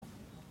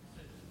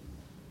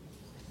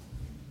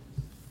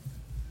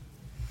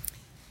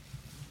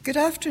Good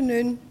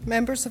afternoon,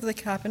 members of the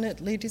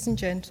Cabinet, ladies and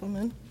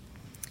gentlemen.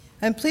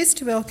 I'm pleased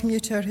to welcome you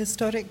to our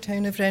historic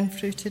town of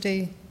Renfrew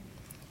today.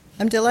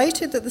 I'm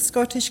delighted that the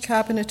Scottish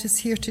Cabinet is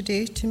here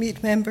today to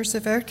meet members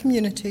of our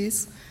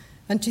communities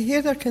and to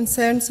hear their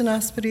concerns and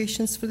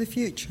aspirations for the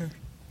future.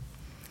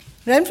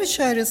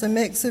 Renfrewshire is a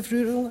mix of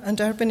rural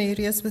and urban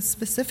areas with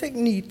specific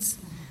needs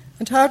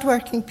and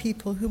hard-working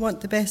people who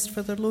want the best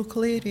for their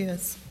local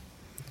areas.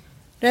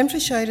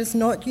 Renfrewshire is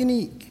not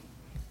unique.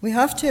 We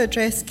have to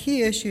address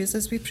key issues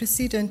as we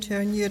proceed into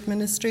our new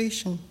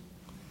administration.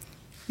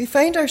 We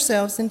find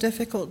ourselves in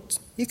difficult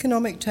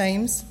economic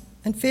times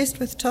and faced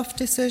with tough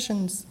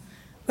decisions,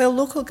 while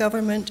local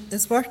government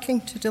is working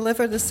to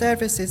deliver the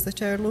services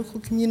that our local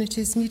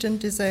communities need and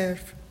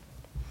deserve.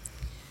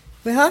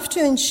 We have to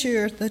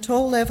ensure that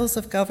all levels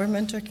of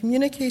government are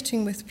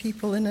communicating with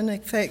people in an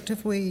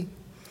effective way,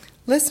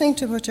 listening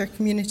to what our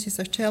communities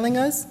are telling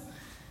us,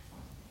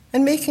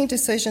 and making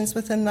decisions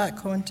within that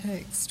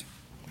context.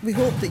 We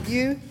hope that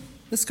you,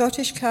 the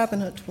Scottish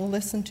Cabinet, will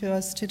listen to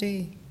us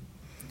today.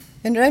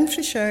 In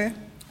Renfrewshire,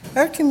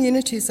 our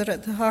communities are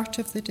at the heart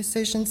of the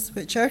decisions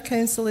which our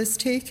Council is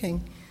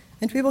taking,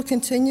 and we will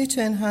continue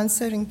to enhance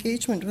our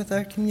engagement with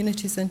our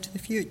communities into the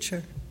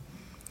future.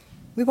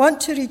 We want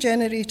to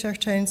regenerate our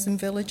towns and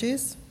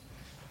villages.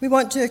 We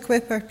want to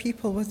equip our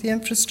people with the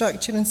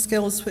infrastructure and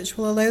skills which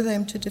will allow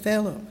them to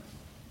develop.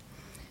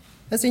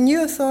 As a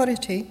new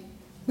authority,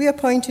 we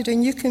appointed a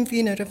new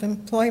convener of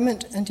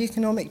Employment and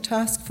Economic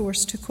Task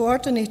Force to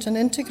coordinate an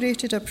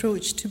integrated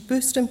approach to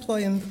boost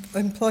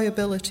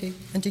employability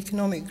and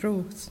economic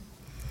growth.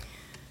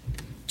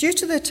 Due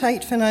to the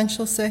tight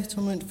financial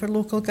settlement for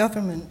local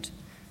government,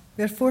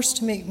 we are forced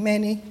to make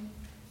many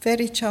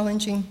very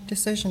challenging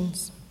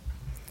decisions.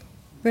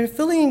 We are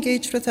fully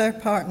engaged with our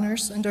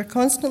partners and are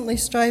constantly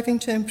striving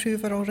to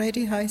improve our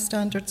already high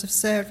standards of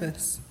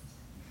service.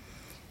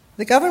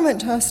 The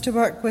government has to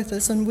work with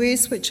us in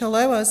ways which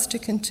allow us to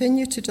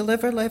continue to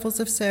deliver levels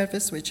of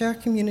service which our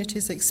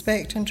communities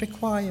expect and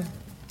require.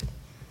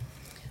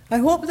 I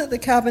hope that the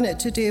Cabinet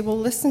today will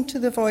listen to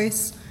the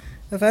voice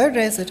of our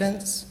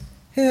residents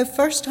who have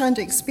first-hand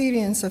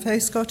experience of how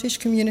Scottish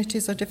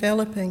communities are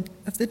developing,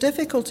 of the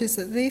difficulties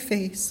that they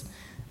face,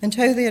 and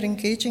how they are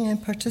engaging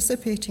and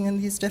participating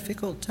in these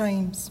difficult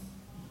times.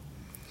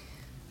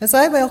 As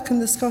I welcome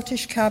the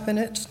Scottish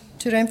Cabinet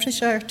to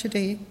Renfrewshire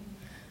today,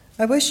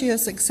 I wish you a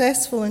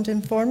successful and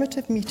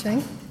informative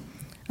meeting,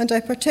 and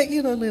I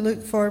particularly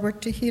look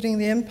forward to hearing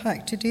the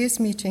impact today's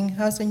meeting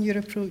has on your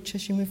approach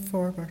as you move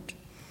forward.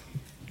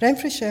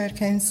 Renfrewshire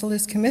Council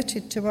is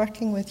committed to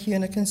working with you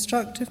in a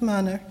constructive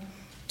manner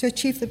to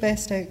achieve the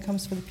best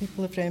outcomes for the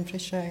people of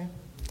Renfrewshire.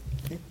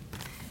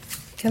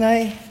 Can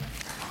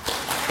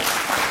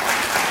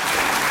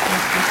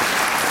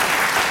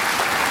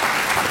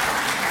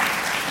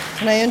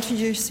I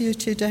introduce you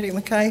to Derek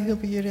Mackay, who will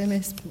be your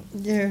MSP,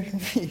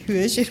 who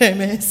is your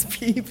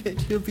MSP,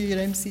 but he'll be your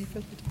MC for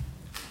the day.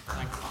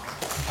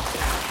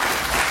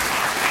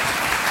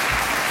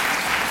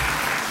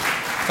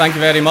 Thank you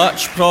very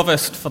much,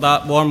 Provost, for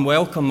that warm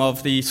welcome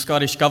of the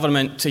Scottish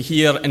Government to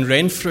here in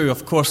Renfrew.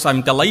 Of course,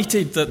 I'm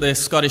delighted that the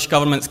Scottish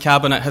Government's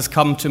Cabinet has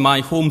come to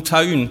my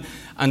hometown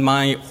and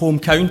my home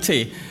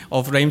county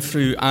of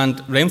Renfrew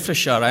and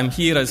Renfrewshire. I'm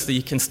here as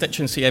the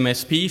constituency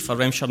MSP for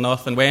Renfrewshire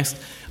North and West,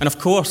 and of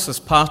course as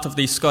part of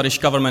the Scottish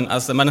Government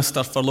as the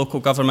Minister for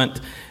Local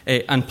Government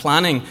and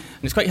Planning.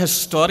 And it's quite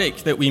historic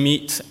that we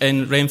meet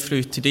in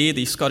Renfrew today.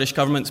 The Scottish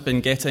Government's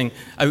been getting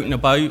out and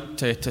about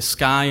to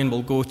Skye and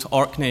will go to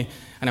Orkney,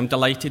 and I'm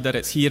delighted that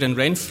it's here in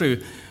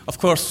Renfrew. Of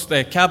course,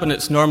 the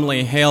Cabinet's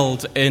normally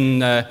held in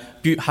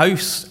Bute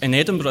House in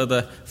Edinburgh,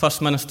 the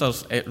First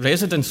Minister's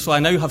residence, so I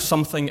now have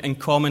something in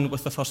common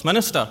with the First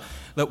Minister,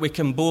 that we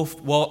can both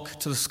walk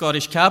to the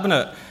Scottish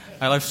Cabinet.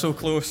 I live so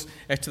close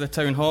to the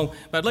Town Hall.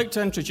 But I'd like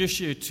to introduce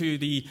you to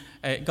the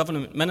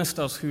government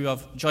ministers who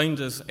have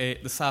joined us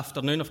this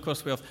afternoon. Of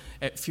course, we have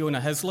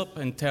Fiona Hislop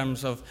in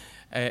terms of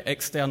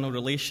external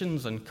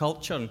relations and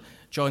culture, and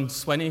John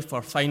Swinney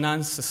for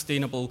finance,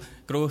 sustainable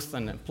growth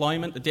and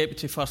employment, the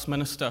Deputy First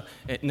Minister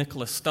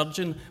Nicola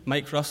Sturgeon,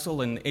 Mike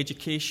Russell in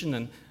education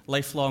and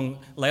lifelong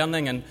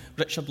learning, and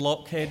Richard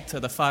Lockhead to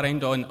the far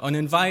end on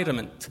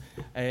environment.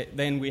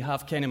 Then we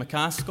have Kenny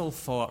McCaskill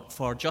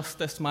for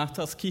justice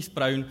matters, Keith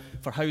Brown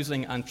for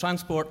housing and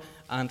transport,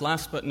 and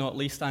last but not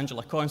least,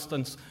 Angela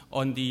Constance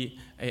on the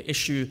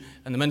issue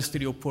and the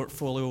ministerial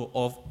portfolio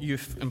of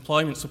youth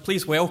employment. So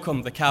please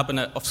welcome the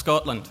Cabinet of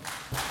Scotland.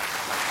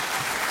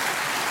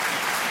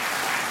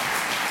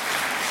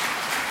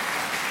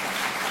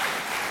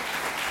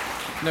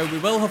 Now, we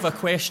will have a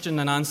question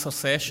and answer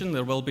session.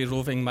 There will be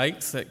roving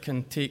mics that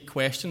can take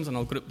questions, and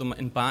I'll group them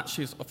in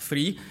batches of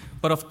 3.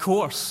 But of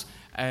course,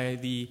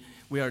 we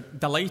are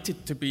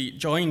delighted to be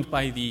joined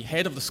by the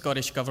head of the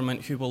Scottish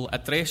Government, who will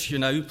address you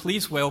now.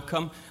 Please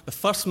welcome the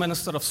First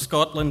Minister of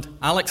Scotland,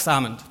 Alex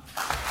Salmond.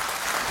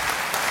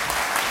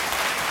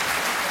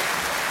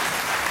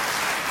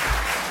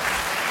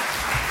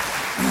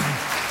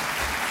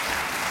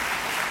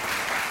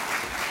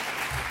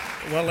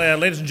 Well,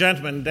 ladies and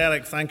gentlemen,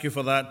 Derek, thank you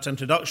for that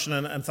introduction,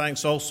 and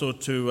thanks also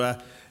to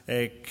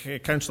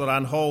Councillor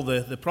Ann Hall,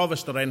 the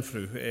Provost of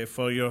Renfrew,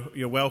 for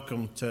your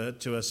welcome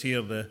to us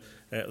here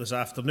this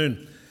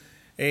afternoon.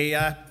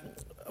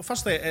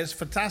 Firstly, it's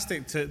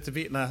fantastic to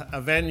be in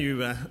a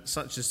venue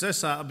such as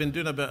this. I've been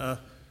doing a bit of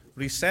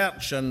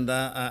research, and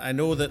I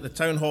know that the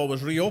Town Hall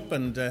was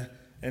reopened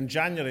in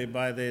January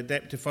by the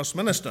Deputy First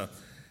Minister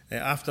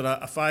after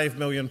a £5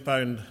 million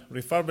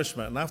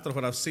refurbishment. And after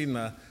what I've seen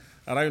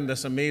around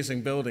this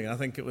amazing building, I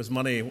think it was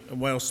money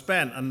well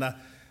spent. And I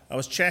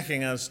was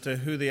checking as to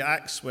who the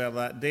acts were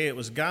that day. It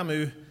was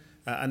Gamu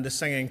and the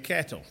Singing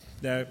Kettle.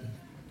 Now,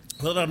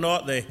 whether or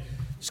not the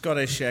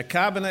Scottish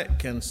Cabinet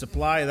can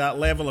supply that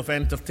level of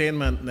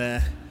entertainment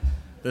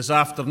this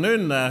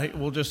afternoon,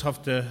 we'll just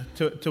have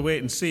to wait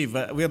and see.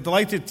 But we're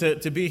delighted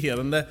to be here.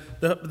 And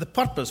the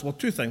purpose, well,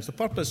 two things. The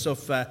purpose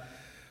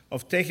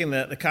of taking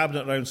the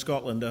Cabinet around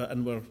Scotland,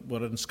 and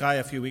we're in Skye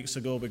a few weeks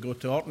ago. We go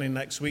to Orkney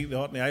next week, the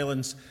Orkney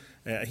Islands,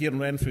 here in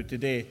Renfrew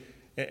today,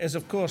 is,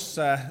 of course,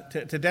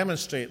 to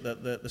demonstrate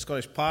that the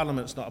Scottish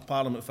Parliament's not a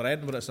parliament for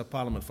Edinburgh, it's a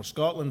parliament for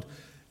Scotland.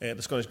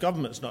 The Scottish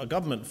Government's not a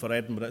government for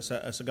Edinburgh,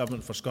 it's a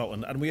government for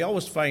Scotland. And we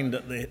always find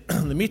that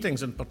the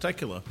meetings in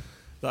particular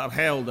that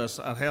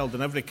are held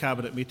in every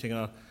Cabinet meeting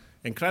are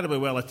incredibly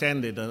well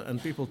attended,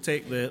 and people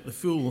take the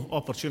full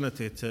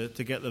opportunity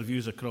to get their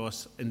views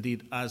across,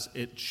 indeed, as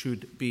it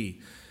should be.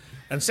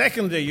 And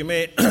secondly, you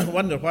may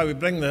wonder why we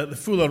bring the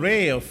full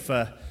array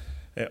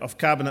of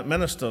Cabinet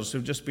Ministers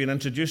who've just been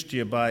introduced to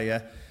you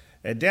by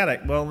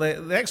Derek. Well,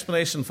 the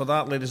explanation for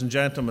that, ladies and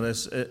gentlemen,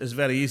 is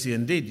very easy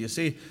indeed. You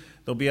see,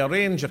 there'll be a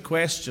range of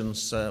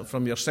questions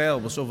from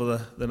yourselves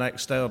over the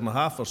next hour and a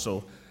half or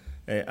so,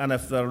 and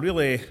if they're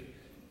really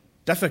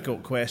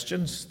difficult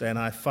questions, then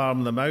I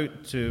farm them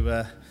out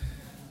to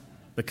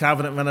the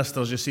Cabinet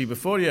Ministers you see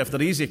before you. If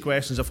they're easy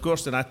questions, of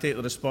course, then I take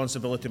the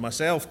responsibility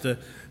myself to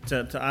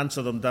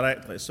answer them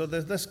directly. So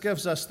this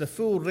gives us the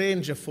full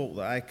range of folk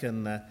that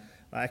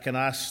I can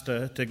ask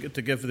to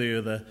give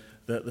you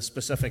the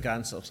specific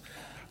answers.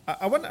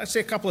 I want to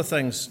say a couple of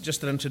things,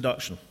 just an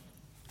introduction.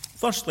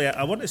 Firstly,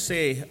 I want to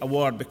say a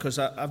word because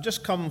I've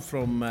just come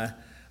from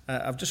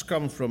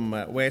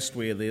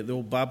Westway, the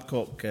old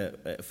Babcock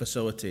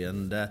facility,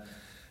 and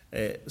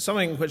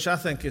something which I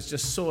think is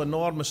just so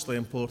enormously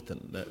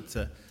important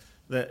that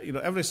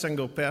every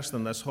single person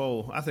in this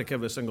hall, I think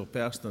every single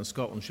person in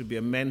Scotland should be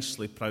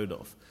immensely proud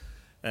of.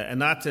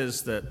 And that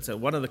is that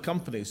one of the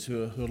companies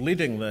who are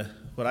leading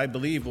what I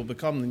believe will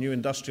become the new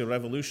industrial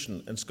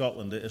revolution in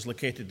Scotland is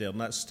located there, and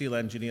that's Steel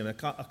Engineering,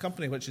 a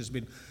company which has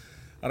been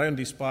around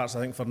these parts, I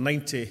think, for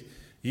 90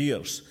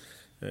 years.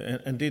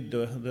 Indeed,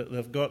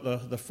 they've got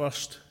the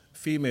first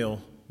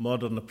female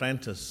modern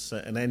apprentice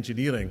in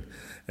engineering,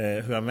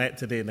 who I met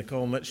today,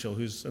 Nicole Mitchell,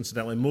 who's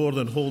incidentally more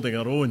than holding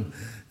her own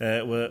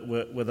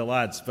with the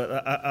lads. But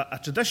a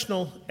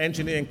traditional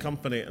engineering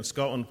company in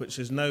Scotland which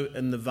is now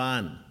in the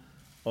van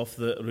of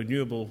the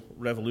renewable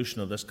revolution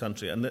of this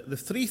country. And the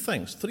three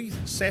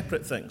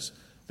separate things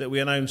that we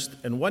announced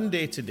in one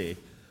day today,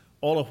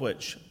 all of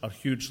which are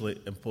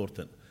hugely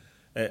important.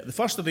 The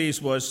first of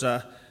these was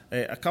a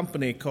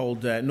company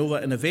called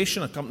Nova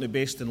Innovation, a company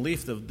based in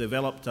Leith. They've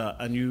developed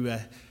a new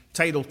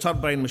tidal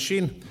turbine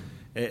machine.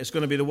 It's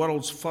going to be the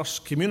world's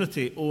first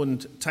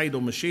community-owned tidal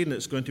machine.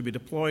 It's going to be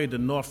deployed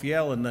in North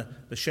Yell and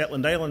the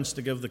Shetland Islands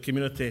to give the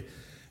community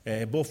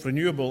both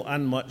renewable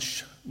and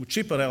much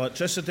cheaper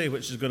electricity,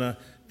 which is going to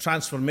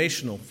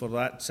transformational for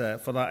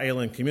that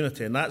island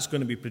community. And that's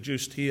going to be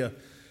produced here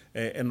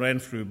in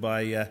Renfrew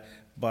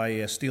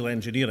by Steel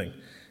Engineering.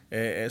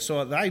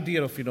 So the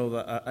idea of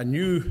a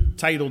new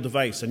tidal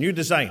device, a new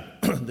design,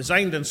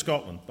 designed in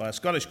Scotland by a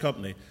Scottish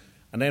company,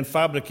 and then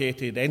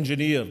fabricated,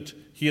 engineered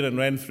here in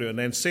Renfrew, and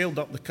then sailed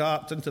up the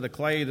Cart into the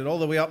Clyde and all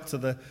the way up to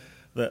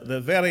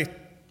the very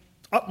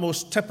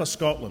utmost tip of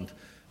Scotland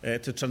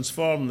to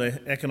transform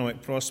the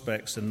economic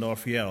prospects in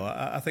North Yell.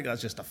 I think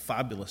that's just a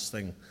fabulous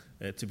thing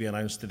to be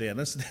announced today. And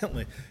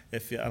incidentally,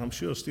 and I'm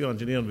sure Steel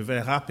Engineering will be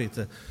very happy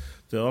to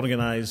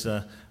organise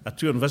a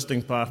tour and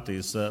visiting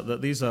parties,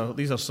 that these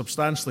are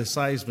substantially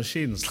sized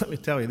machines. Let me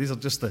tell you, these are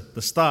just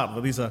the start,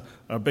 but these are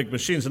big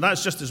machines. And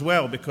that's just as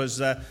well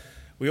because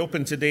we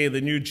opened today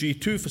the new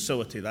G2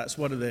 facility. That's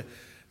one of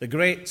the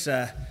great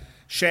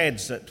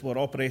sheds that were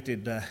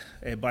operated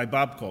by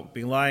Babcock,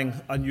 been lying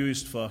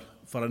unused for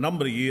a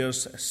number of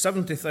years.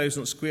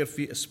 70,000 square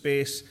feet of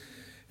space,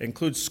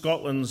 includes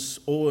Scotland's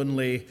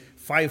only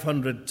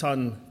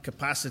 500-ton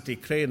capacity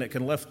crane. It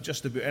can lift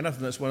just about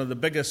anything. It's one of the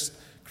biggest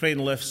crane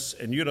lifts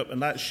in Europe,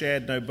 and that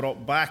shed now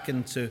brought back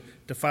into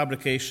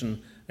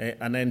fabrication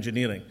and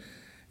engineering.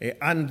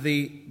 And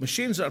the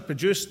machines that are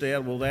produced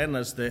there will then,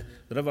 as the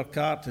River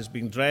Cart has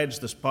been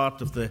dredged as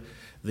part of the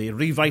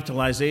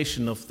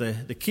revitalisation of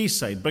the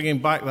quayside, bringing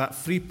back that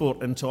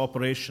Freeport into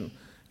operation.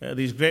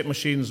 These great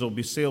machines will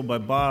be sailed by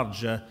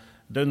barge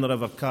down the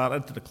River Cart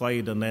into the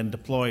Clyde and then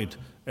deployed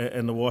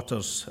in the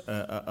waters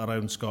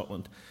around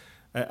Scotland.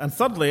 And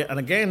thirdly, and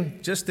again,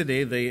 just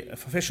today, the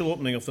official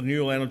opening of the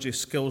Renewable Energy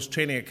Skills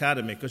Training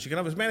Academy, because you can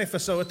have as many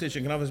facilities,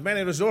 you can have as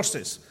many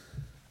resources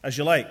as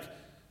you like,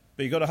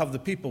 but you've got to have the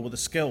people with the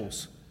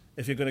skills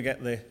if you're going to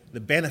get the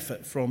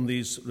benefit from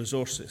these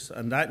resources.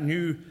 And that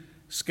new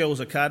Skills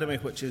Academy,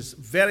 which is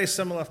very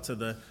similar to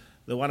the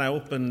one I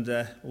opened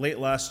late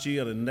last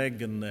year in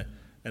Nig in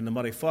the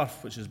Murray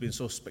Firth, which has been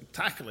so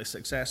spectacularly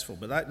successful.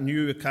 But that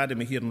new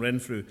academy here in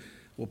Renfrew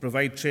will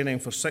provide training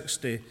for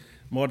 60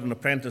 modern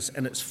apprentices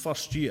in its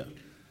first year.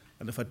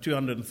 And they've had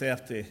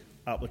 230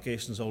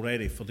 applications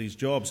already for these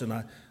jobs. And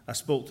I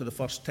spoke to the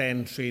first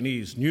 10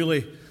 trainees,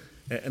 newly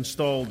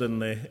installed in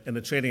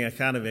the training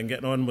academy, and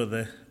getting on with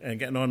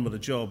the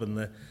job. And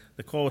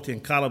the quality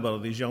and calibre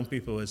of these young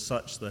people is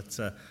such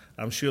that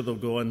I'm sure they'll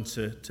go on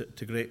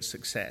to great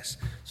success.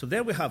 So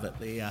there we have it,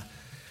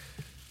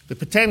 the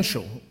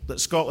potential that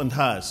Scotland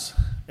has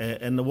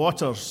in the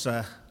waters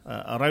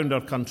around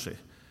our country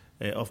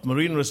of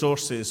marine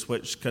resources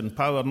which can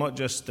power not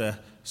just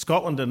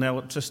Scotland and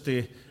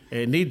electricity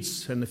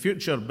needs in the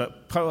future,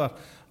 but power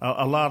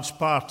a large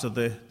part of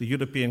the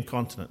European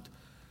continent.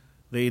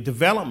 The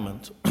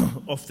development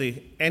of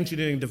the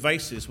engineering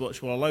devices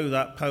which will allow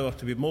that power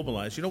to be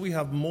mobilised. You know, we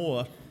have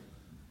more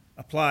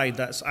applied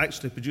that's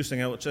actually producing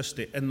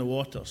electricity in the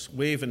waters,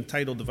 wave and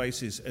tidal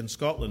devices in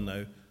Scotland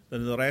now,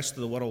 than the rest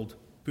of the world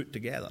put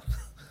together.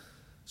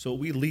 So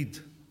we lead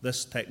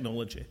this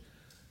technology,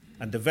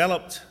 and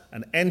developed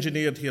and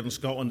engineered here in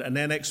Scotland and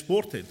then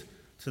exported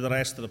to the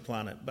rest of the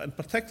planet. But in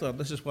particular,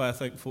 this is why I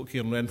think folk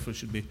here in Renfrew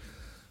should be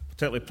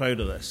particularly proud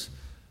of this,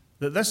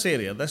 that this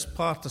area, this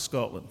part of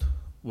Scotland,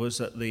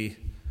 was at the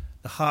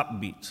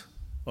heartbeat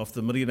of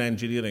the marine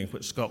engineering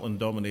which Scotland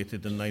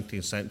dominated in the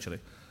 19th century.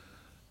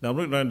 Now, I'm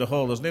looking around the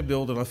hall, there's nobody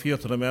old enough here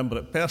to remember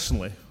it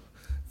personally,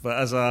 but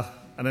as an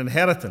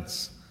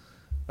inheritance,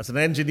 as an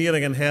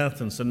engineering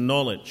inheritance and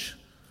knowledge,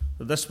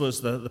 that this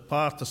was the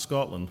part of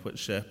Scotland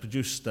which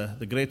produced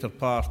the greater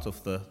part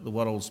of the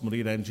world's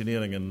marine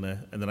engineering in the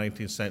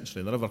 19th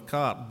century. The River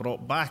Cart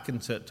brought back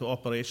into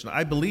operation.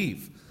 I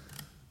believe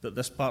that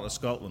this part of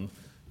Scotland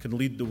can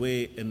lead the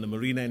way in the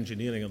marine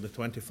engineering of the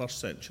 21st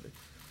century,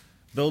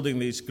 building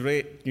these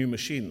great new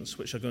machines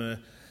which are going to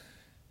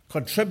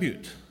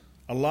contribute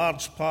a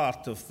large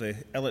part of the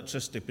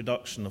electricity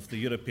production of the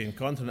European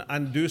continent,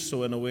 and do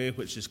so in a way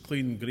which is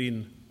clean,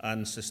 green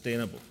and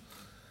sustainable.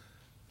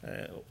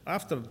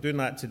 After doing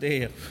that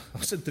today, I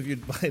was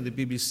interviewed by the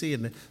BBC,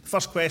 and the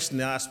first question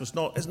they asked was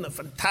not, isn't it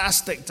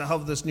fantastic to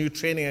have this new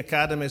training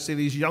academy so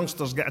these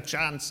youngsters get a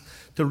chance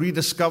to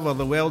rediscover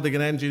the welding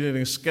and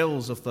engineering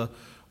skills of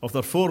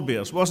their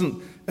forebears?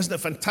 Isn't it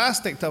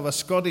fantastic to have a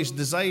Scottish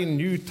design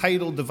new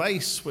tidal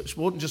device which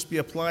won't just be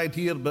applied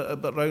here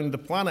but around the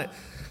planet?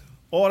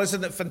 Or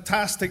isn't it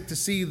fantastic to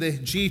see the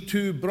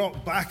G2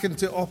 brought back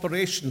into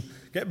operation,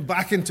 getting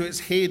back into its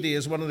heyday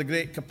as one of the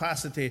great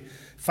capacity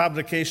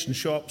fabrication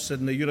shops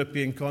in the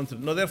European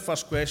continent? No, their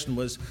first question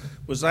was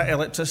that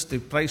electricity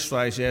price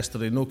rise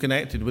yesterday no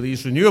connected with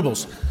these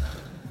renewables?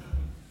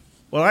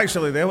 Well,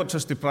 actually, the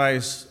electricity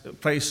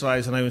price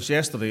rise announced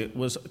yesterday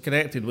was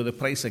connected with the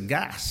price of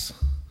gas.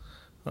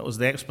 That was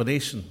the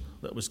explanation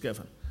that was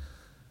given.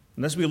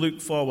 And as we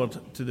look forward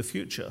to the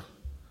future,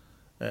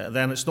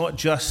 then it's not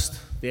just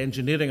the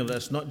engineering of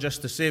this, not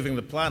just the saving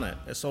the planet,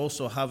 it's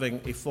also having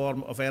a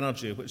form of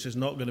energy which is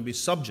not going to be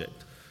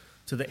subject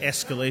to the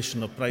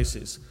escalation of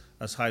prices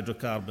as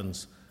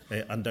hydrocarbons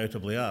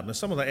undoubtedly are. Now,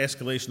 some of that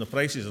escalation of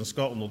prices in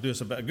Scotland will do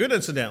us a bit of good,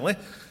 incidentally,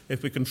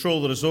 if we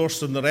control the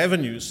resource and the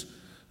revenues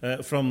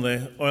from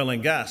the oil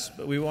and gas.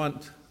 But we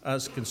want,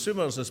 as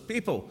consumers, as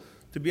people,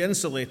 to be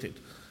insulated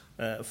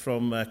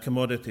from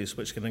commodities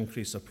which can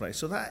increase their price.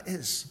 So that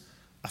is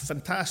a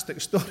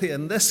fantastic story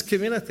in this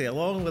community,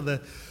 along with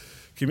the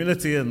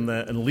community in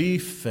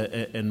Leith,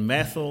 in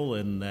Methil,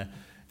 in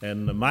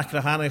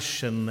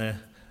Machrihanish,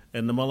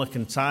 in the Mull of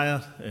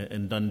Kintyre,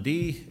 in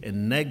Dundee,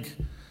 in Nig,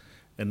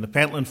 in the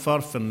Pentland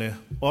Firth and the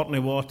Orkney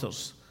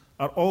Waters,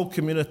 are all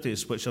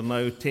communities which are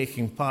now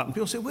taking part. And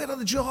people say, where are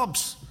the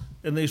jobs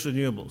in these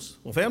renewables?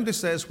 Well, if anybody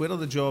says, where are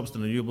the jobs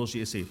in renewables,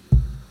 you see,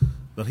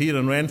 they're here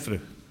in Renfrew,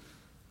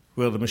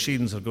 where the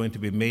machines are going to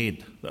be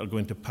made that are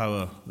going to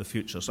power the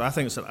future. So I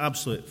think it's an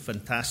absolute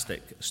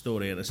fantastic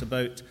story, and it's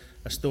about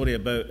a story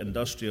about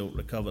industrial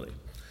recovery.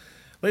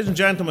 Ladies and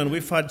gentlemen,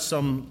 we've had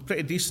some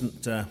pretty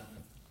decent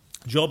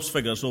jobs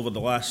figures over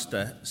the last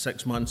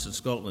 6 months in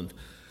Scotland.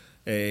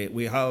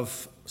 We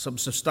have some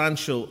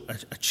substantial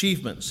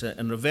achievements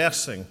in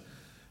reversing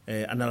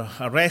and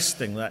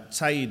arresting that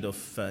tide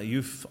of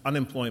youth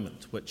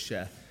unemployment, which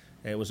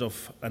was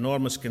of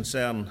enormous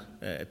concern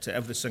to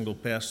every single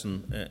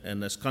person in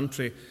this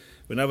country.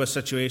 We now have a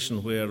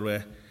situation where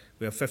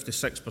we have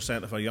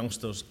 56% of our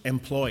youngsters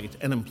employed,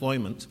 in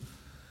employment,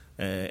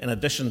 in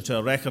addition to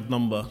a record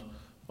number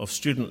of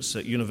students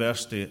at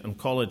university and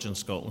college in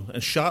Scotland.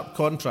 In sharp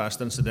contrast,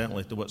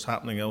 incidentally, to what's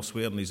happening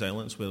elsewhere in these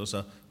islands, where there's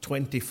a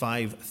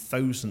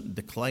 25,000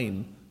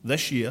 decline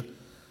this year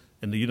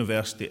in the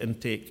university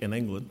intake in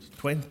England.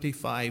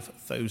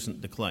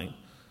 25,000 decline.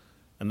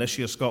 And this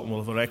year, Scotland will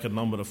have a record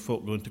number of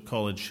folk going to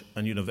college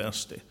and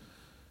university.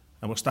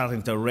 And we're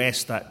starting to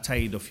arrest that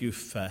tide of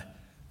youth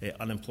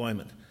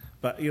unemployment.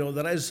 But,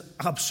 there is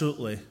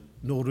absolutely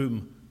no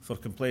room for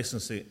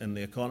complacency in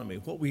the economy.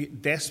 What we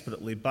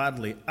desperately,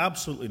 badly,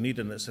 absolutely need,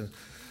 and it's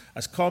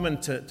as common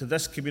to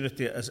this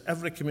community as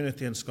every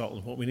community in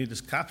Scotland, what we need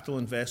is capital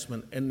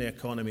investment in the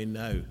economy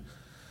now.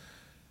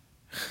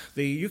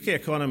 The UK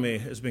economy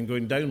has been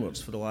going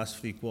downwards for the last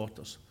 3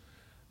 quarters.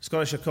 The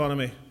Scottish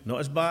economy, not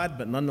as bad,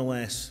 but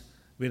nonetheless,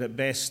 been at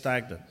best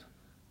stagnant.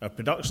 Our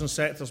production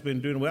sector's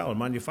been doing well, our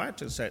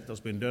manufacturing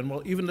sector's been doing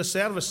well, even the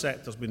service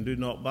sector's been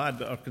doing not bad,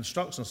 but our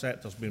construction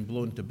sector's been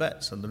blown to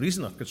bits. And the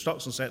reason our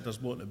construction sector's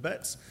blown to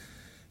bits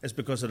is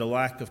because of the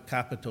lack of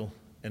capital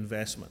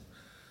investment.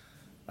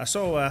 I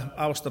saw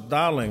Alistair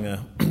Darling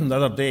the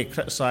other day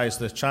criticise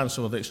the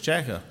Chancellor of the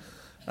Exchequer,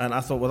 and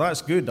I thought, well,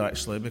 that's good,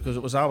 actually, because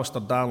it was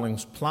Alistair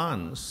Darling's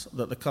plans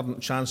that the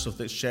current Chancellor of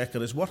the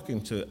Exchequer is working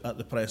to at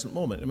the present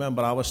moment.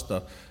 Remember,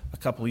 Alistair, a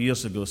couple of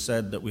years ago,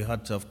 said that we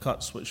had to have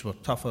cuts which were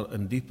tougher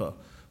and deeper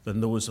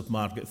than those of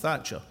Margaret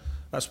Thatcher.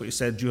 That's what he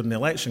said during the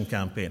election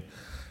campaign,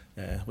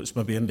 which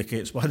maybe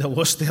indicates why they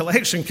lost the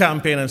election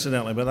campaign,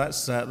 incidentally, but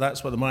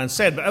that's what the man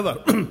said.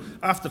 But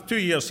after 2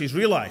 years, he's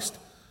realised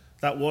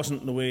that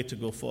wasn't the way to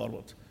go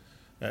forward.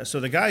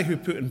 So the guy who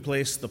put in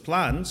place the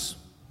plans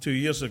 2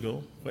 years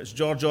ago, which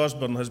George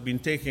Osborne has been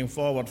taking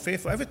forward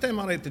faithfully. Every time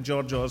I write to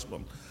George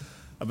Osborne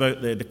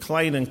about the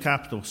decline in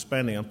capital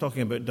spending, I'm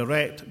talking about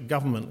direct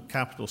government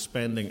capital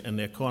spending in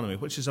the economy,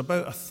 which is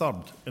about a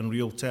third in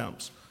real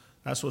terms.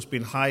 That's what's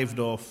been hived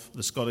off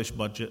the Scottish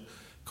budget,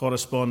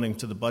 corresponding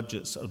to the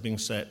budgets that are being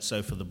set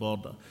south of the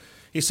border.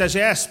 He says,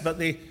 yes, but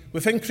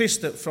we've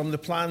increased it from the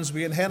plans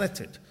we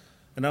inherited.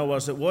 In other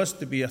words, it was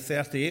to be a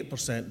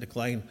 38%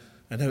 decline,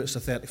 and now it's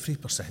a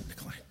 33%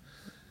 decline.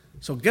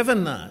 So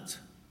given that,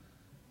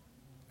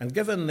 and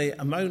given the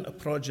amount of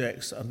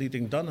projects that are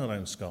needing done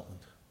around Scotland,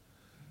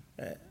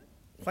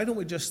 why don't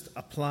we just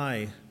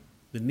apply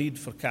the need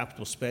for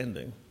capital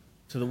spending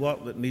to the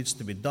work that needs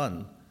to be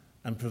done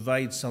and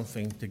provide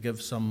something to give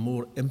some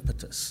more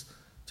impetus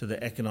to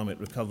the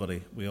economic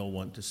recovery we all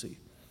want to see?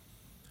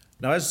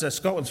 Now, as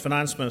Scotland's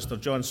Finance Minister,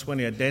 John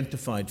Swinney,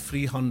 identified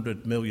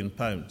 £300 million,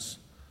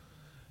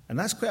 and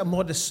that's quite a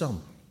modest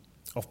sum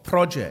of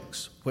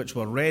projects which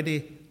were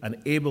ready and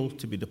able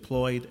to be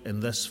deployed in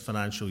this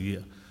financial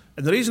year.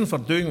 And the reason for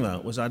doing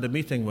that was I had a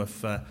meeting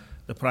with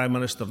the Prime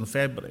Minister in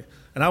February,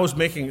 and I was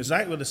making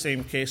exactly the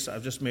same case that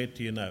I've just made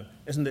to you now.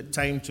 Isn't it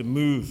time to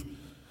move,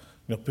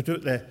 put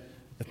out the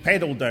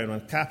pedal down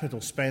on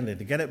capital spending,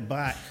 to get it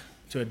back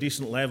to a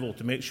decent level,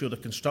 to make sure the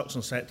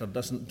construction sector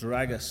doesn't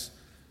drag us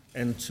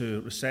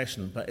into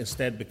recession, but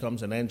instead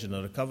becomes an engine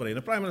of recovery? And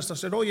the Prime Minister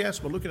said, oh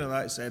yes, we're looking at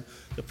that. He said,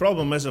 the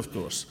problem is, of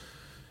course,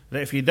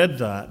 that if you did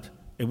that,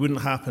 it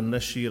wouldn't happen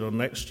this year or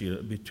next year. It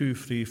would be 2,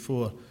 3,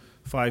 4,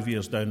 5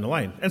 years down the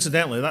line.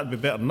 Incidentally, that would be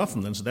better than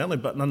nothing, incidentally,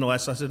 but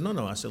nonetheless, I said,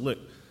 no. I said, look,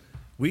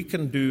 we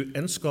can do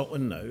in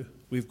Scotland now,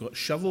 we've got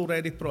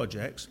shovel-ready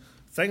projects,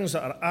 things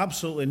that are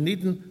absolutely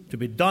needing to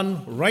be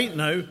done right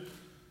now,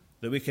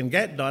 that we can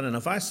get done, and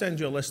if I send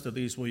you a list of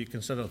these, will you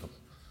consider them?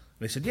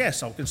 And he said,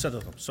 yes, I'll consider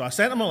them. So I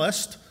sent him a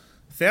list,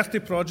 30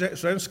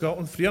 projects around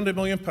Scotland, £300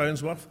 million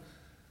worth.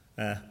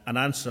 An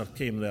answer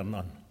came there,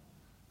 none.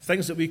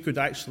 Things that we could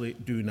actually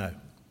do now.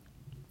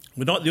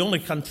 We're not the only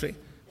country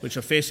which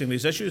are facing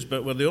these issues,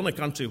 but we're the only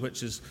country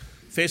which is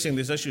facing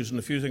these issues and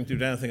refusing to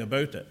do anything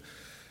about it.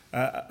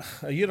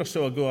 A year or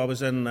so ago, I was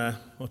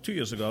 2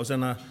 years ago, I was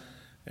in the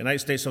United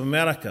States of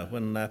America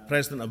when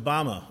President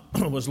Obama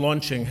was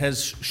launching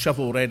his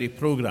shovel-ready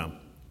program.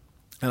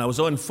 And I was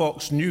on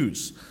Fox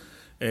News,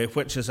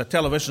 which is a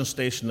television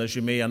station, as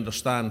you may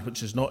understand,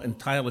 which is not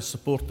entirely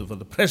supportive of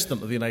the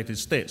President of the United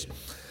States.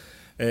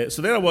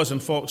 So there I was in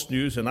Fox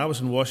News, and I was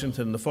in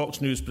Washington, and the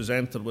Fox News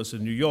presenter was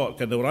in New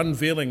York, and they were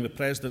unveiling the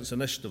President's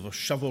initiative of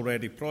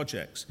shovel-ready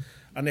projects.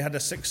 And they had a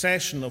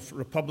succession of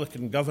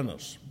Republican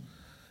governors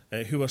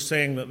who were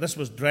saying that this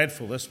was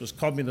dreadful, this was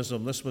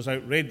communism, this was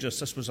outrageous,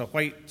 this was a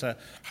White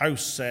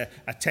House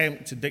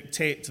attempt to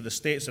dictate to the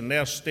states, and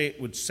their state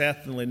would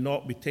certainly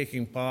not be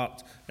taking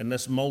part in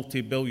this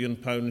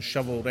multi-billion-pound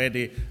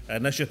shovel-ready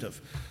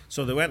initiative.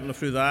 So they went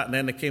through that, and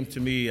then they came to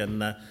me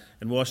in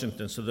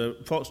Washington. So the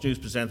Fox News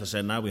presenter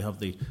said, now we have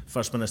the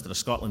First Minister of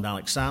Scotland,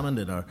 Alex Salmond,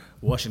 in our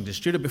Washington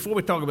studio. Before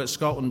we talk about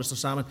Scotland, Mr.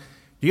 Salmond,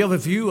 do you have a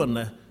view on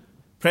the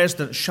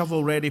President's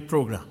shovel-ready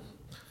programme?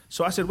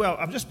 So I said, well,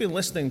 I've just been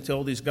listening to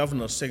all these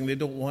governors saying they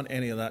don't want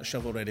any of that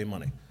shovel-ready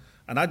money.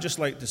 And I'd just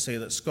like to say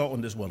that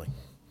Scotland is willing.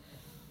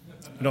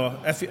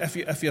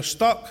 If you're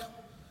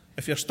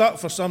stuck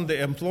for somebody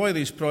to employ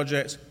these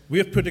projects,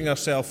 we're putting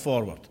ourselves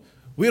forward.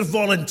 We're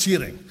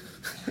volunteering.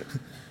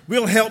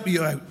 We'll help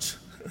you out.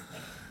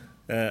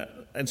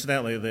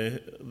 Incidentally,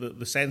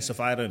 the sense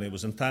of irony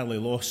was entirely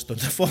lost on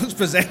the Fox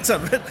presenter.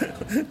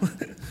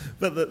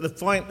 But the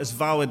point is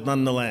valid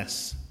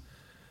nonetheless.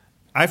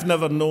 I've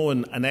never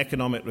known an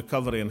economic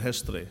recovery in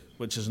history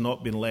which has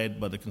not been led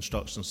by the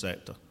construction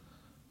sector.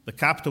 The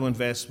capital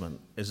investment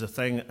is a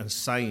thing and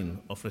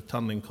sign of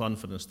returning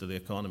confidence to the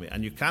economy.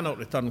 And you cannot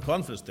return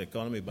confidence to the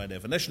economy by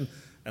definition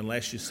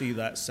unless you see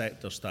that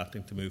sector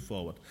starting to move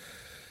forward.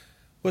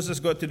 What's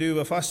this got to do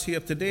with us here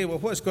today? Well,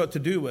 what it's got to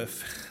do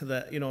with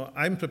that,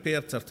 I'm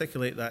prepared to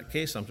articulate that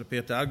case. I'm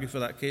prepared to argue for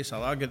that case.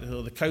 I'll argue it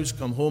till the cows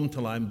come home,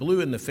 till I'm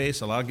blue in the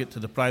face. I'll argue it to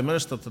the Prime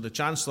Minister, to the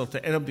Chancellor,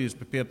 to anybody who's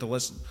prepared to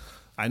listen.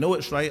 I know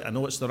it's right. I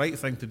know it's the right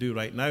thing to do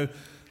right now.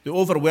 The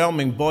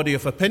overwhelming body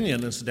of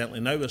opinion, incidentally,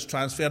 now is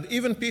transferred.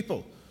 Even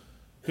people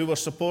who were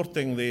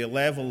supporting the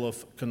level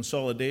of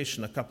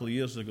consolidation a couple of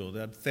years ago,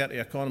 they had 30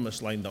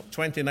 economists lined up.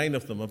 29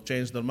 of them have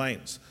changed their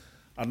minds,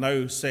 are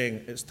now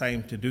saying it's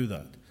time to do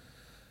that.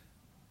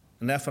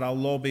 And therefore, I'll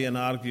lobby and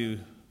argue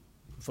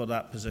for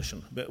that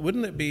position. But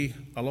wouldn't it be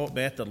a lot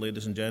better,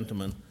 ladies and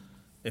gentlemen,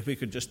 if we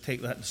could just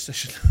take that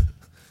decision?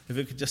 If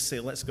we could just say,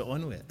 let's get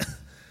on with it.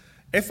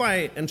 If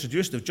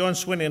John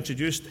Swinney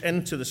introduced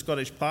into the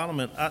Scottish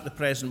Parliament at the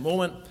present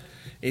moment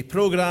a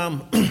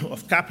programme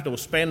of capital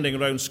spending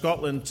around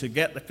Scotland to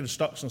get the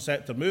construction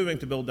sector moving,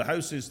 to build the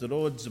houses, the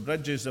roads, the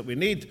bridges that we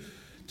need,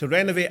 to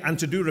renovate and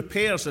to do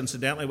repairs,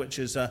 incidentally, which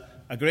is a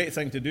great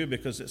thing to do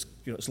because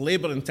it's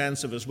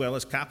labour-intensive as well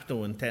as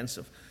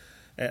capital-intensive,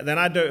 then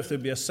I doubt if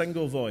there'd be a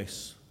single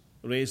voice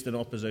raised in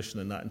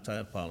opposition in that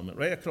entire Parliament.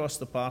 Right across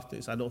the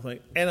parties, I don't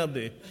think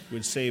anybody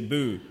would say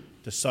boo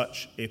to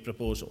such a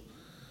proposal.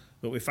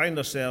 But we find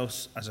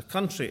ourselves as a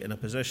country in a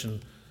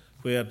position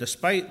where,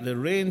 despite the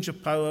range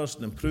of powers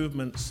and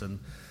improvements and,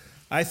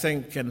 I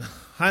think,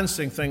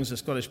 enhancing things the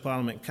Scottish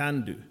Parliament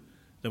can do,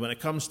 that when it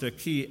comes to a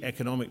key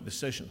economic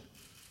decision,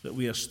 that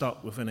we are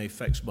stuck within a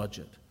fixed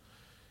budget.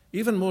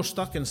 Even more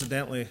stuck,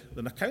 incidentally,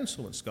 than a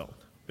council in Scotland,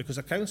 because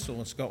a council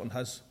in Scotland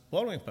has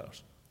borrowing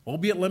powers,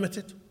 albeit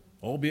limited,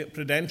 albeit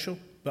prudential,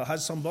 but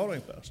has some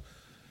borrowing powers.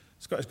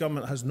 The Scottish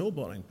Government has no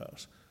borrowing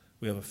powers.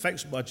 We have a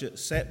fixed budget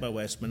set by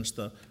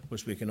Westminster,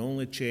 which we can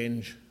only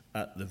change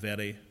at the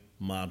very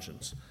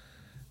margins.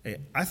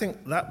 I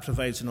think that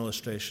provides an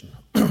illustration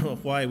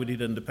of why we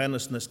need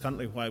independence in this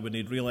country, why we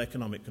need real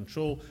economic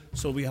control,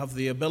 so we have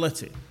the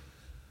ability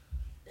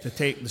to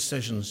take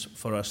decisions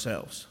for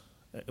ourselves.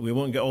 We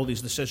won't get all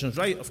these decisions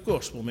right, of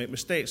course. We'll make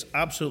mistakes,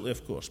 absolutely,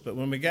 of course. But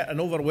when we get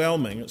an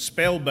overwhelming,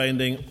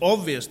 spellbinding,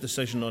 obvious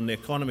decision on the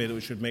economy that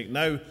we should make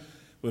now,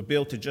 we'll be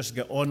able to just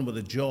get on with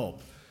the job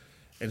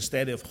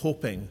instead of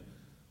hoping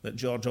that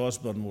George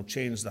Osborne will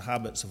change the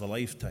habits of a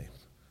lifetime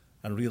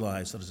and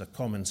realise there is a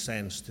common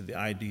sense to the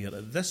idea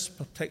at this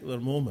particular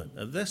moment,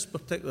 at this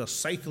particular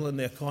cycle in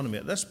the economy,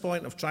 at this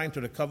point of trying to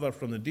recover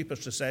from the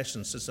deepest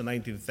recession since the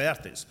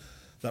 1930s,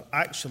 there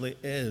actually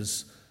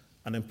is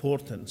an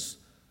importance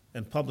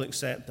in public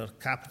sector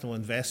capital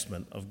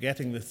investment of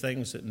getting the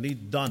things that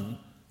need done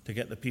to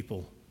get the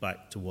people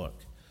back to work.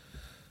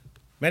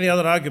 Many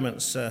other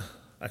arguments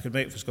I could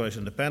make for Scottish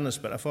independence,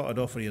 but I thought I'd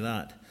offer you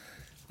that.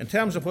 In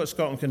terms of what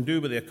Scotland can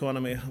do with the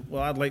economy,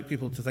 well, I'd like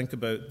people to think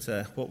about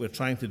what we're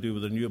trying to do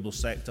with the renewable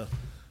sector,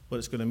 what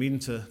it's going to mean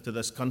to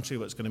this country,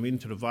 what it's going to mean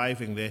to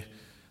reviving the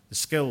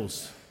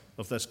skills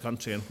of this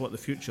country and what the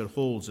future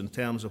holds in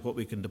terms of what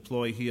we can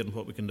deploy here and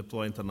what we can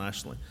deploy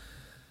internationally.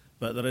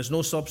 But there is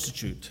no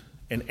substitute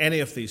in any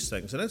of these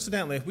things. And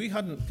incidentally, if we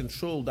hadn't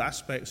controlled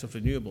aspects of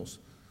renewables,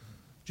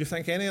 do you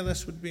think any of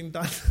this would have been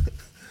done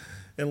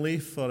in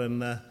Leith or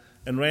in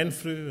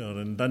Renfrew or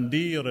in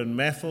Dundee or in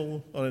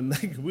Methil or in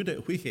would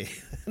it and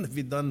it'd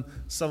be done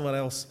somewhere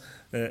else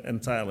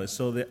entirely.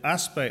 So the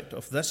aspect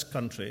of this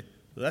country,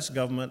 this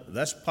government,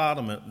 this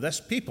parliament, this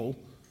people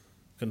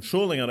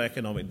controlling our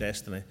economic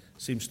destiny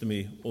seems to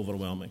me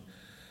overwhelming.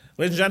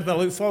 Ladies and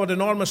gentlemen, I look forward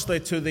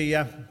enormously to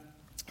the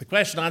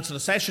question and answer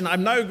session.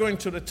 I'm now going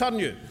to return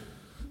you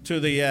to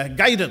the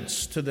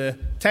guidance, to the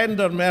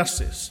tender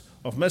mercies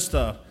of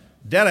Mr.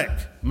 Derek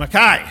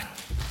Mackay.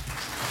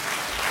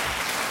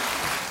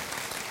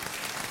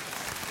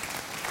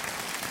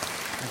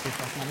 Thank you,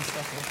 First Minister.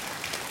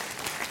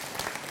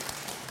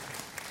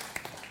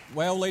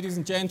 Well, ladies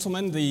and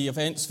gentlemen, the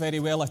event's very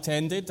well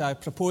attended. I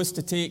propose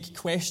to take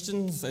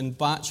questions in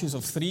batches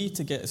of 3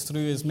 to get us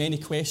through as many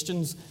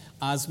questions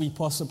as we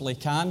possibly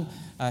can.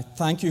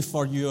 Thank you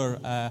for your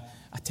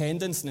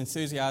attendance and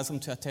enthusiasm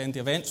to attend the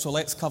event. So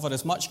let's cover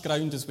as much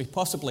ground as we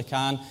possibly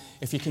can.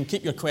 If you can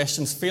keep your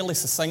questions fairly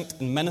succinct,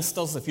 and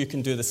ministers, if you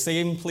can do the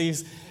same,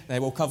 please,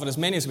 we'll cover as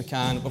many as we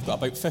can. We've got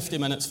about 50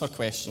 minutes for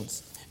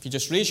questions. If you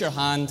just raise your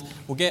hand,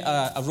 we'll get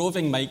a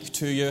roving mic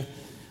to you,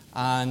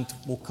 and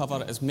we'll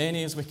cover as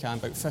many as we can,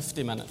 about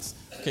 50 minutes.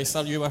 Okay,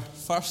 sir, you were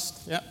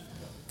first. Yep.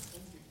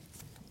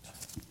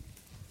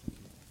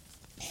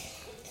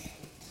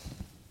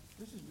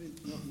 This has been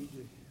not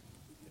really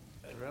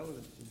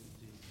irrelevant to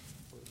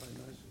what the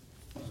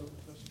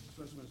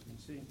Prime Minister's been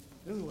saying.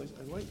 Otherwise,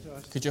 I'd like to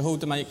ask... Could you hold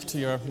the mic to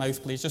your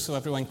mouth, please, just so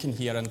everyone can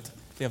hear, and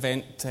the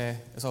event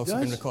has also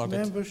been recorded.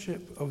 Does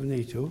membership of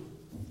NATO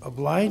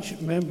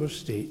oblige member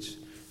states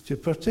to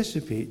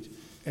participate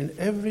in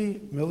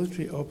every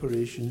military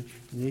operation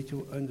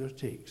NATO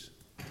undertakes?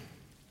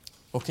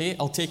 Okay,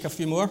 I'll take a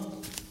few more.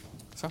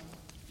 Sir,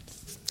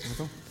 there we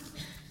go.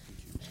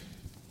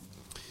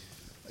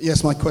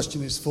 Yes, my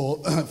question is for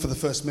the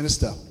First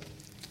Minister.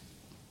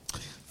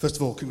 First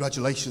of all,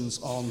 congratulations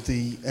on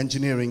the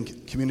engineering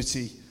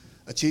community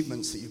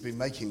achievements that you've been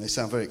making. They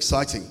sound very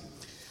exciting.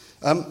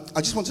 I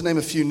just want to name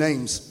a few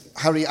names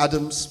Harry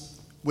Adams,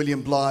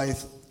 William Blythe,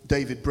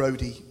 David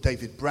Brodie,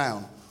 David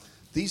Brown.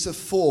 These are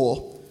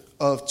 4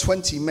 of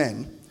 20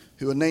 men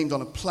who are named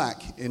on a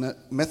plaque in a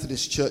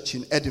Methodist church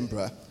in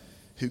Edinburgh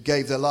who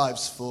gave their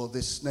lives for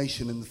this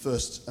nation in the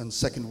First and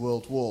Second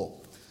World War,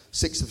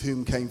 6 of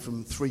whom came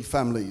from 3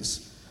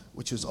 families,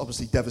 which was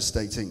obviously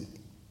devastating.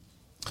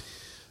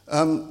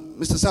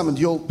 Mr. Salmond,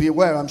 you'll be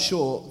aware, I'm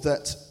sure,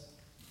 that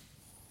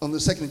on the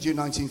 2nd of June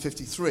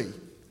 1953,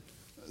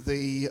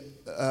 the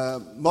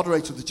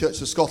moderator of the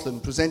Church of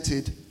Scotland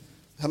presented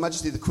Her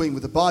Majesty the Queen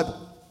with the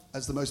Bible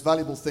as the most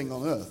valuable thing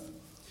on earth,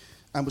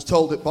 and was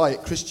told that by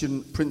it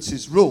Christian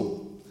princes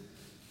rule,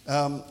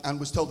 and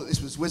was told that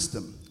this was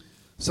wisdom.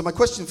 So my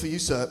question for you,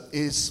 sir,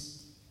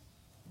 is,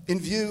 in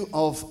view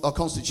of our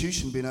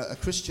constitution being a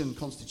Christian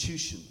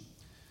constitution,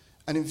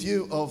 and in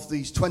view of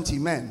these 20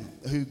 men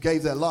who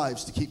gave their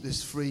lives to keep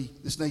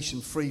this nation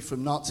free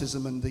from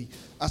Nazism and the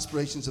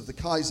aspirations of the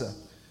Kaiser,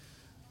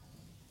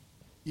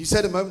 you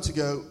said a moment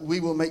ago, we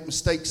will make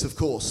mistakes, of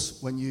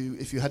course,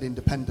 if you had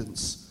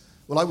independence.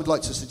 Well, I would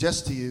like to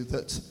suggest to you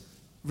that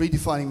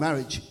redefining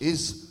marriage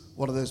is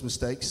one of those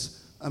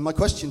mistakes. And my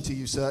question to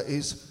you, sir,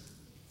 is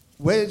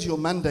where does your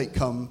mandate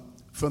come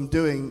from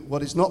doing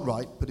what is not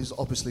right but is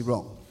obviously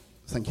wrong?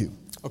 Thank you.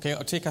 Okay,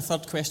 I'll take a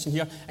third question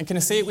here. And can I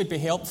say it would be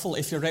helpful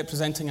if you're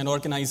representing an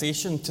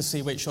organisation to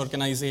say which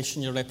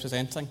organisation you're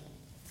representing?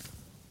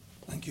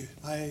 Thank you.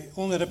 I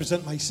only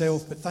represent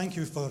myself, but thank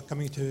you for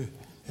coming to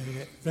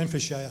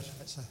Renfrewshire.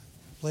 It's a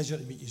pleasure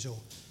to meet you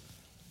all.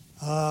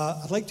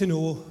 I'd like to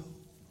know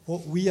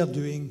what we are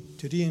doing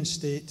to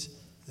reinstate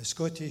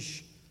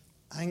the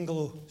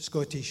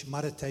Anglo-Scottish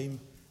maritime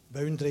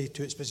boundary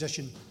to its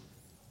position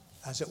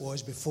as it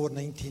was before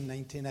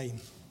 1999.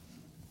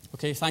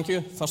 Okay, thank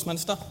you. First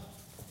Minister.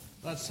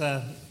 That's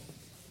a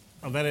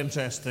very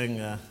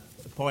interesting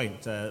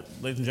point.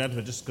 Ladies and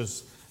gentlemen, just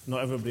because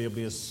not everybody will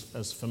be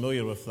as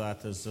familiar with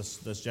that as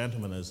this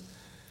gentleman is,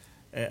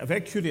 a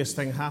very curious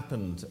thing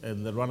happened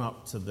in the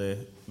run-up to the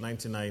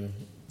 99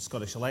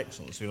 Scottish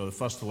elections, the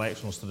first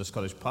elections to the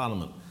Scottish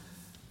Parliament.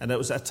 And it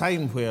was at a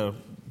time where,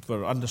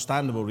 for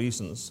understandable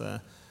reasons,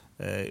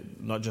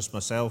 not just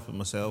myself, but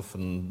myself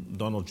and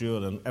Donald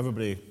Dewar and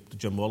everybody,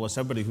 Jim Wallace,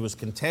 everybody who was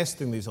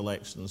contesting these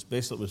elections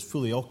basically was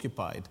fully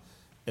occupied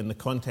in the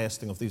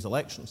contesting of these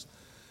elections.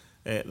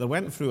 They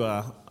went through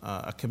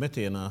a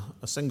committee in a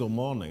single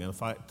morning, in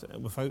fact,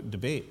 without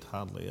debate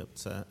hardly,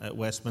 at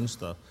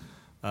Westminster,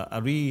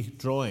 a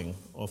redrawing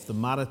of the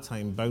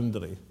maritime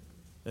boundary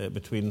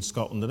between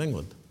Scotland and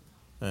England.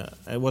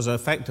 It was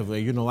effectively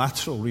a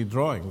unilateral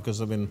redrawing because,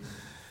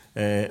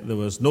 there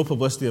was no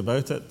publicity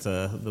about it,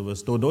 there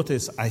was no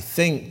notice. I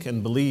think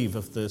and believe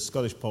if the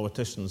Scottish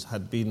politicians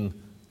had been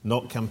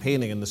not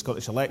campaigning in the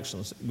Scottish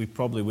elections, we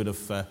probably would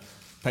have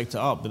picked it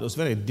up. But it was a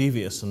very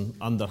devious and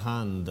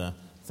underhand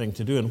thing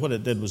to do. And what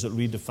it did was it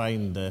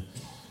redefined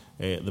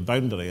the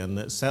boundary. And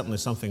it's certainly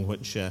something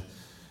which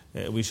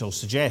we shall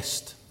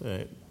suggest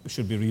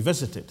should be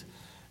revisited.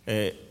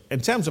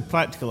 In terms of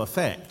practical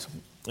effect,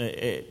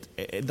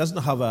 it doesn't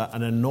have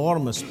an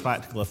enormous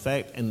practical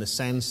effect in the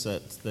sense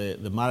that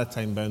the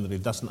maritime boundary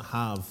doesn't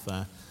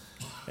have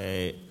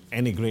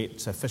any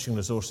great fishing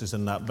resources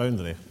in that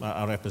boundary.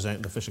 I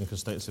represent the fishing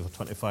constituency for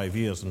 25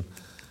 years.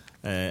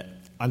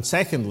 And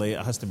secondly,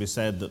 it has to be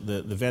said that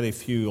the very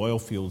few oil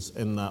fields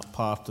in that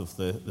part of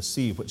the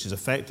sea which is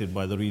affected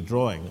by the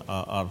redrawing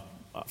are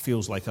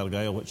fields like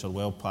Argyll, which are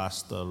well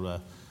past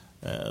their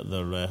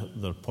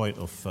point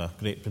of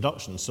great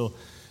production. So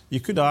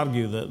you could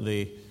argue that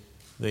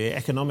the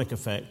economic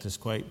effect is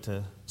quite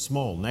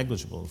small,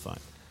 negligible in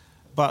fact.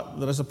 But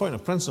there is a point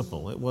of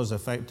principle. It was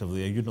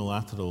effectively a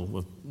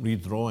unilateral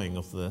redrawing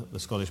of the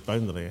Scottish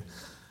boundary,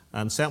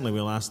 and certainly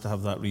we'll ask to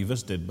have that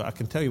revisited. But I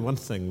can tell you one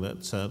thing,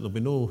 that there'll be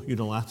no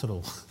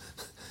unilateral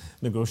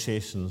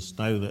negotiations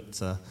now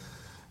that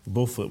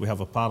both that we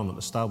have a parliament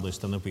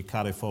established and if we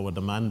carry forward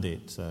a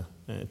mandate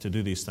to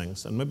do these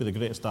things. And maybe the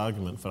greatest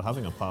argument for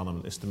having a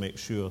parliament is to make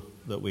sure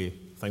that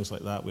things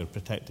like that we're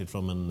protected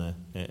from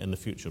in the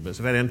future. But it's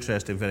a very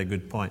interesting, very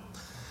good point.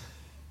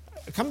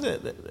 Come to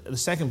the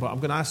second point. I'm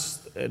going to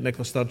ask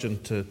Nicola Sturgeon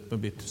to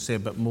maybe say a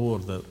bit more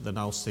than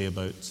I'll say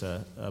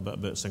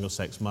about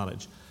single-sex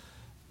marriage.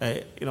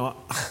 I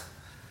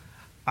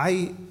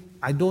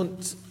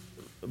don't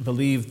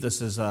believe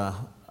this is a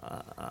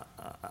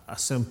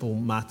simple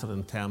matter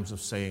in terms of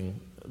saying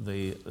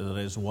there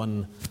is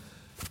one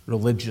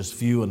religious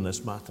view on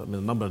this matter. A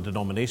number of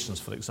denominations,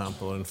 for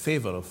example, are in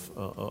favour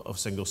of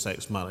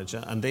single-sex marriage,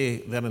 and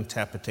their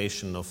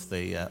interpretation of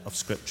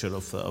Scripture,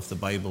 of the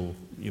Bible,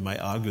 you might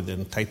argue they're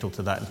entitled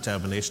to that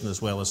interpretation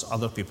as well as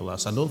other people are.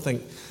 So I don't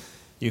think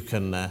you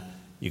can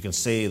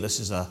say this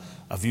is a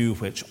view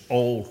which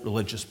all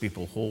religious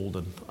people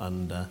hold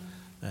and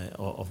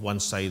of one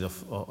side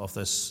of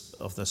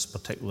this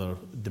particular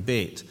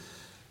debate.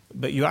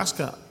 But you ask,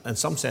 in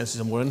some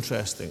senses, a more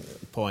interesting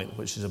point,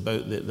 which is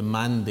about the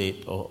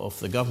mandate of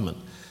the government.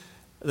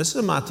 This is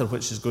a matter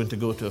which is going to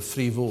go to a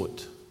free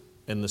vote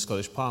in the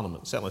Scottish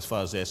Parliament, certainly as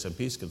far as the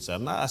SNP is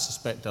concerned. I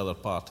suspect other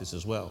parties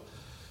as well.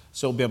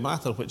 So it'll be a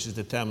matter which is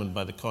determined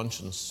by the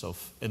conscience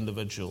of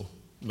individual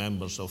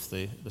members of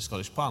the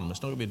Scottish Parliament.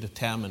 It's not going to be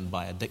determined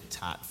by a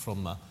diktat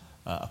from a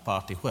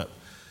party whip.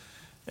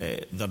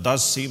 There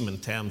does seem, in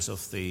terms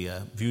of the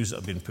views that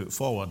have been put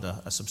forward,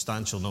 a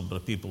substantial number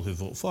of people who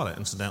vote for it.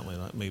 Incidentally,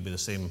 that may be the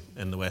same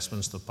in the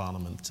Westminster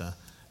Parliament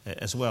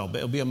as well. But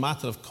it'll be a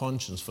matter of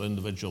conscience for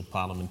individual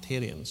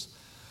parliamentarians.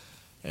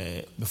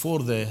 Before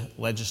the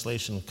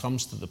legislation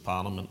comes to the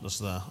Parliament, there's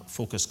the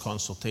focused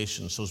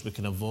consultation so as we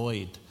can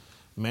avoid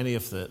many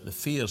of the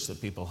fears that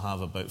people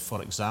have about,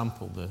 for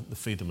example, the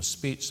freedom of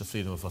speech, the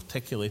freedom of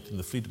articulating,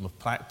 the freedom of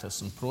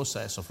practice and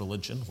process of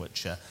religion,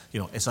 which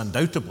is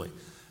undoubtedly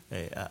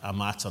a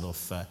matter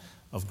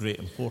of great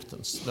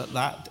importance.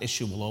 That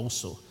issue will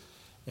also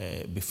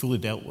be fully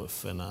dealt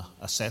with in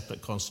a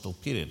separate constitutional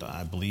period.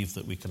 I believe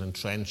that we can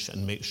entrench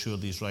and make sure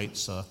these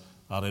rights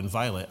are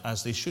inviolate,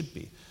 as they should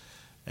be.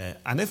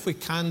 And if we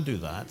can do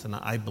that, and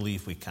I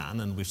believe we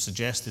can, and we've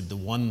suggested the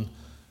one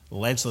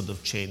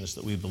legislative change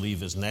that we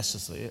believe is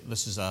necessary.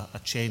 This is a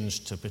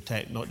change to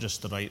protect not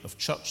just the right of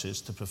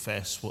churches to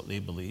profess what they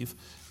believe,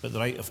 but the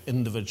right of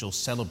individual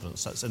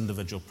celebrants, that's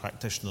individual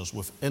practitioners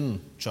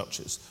within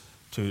churches,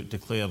 to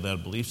declare their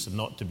beliefs and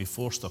not to be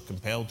forced or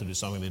compelled to do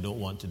something they don't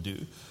want to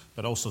do,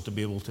 but also to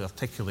be able to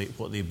articulate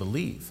what they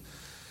believe.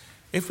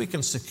 If we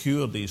can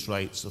secure these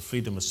rights of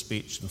freedom of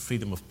speech and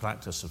freedom of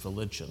practice of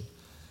religion,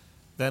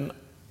 then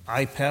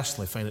I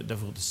personally find it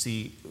difficult to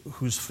see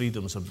whose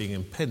freedoms are being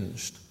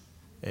impinged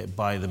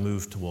by the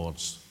move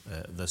towards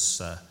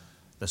this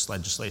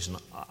legislation.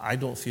 I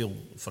don't feel,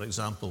 for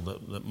example,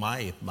 that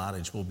my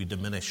marriage will be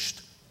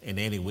diminished in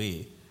any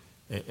way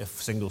if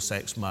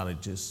single-sex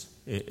marriage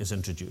is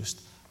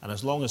introduced. And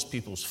as long as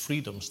people's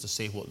freedoms to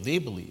say what they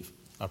believe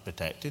are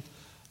protected,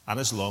 and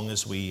as long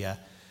as we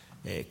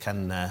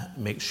can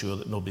make sure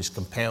that nobody's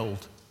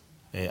compelled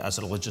as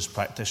a religious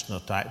practitioner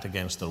to act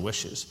against their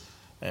wishes,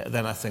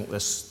 then I think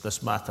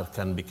this matter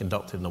can be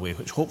conducted in a way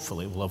which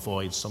hopefully will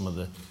avoid some of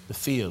the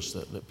fears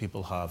that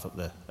people have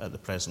at the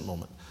present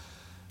moment.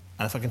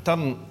 And if I can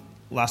turn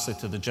lastly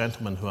to the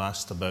gentleman who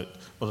asked about,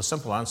 well, the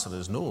simple answer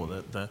is no,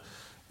 that the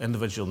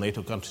individual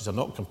NATO countries are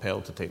not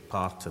compelled to take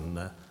part in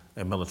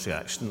military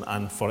action.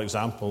 And for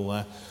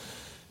example,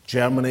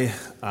 Germany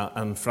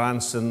and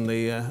France in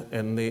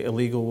the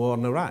illegal war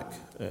in Iraq.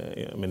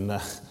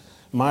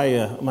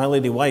 My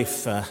lady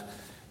wife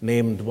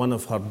named one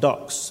of her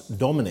ducks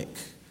Dominic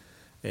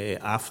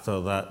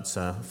after that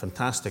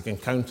fantastic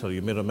encounter.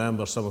 You may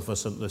remember, some of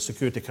us, at the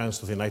Security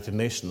Council of the United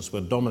Nations,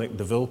 where Dominic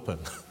de Villepin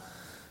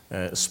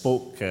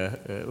spoke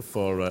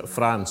for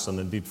France and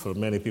indeed for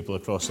many people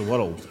across the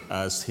world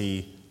as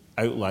he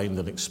outlined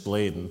and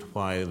explained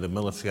why the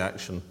military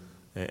action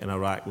in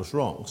Iraq was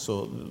wrong.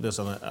 So there's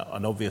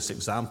an obvious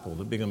example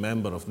that being a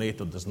member of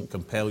NATO doesn't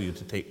compel you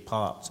to take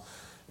part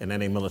in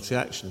any military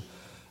action.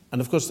 And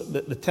of course,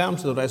 the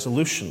terms of the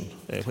resolution,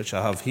 which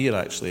I have here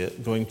actually,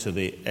 going to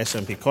the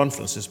SNP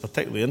conference, is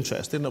particularly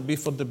interesting. It'll be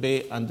for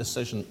debate and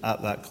decision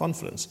at that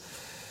conference.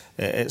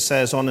 It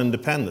says, on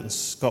independence,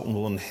 Scotland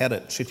will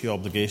inherit treaty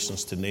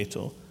obligations to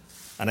NATO,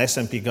 and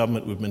SNP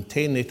government would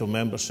maintain NATO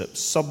membership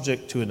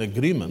subject to an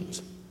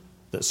agreement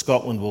that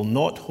Scotland will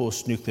not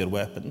host nuclear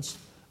weapons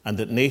and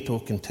that NATO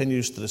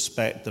continues to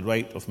respect the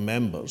right of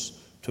members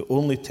to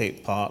only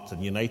take part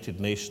in United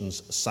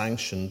Nations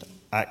sanctioned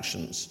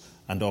actions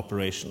and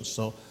operations.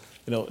 So,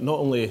 not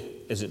only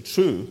is it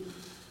true,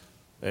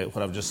 what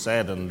I've just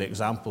said, and the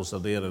examples are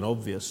there and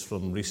obvious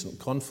from recent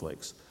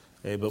conflicts,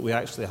 but we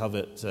actually have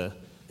it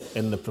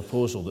in the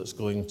proposal that's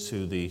going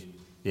to the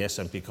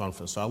SNP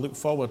conference. So I look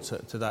forward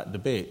to that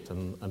debate,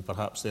 and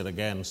perhaps there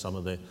again some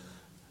of the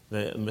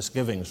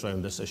misgivings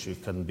around this issue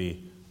can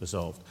be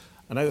resolved.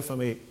 And now, if I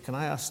may, can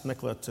I ask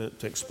Nicola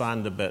to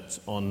expand a bit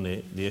on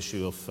the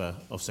issue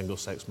of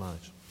single-sex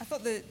marriage? I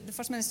thought the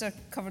First Minister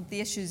covered the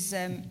issues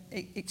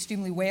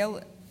extremely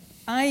well.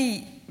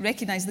 I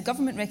recognise, the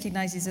government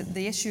recognises that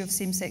the issue of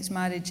same-sex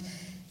marriage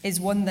is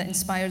one that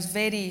inspires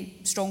very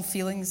strong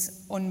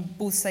feelings on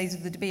both sides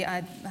of the debate.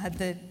 I had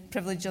the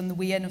privilege on the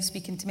way in of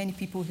speaking to many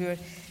people who are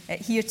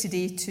here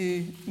today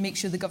to make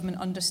sure the government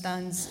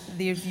understands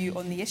their view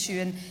on the issue.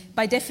 And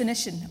by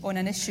definition, on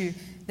an issue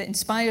that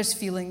inspires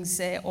feelings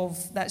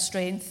of that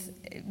strength,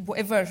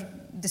 whatever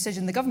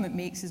decision the government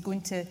makes is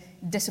going to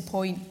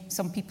disappoint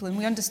some people. And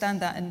we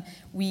understand that, and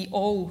we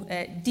all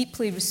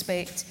deeply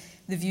respect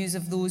the views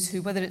of those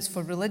who, whether it's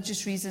for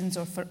religious reasons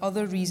or for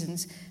other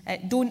reasons,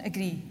 don't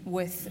agree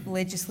with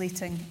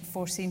legislating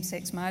for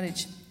same-sex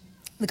marriage.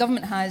 The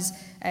government has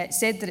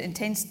said that it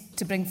intends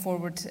to bring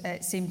forward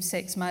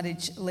same-sex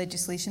marriage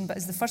legislation, but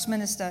as the First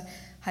Minister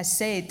has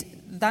said,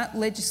 that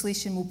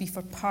legislation will be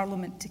for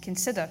Parliament to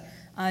consider,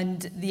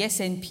 and the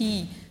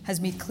SNP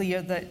has made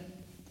clear that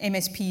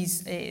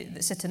MSPs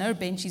that sit on our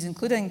benches,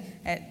 including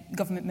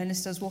government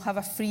ministers, will have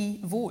a free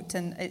vote,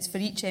 and it's for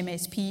each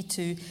MSP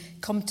to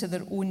come to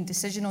their own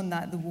decision on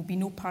that. There will be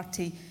no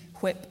party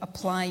whip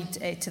applied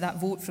to that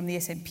vote from the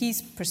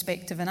SNP's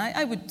perspective. And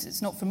I would,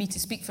 it's not for me to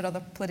speak for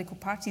other political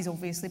parties,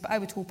 obviously, but I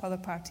would hope other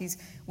parties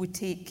would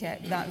take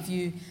that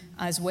view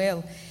as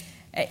well.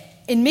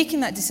 In making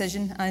that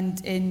decision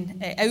and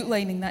in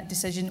outlining that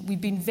decision,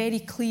 we've been very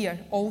clear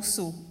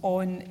also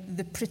on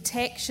the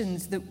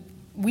protections that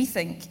we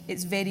think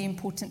it's very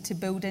important to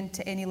build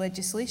into any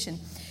legislation.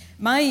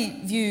 My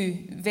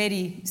view,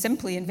 very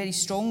simply and very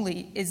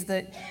strongly, is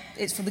that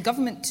it's for the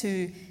government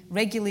to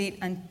regulate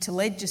and to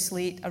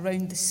legislate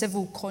around the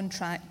civil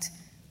contract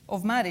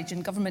of marriage,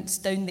 and governments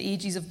down the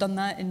ages have done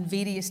that in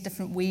various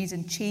different ways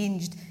and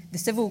changed the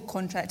civil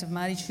contract of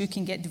marriage, who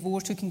can get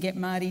divorced, who can get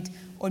married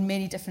on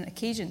many different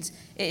occasions.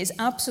 It is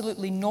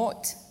absolutely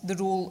not the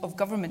role of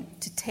government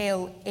to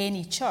tell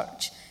any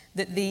church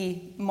that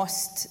they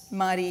must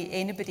marry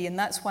anybody, and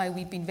that's why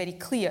we've been very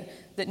clear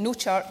that no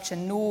church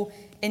and no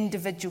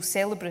individual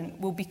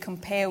celebrant will be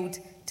compelled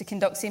to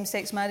conduct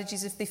same-sex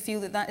marriages if they feel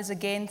that that is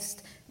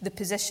against the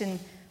position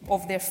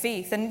of their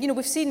faith. And,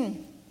 we've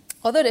seen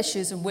other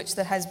issues in which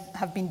there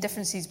have been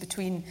differences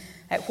between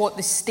what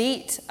the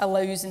state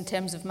allows in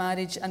terms of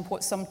marriage and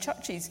what some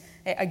churches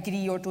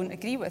agree or don't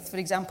agree with. For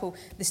example,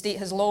 the state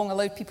has long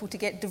allowed people to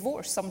get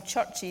divorced. Some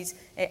churches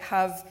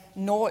have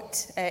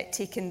not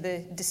taken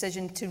the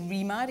decision to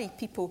remarry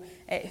people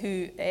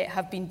who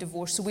have been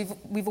divorced. So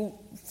we've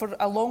for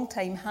a long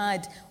time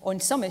had, on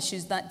some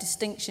issues, that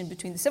distinction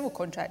between the civil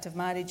contract of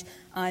marriage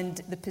and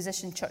the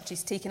position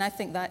churches take. And I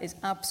think that is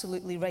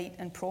absolutely right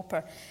and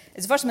proper.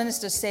 As the First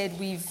Minister said,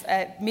 we've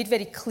made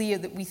very clear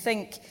that we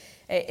think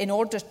in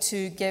order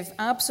to give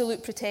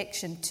absolute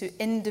protection to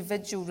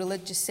individual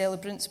religious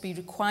celebrants, we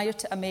require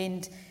to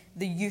amend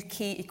the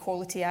UK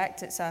Equality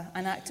Act. It's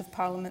an Act of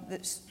Parliament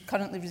that's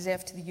currently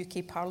reserved to the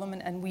UK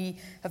Parliament, and we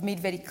have made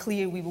very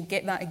clear we will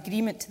get that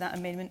agreement to that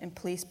amendment in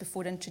place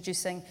before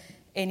introducing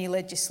any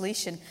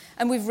legislation.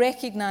 And we've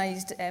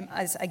recognised,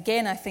 as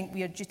again I think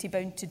we are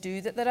duty-bound to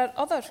do, that there are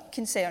other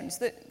concerns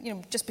that,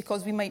 just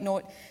because we might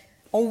not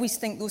always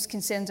think those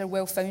concerns are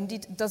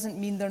well-founded doesn't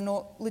mean they're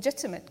not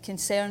legitimate.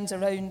 Concerns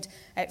around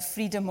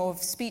freedom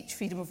of speech,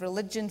 freedom of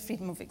religion,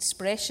 freedom of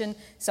expression,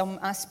 some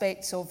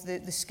aspects of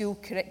the school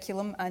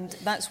curriculum, and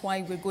that's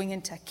why we're going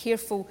into a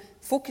careful,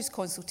 focused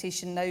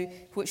consultation now,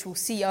 which will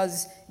see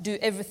us do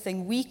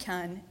everything we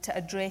can to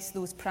address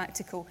those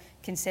practical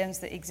concerns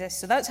that exist.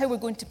 So that's how we're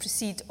going to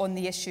proceed on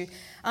the issue.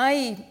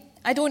 I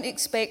don't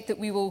expect that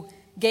we will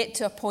get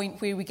to a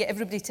point where we get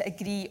everybody to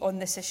agree on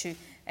this issue.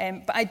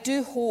 But I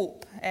do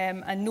hope,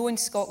 and knowing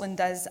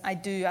Scotland as I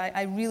do,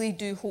 I really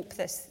do hope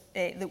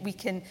that we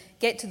can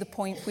get to the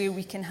point where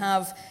we can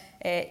have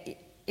a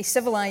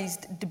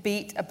civilised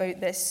debate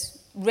about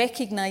this,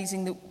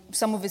 recognising that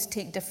some of us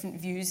take different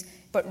views,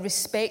 but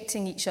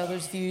respecting each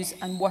other's views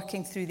and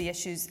working through the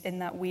issues in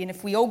that way. And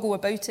if we all go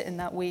about it in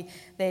that way,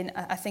 then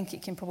I think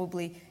it can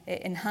probably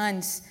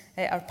enhance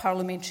our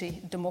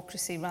parliamentary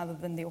democracy rather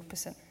than the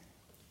opposite.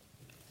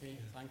 Okay,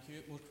 thank you.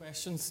 More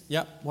questions?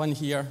 Yeah, one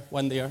here,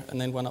 one there,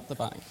 and then one up the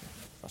back.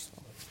 First of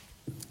all.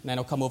 And then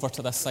I'll come over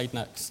to this side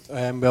next.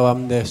 Well,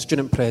 I'm the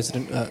student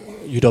president at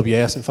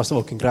UWS, and first of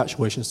all,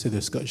 congratulations to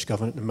the Scottish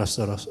Government and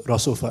Mr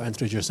Russell for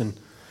introducing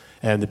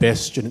the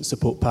best student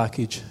support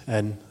package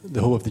in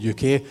the whole of the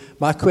UK.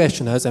 My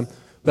question is,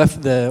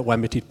 with the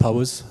limited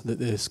powers that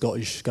the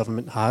Scottish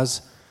Government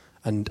has,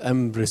 and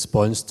in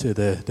response to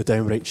the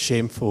downright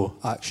shameful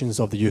actions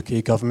of the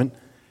UK Government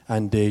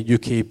and the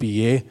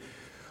UKBA,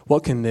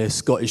 what can the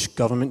Scottish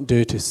Government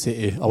do to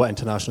say to our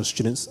international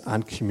students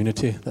and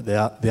community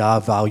that they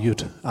are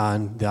valued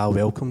and they are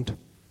welcomed?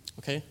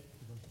 Okay.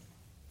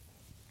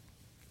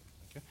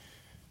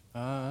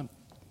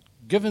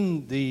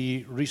 Given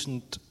the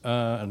recent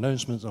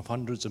announcements of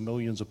hundreds of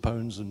millions of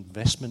pounds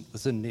investment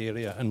within the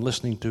area, and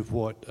listening to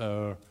what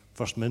our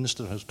First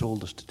Minister has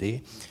told us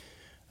today,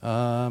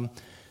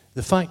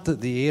 the fact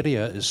that the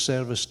area is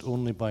serviced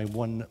only by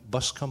one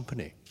bus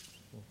company,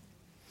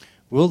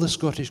 will the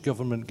Scottish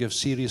Government give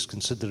serious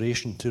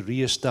consideration to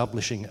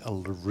re-establishing a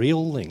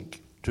rail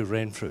link to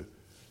Renfrew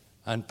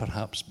and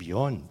perhaps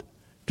beyond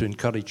to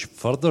encourage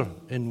further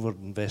inward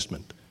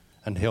investment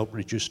and help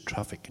reduce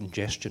traffic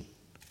congestion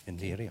in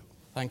the area?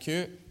 Thank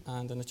you.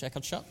 And in the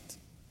checkered shirt.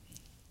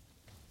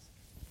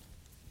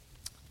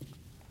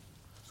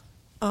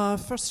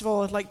 First of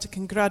all, I'd like to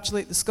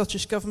congratulate the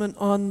Scottish Government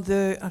on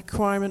the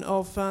acquirement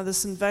of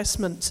this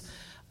investment.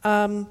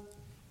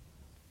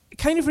 It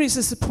kind of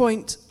raises the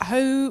point,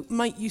 how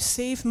might you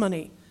save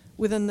money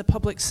within the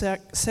public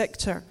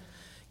sector?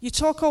 You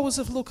talk always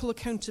of local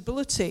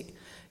accountability,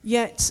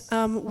 yet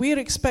we're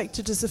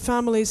expected as the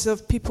families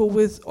of people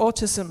with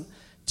autism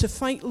to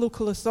fight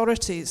local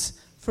authorities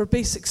for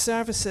basic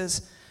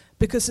services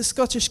because the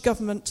Scottish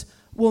Government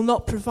will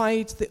not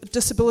provide the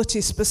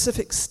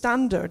disability-specific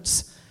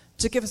standards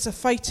to give us a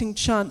fighting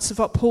chance of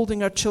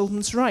upholding our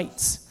children's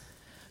rights.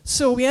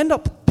 So we end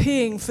up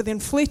paying for the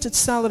inflated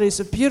salaries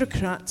of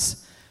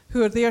bureaucrats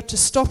who are there to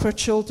stop our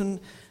children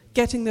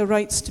getting their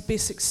rights to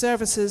basic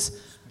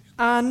services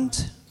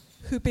and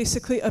who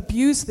basically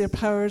abuse their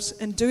powers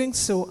in doing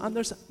so. And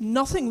there's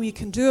nothing we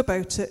can do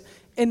about it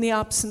in the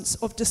absence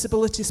of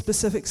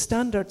disability-specific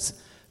standards.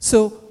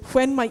 So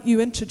when might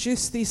you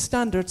introduce these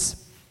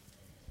standards?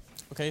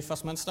 Okay,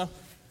 First Minister.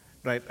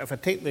 Right, if I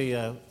take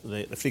the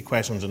three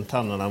questions in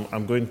turn, and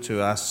I'm going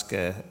to ask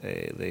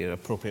the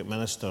appropriate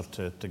minister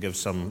to give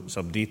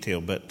some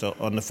detail, but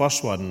on the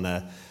first one,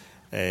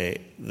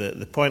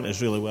 the point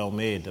is really well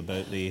made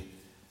about the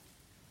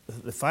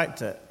fact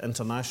that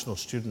international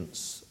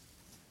students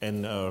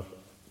in our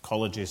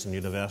colleges and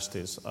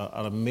universities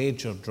are a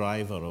major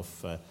driver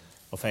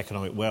of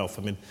economic wealth.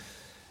 I mean,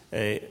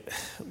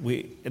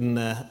 we in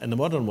the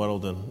modern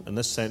world and in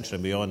this century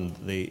and beyond,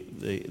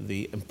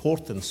 the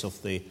importance of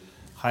the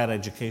higher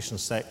education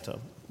sector,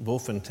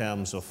 both in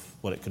terms of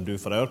what it can do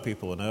for our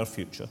people and our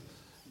future,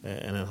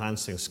 in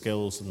enhancing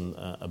skills and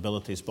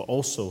abilities, but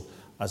also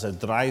as a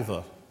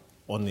driver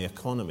on the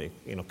economy,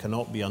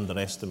 cannot be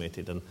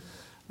underestimated.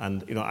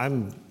 And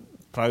I'm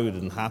proud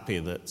and happy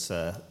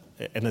that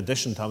in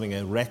addition to having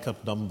a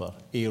record number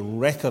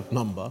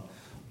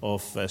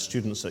of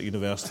students at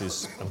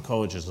universities and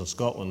colleges in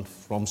Scotland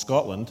from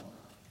Scotland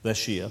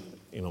this year,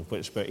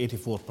 which about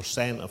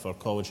 84% of our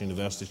college and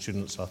university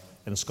students are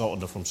in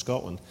Scotland or from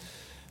Scotland,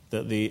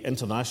 that the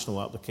international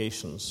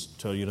applications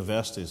to our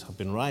universities have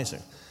been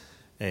rising.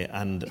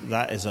 And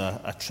that is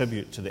a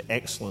tribute to the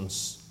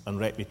excellence and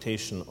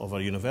reputation of our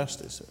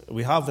universities.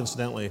 We have,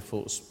 incidentally,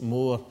 folks,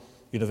 more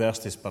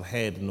universities per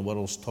head in the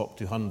world's top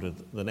 200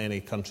 than any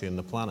country on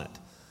the planet,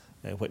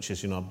 which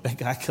is, a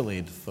big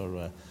accolade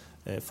for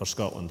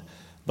Scotland.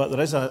 But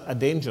there is a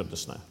danger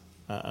just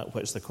now,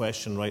 which the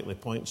question rightly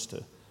points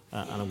to.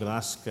 And I'm going to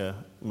ask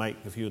Mike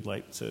if you would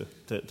like to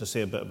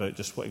say a bit about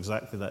just what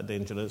exactly that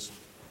danger is.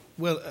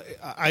 Well,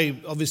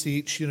 obviously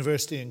each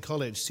university and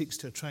college seeks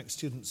to attract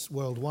students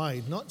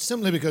worldwide, not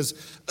simply because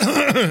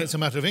it's a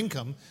matter of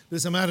income, but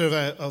it's a matter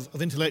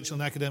of intellectual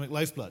and academic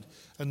lifeblood.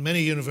 And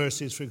many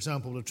universities, for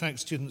example, will attract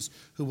students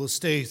who will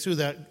stay through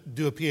that,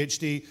 do a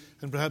PhD,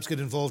 and perhaps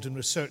get involved in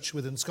research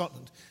within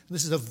Scotland. And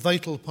this is a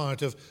vital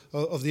part of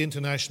the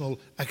international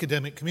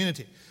academic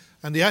community.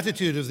 And the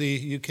attitude of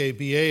the UK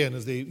BA and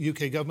of the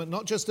UK government,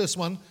 not just this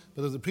one,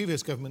 but of the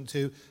previous government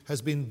too,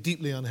 has been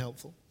deeply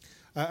unhelpful.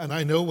 And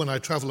I know when I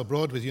travel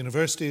abroad with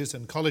universities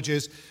and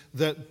colleges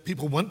that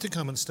people want to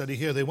come and study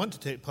here, they want to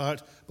take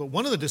part, but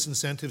one of the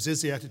disincentives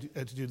is the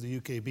attitude of the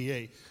UK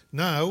BA.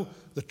 Now,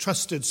 the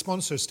trusted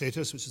sponsor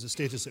status, which is a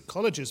status that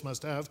colleges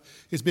must have,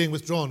 is being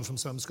withdrawn from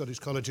some Scottish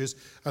colleges,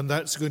 and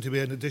that's going to be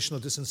an additional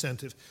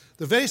disincentive.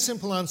 The very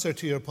simple answer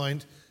to your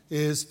point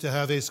is to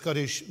have a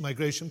Scottish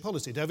migration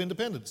policy, to have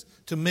independence,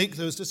 to make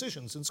those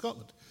decisions in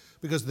Scotland.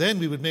 Because then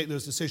we would make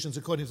those decisions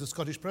according to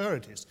Scottish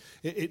priorities.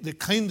 The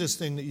kindest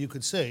thing that you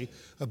could say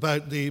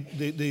about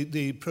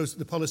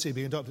the policy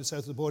being adopted south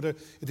of the border,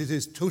 it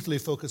is totally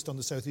focused on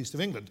the southeast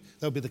of England.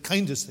 That would be the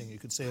kindest thing you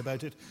could say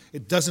about it.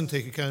 It doesn't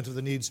take account of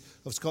the needs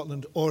of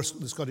Scotland or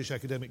the Scottish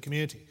academic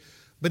community.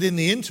 But in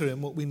the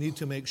interim, what we need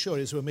to make sure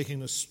is we're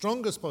making the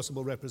strongest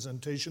possible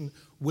representation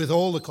with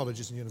all the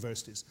colleges and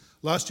universities.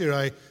 Last year,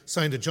 I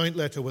signed a joint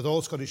letter with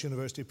all Scottish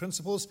university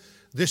principals.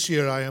 This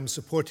year, I am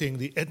supporting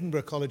the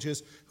Edinburgh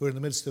colleges, who are in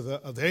the midst of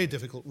a very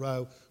difficult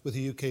row with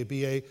the UK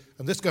BA.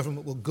 And this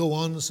government will go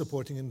on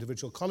supporting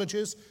individual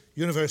colleges,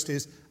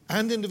 universities,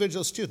 and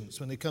individual students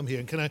when they come here.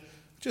 And can I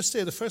just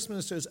say the First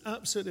Minister is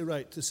absolutely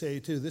right to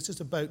say, too, this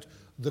is about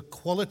the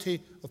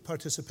quality of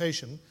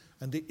participation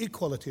and the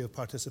equality of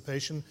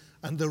participation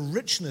and the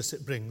richness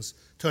it brings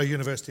to our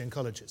university and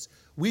colleges.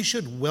 We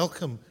should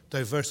welcome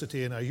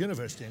diversity in our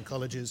university and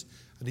colleges,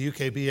 and the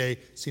UK BA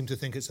seem to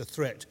think it's a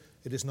threat.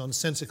 It is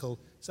nonsensical,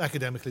 it's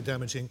academically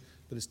damaging,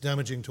 but it's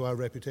damaging to our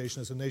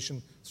reputation as a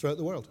nation throughout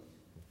the world.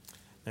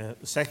 The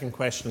second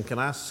question, can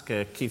I ask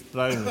Keith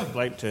Brown, I'd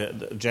like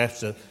to,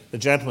 Jeff, the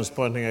gentleman's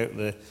pointing out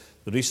the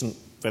recent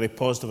very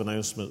positive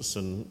announcements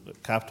and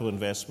capital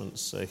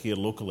investments here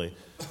locally,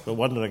 but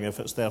wondering if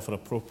it's therefore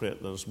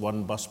appropriate. There's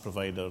one bus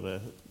provider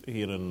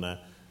here in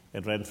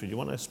Renfrew. Do you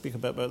want to speak a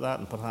bit about that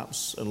and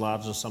perhaps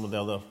enlarge on some of the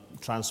other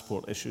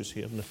transport issues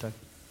here in the town?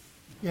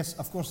 Yes,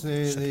 of course,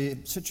 the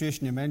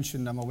situation you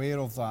mentioned, I'm aware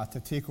of that. The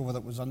takeover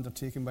that was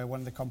undertaken by one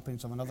of the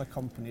companies of another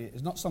company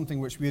is not something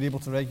which we're able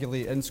to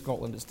regulate in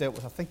Scotland. It's dealt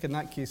with, I think in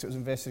that case it was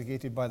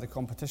investigated by the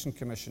Competition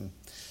Commission.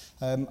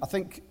 I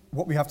think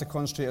what we have to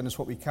concentrate on is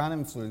what we can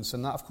influence,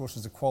 and that, of course,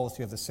 is the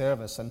quality of the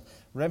service. And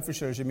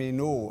Renfrewshire, as you may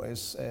know,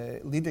 is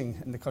leading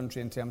in the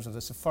country in terms of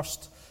this. The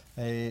first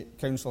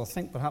council, I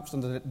think perhaps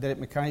under Derek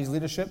Mackay's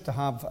leadership, to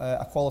have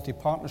a quality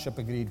partnership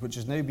agreed, which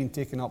has now been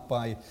taken up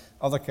by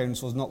other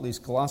councils, not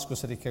least Glasgow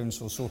City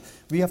Council. So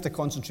we have to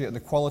concentrate on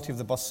the quality of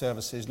the bus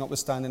services,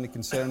 notwithstanding the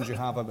concerns you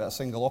have about a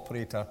single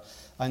operator.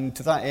 And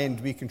to that end,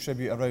 we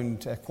contribute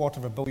around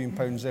 £250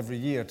 million every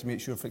year to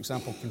make sure, for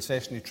example,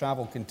 concessionary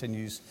travel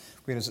continues,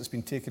 whereas it's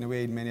been taken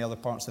away in many other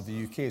parts of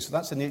the UK. So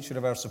that's the nature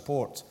of our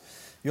support.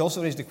 You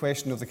also raised the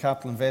question of the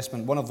capital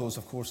investment. One of those,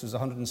 of course, is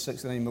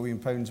 £169 million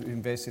that we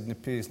invested in the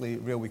Paisley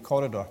Railway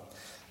Corridor.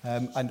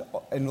 And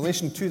in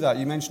relation to that,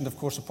 you mentioned, of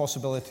course, the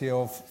possibility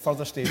of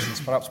further stations,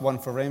 perhaps one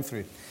for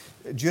Renfrew.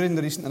 During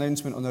the recent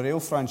announcement on the rail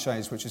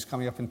franchise, which is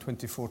coming up in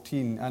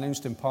 2014, I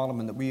announced in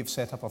Parliament that we have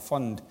set up a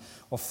fund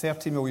of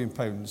 £30 million,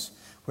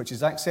 which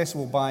is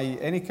accessible by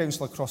any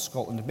council across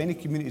Scotland. Many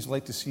communities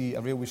like to see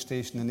a railway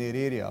station in their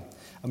area,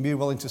 and we're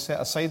willing to set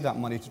aside that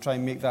money to try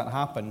and make that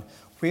happen.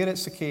 Where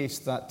it's the case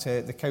that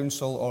the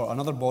council or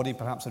another body,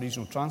 perhaps a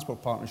regional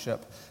transport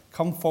partnership,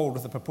 come forward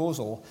with a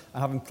proposal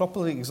and having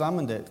properly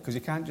examined it, because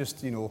you can't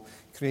just,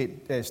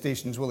 create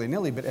stations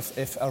willy-nilly, but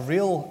if a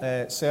rail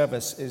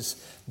service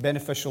is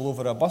beneficial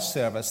over a bus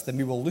service, then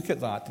we will look at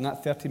that, and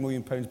that £30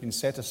 million has been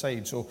set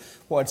aside. So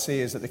what I'd say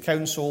is that the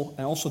council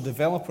and also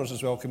developers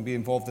as well can be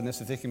involved in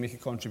this if they can make a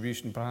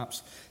contribution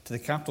perhaps to the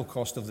capital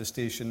cost of the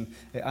station,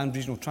 and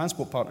regional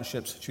transport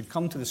partnerships should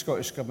come to the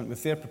Scottish Government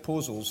with their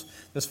proposals.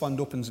 This fund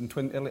opens in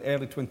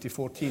early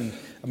 2014,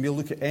 and we'll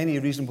look at any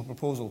reasonable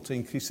proposal to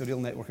increase the rail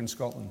network in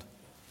Scotland.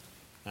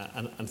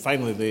 And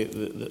finally,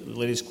 the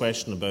lady's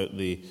question about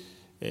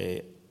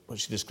what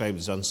she described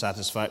as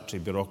unsatisfactory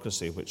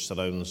bureaucracy which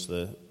surrounds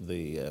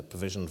the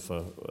provision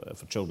for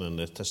children in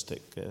the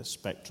autistic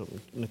spectrum.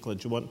 Nicola,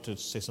 do you want to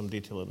say some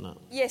detail on that?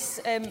 Yes.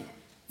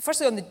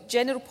 Firstly, on the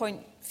general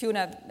point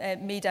Fiona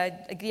made, I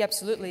agree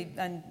absolutely,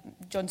 and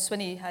John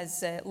Swinney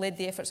has led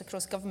the efforts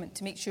across government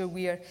to make sure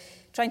we are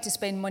trying to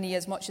spend money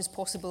as much as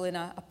possible in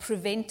a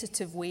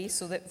preventative way,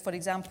 so that, for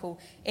example,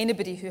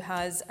 anybody who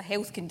has a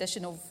health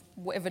condition of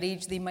whatever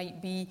age they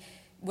might be,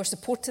 we're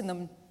supporting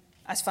them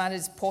as far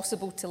as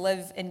possible to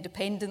live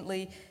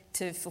independently,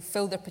 to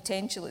fulfil their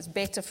potential. It's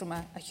better from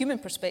a human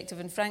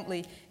perspective, and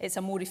frankly, it's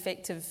a more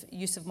effective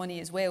use of money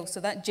as well. So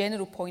that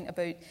general point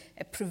about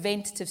a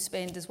preventative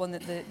spend is one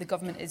that the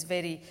government is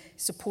very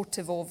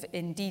supportive of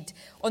indeed.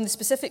 On the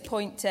specific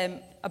point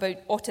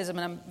about autism,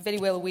 and I'm very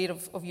well aware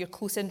of your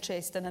close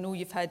interest, and I know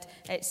you've had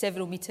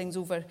several meetings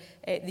over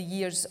the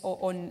years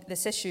on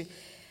this issue.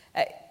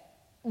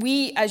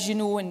 We, as you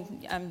know,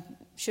 and I'm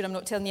sure I'm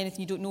not telling you anything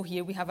you don't know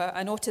here, we have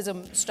an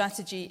autism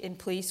strategy in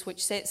place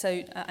which sets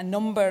out a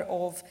number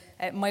of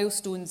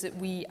milestones that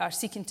we are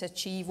seeking to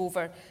achieve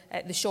over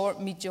the short,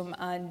 medium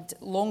and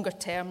longer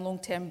term, long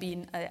term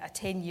being a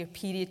 10-year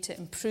period, to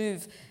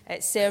improve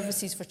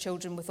services for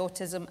children with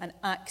autism and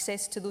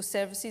access to those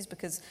services,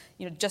 because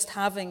just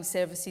having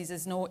services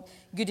is not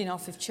good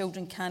enough if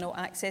children cannot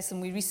access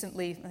them. We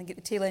recently, I think at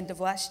the tail end of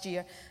last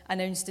year,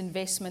 announced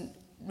investment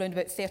around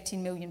about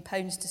 £13 million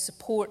to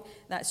support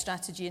that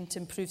strategy and to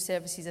improve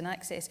services and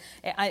access.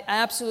 I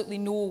absolutely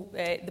know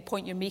the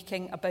point you're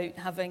making about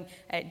having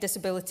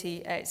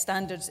disability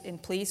standards in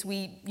place.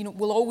 We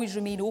will always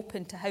remain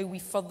open to how we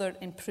further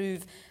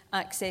improve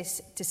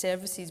access to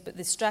services, but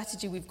the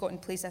strategy we've got in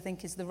place I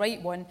think is the right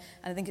one,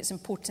 and I think it's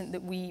important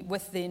that we,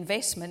 with the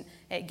investment,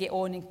 get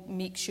on and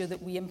make sure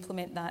that we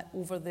implement that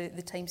over the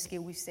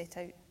timescale we've set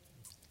out.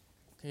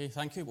 Okay,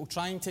 thank you. We'll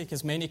try and take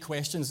as many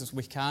questions as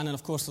we can. And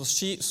of course, there's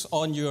sheets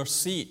on your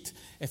seat.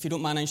 If you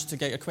don't manage to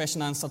get your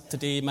question answered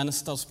today,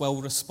 ministers will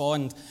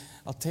respond.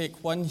 I'll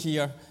take one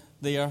here,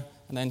 there,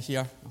 and then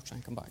here. I'll try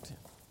and come back to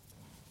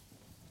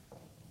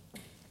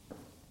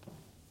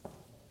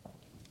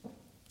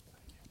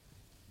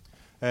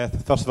you.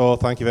 First of all,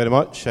 thank you very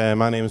much.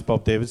 My name is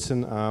Bob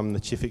Davidson. I'm the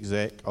Chief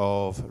Exec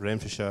of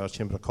Renfrewshire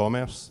Chamber of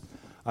Commerce.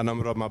 A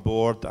number of my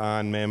board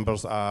and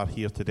members are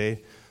here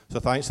today. So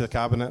thanks to the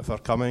Cabinet for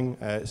coming.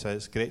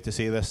 It's great to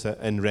see this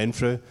in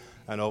Renfrew,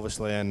 and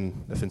obviously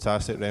in the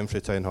fantastic Renfrew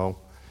Town Hall.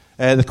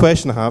 The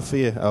question I have for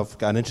you, I've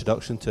got an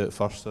introduction to it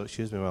first, so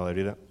excuse me while I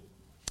read it.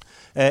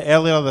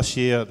 Earlier this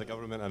year, the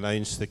government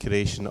announced the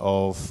creation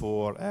of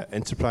 4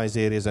 enterprise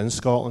areas in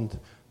Scotland,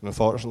 and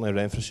unfortunately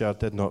Renfrewshire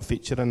did not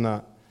feature in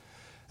that.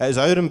 It is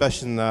our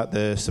ambition that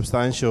the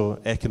substantial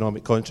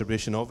economic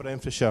contribution of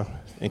Renfrewshire,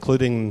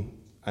 including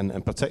and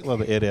in particular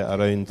the area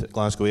around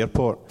Glasgow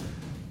Airport,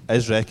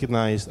 is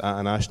recognised at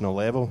a national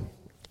level.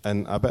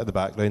 And a bit of the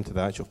background to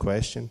the actual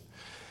question.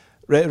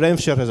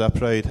 Renfrewshire has a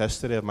proud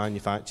history of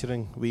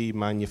manufacturing. We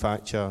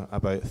manufacture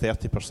about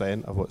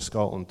 30% of what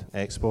Scotland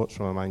exports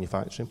from a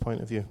manufacturing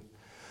point of view,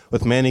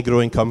 with many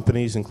growing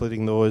companies,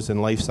 including those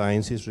in life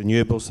sciences,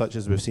 renewables such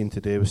as we've seen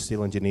today with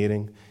steel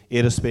engineering,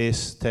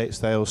 aerospace,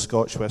 textiles,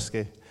 Scotch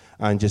whisky,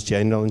 and just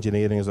general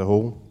engineering as a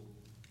whole.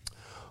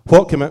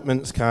 What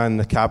commitments can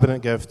the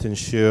Cabinet give to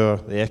ensure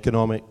the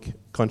economic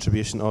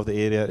contribution of the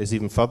area is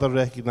even further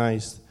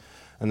recognised,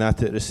 and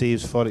that it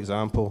receives, for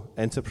example,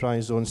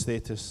 enterprise zone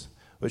status,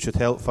 which would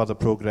help further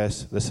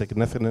progress the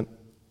significant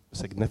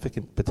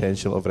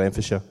potential of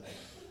Renfrewshire,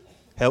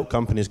 help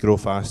companies grow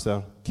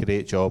faster,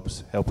 create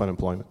jobs, help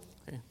unemployment?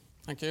 Okay.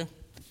 Thank you.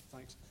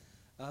 Thanks.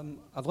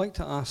 I'd like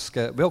to ask,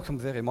 welcome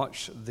very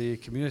much the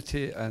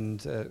Community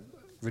and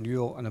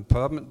Renewal and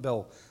Empowerment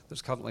Bill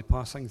that's currently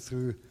passing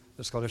through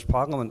the Scottish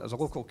Parliament. As a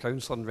local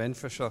councillor in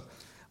Renfrewshire,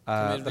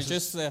 can we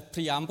reduce the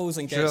preambles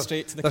and get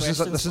straight to the questions,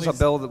 This is a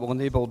bill that will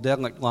enable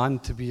derelict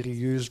land to be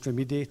reused,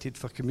 remediated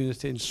for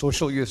community and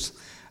social use.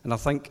 And I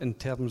think in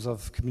terms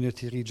of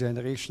community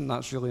regeneration,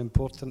 that's really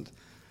important.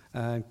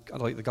 I'd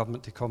like the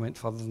government to comment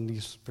further on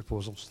these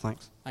proposals.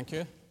 Thanks. Thank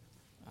you.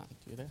 And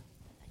you there?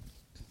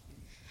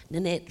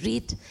 Nanette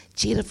Reid,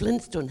 Chair of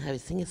Linstone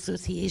Housing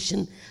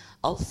Association.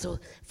 also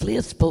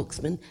Flair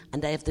spokesman,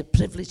 and I have the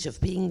privilege of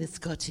being the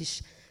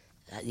Scottish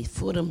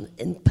Forum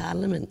in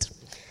Parliament.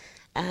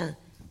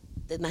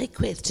 My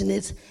question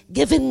is,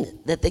 given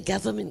that the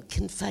government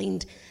can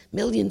find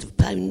millions of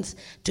pounds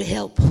to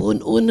help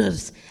home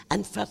owners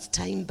and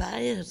first-time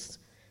buyers,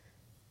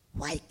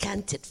 why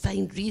can't it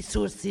find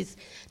resources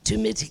to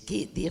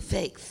mitigate the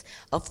effects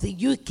of the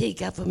UK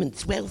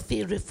government's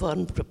welfare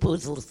reform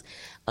proposals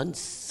on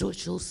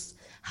social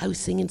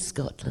housing in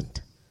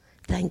Scotland?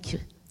 Thank you.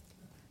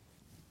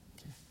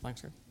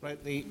 Thanks, sir. Right.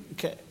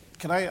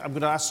 I'm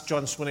going to ask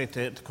John Swinney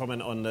to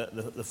comment on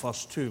the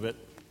first two, but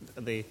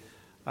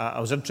I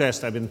was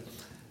interested. I mean,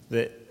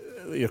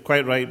 you're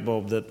quite right,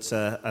 Bob,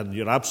 that and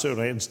you're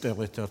absolutely right,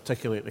 incidentally, to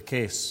articulate the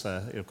case,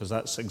 because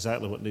that's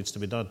exactly what needs to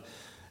be done.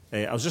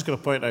 I was just going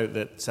to point out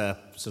that,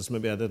 since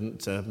maybe I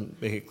didn't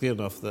make it clear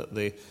enough, that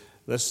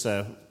this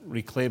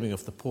reclaiming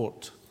of the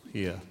port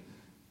here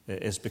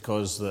is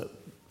because that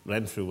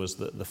Renfrew was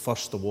the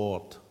first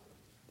award,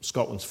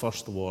 Scotland's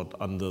first award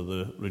under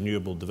the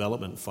Renewable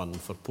Development Fund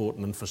for port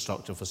and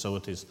infrastructure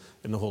facilities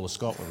in the whole of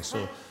Scotland.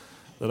 So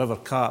the River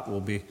Cart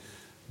will be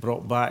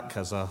brought back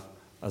as a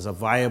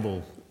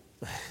viable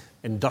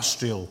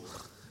industrial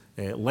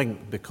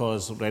link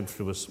because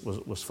Renfrew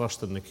was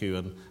first in the queue.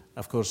 And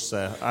of course,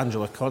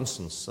 Angela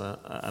Constance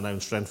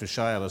announced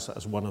Renfrewshire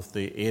as one of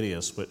the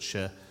areas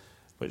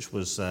which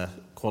was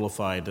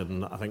qualified,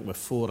 and I think with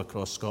 4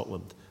 across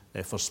Scotland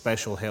for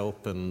special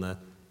help in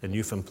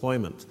youth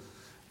employment.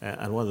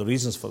 And one of the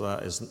reasons for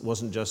that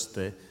wasn't just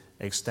the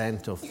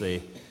extent of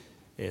the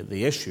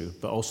issue,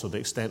 but also the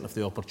extent of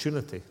the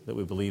opportunity that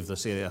we believe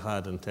this area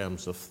had in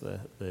terms of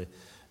the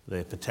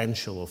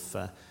potential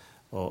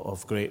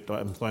of great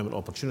employment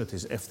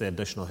opportunities if the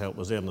additional help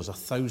was there. And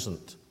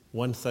there's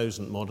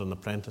 1,000 modern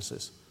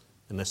apprentices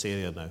in this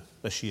area now,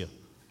 this year.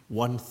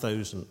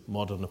 1,000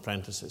 modern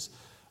apprentices,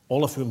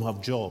 all of whom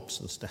have jobs,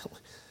 incidentally.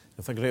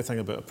 The great thing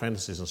about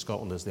apprentices in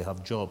Scotland is they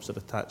have jobs that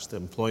attach to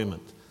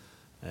employment.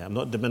 I'm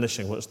not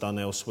diminishing what's done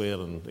elsewhere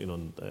and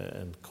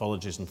in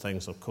colleges and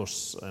things, of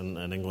course,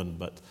 in England,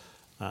 but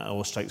it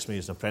always strikes me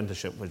as an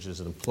apprenticeship which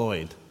is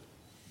employed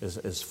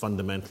is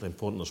fundamentally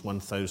important. There's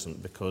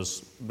 1,000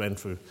 because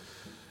Renfrew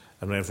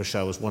and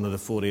Renfrewshire was one of the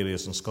 4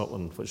 areas in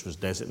Scotland which was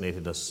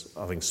designated as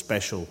having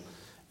special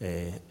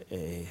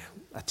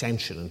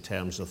attention in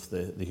terms of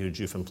the huge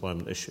youth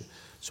employment issue.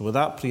 So with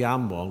that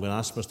preamble, I'm going to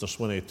ask Mr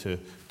Swinney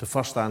to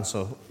first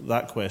answer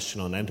that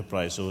question on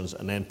enterprise zones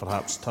and then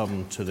perhaps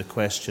turn to the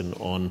question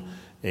on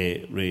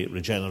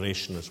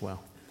regeneration as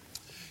well.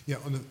 Yeah,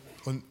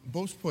 on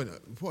Bob's point,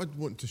 what I'd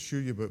want to show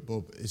you about,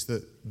 Bob, is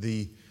that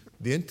the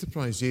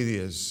enterprise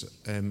areas,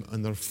 and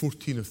there are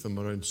 14 of them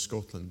around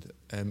Scotland,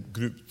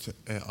 grouped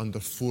under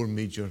 4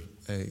 major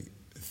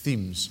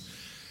themes.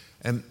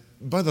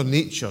 By their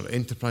nature,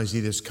 enterprise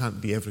areas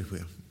can't be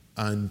everywhere.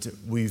 And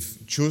we've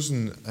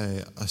chosen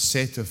a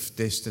set of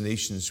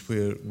destinations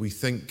where we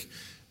think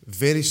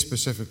very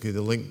specifically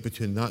the link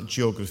between that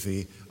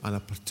geography and a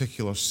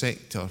particular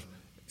sector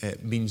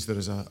means there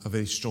is a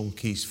very strong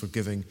case for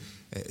giving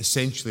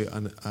essentially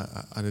an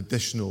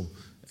additional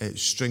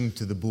string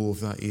to the bow of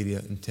that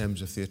area in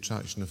terms of the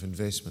attraction of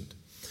investment.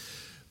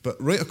 But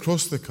right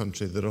across the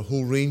country, there are a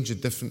whole range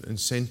of different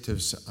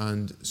incentives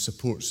and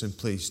supports in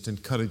place to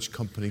encourage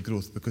company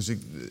growth, because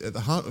at the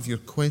heart of your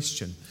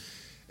question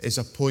is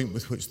a point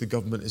with which the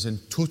government is in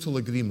total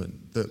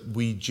agreement that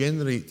we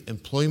generate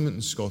employment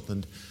in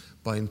Scotland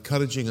by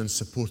encouraging and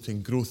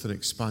supporting growth and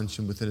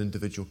expansion within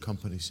individual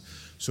companies.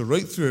 So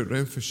right throughout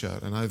Renfrewshire,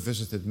 and I've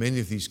visited many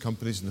of these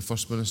companies, and the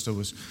First Minister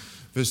was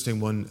visiting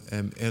one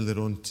earlier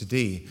on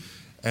today,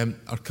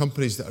 are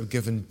companies that are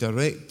given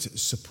direct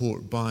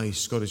support by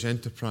Scottish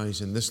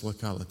Enterprise in this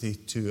locality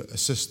to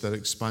assist their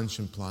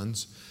expansion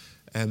plans.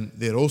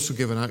 They're also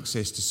given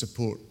access to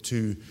support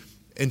to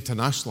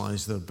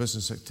internationalise their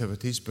business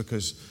activities,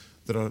 because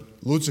there are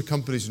loads of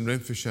companies in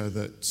Renfrewshire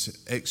that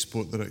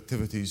export their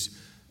activities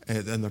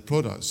and their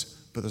products,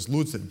 but there's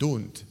loads that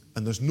don't,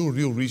 and there's no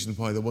real reason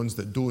why the ones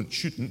that don't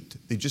shouldn't.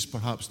 They just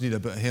perhaps need a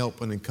bit of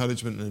help and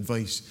encouragement and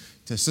advice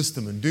to assist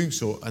them in doing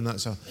so, and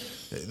that's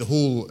the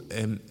whole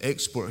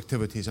export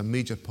activity is a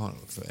major part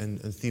of and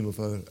theme of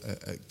our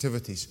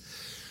activities.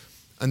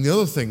 And the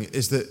other thing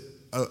is that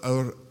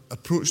our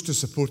approach to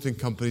supporting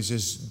companies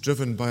is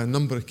driven by a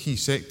number of key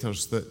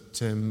sectors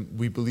that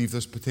we believe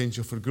there's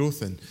potential for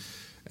growth in.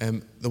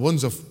 The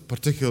ones of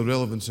particular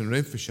relevance in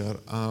Renfrewshire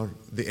are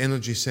the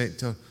energy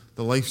sector,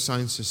 the life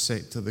sciences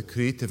sector, the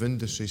creative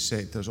industry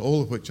sectors,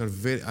 all of which are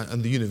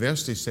and the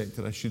university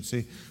sector, I should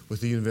say,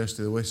 with the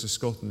University of the West of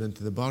Scotland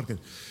into the bargain.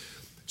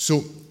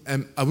 So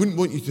I wouldn't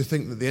want you to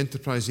think that the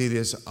enterprise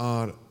areas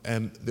are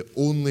the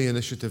only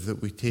initiative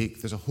that we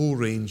take. There's a whole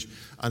range,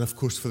 and of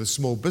course for the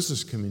small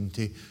business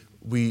community,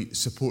 we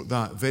support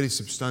that very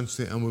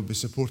substantially, and we'll be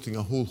supporting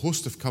a whole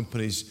host of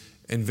companies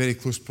in very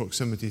close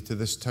proximity to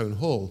this town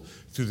hall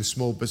through the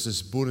small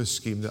business bonus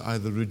scheme that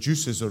either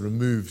reduces or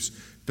removes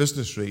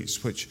business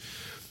rates, which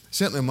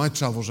certainly in my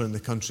travels around the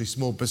country,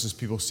 small business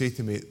people say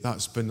to me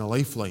that's been a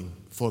lifeline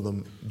for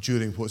them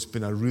during what's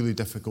been a really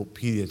difficult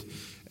period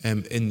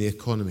in the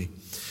economy.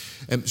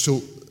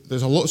 So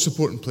there's a lot of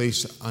support in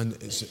place, and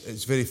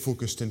it's very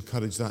focused to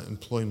encourage that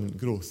employment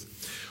growth.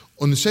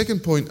 On the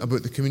second point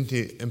about the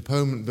Community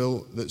Empowerment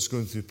Bill that's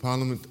going through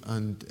Parliament,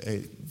 and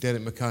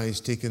Derek Mackay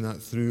is taking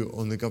that through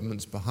on the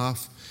Government's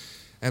behalf,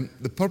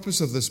 the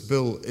purpose of this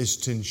bill is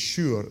to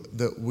ensure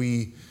that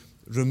we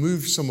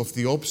remove some of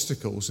the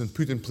obstacles and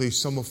put in place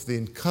some of the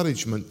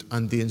encouragement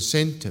and the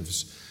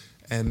incentives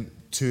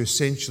to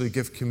essentially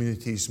give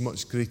communities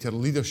much greater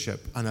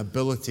leadership and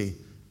ability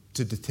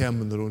to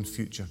determine their own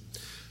future.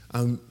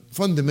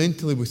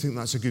 Fundamentally, we think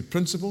that's a good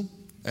principle.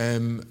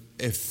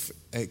 If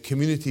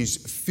communities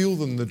feel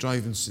they're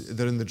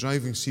in the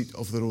driving seat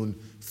of their own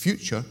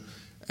future,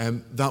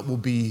 that will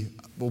be,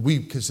 well, we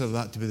consider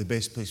that to be the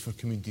best place for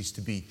communities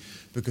to be,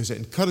 because it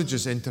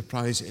encourages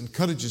enterprise, it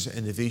encourages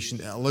innovation,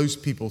 it allows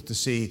people to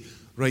say,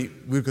 right,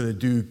 we're going to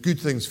do good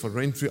things for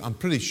Renfrew. I'm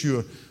pretty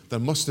sure there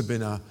must have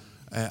been a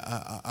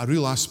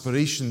real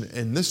aspiration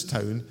in this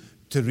town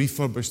to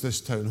refurbish this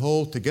town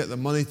hall, to get the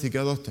money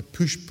together, to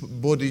push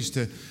bodies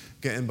to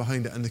get in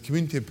behind it. And the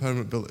Community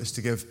Empowerment Bill is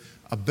to give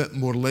a bit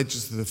more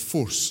legislative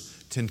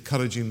force to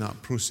encouraging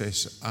that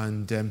process.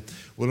 And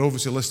we're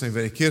obviously listening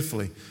very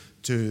carefully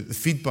to the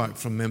feedback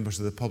from members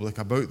of the public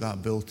about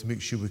that bill to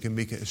make sure we can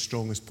make it as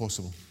strong as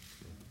possible.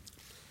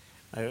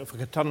 If we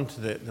could turn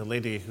to the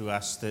lady who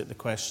asked the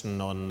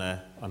question on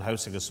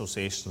housing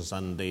associations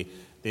and the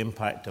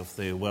impact of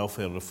the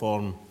welfare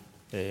reform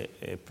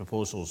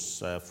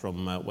proposals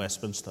from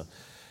Westminster.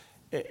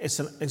 It's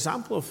an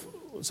example of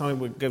something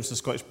that gives the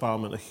Scottish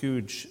Parliament a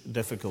huge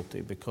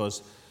difficulty,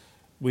 because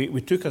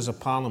we took as a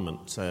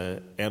Parliament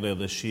earlier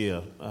this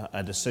year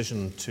a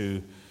decision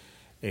to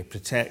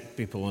protect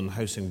people on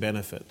housing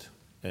benefit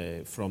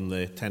from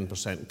the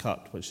 10%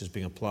 cut which is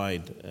being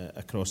applied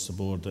across the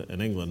board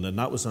in England. And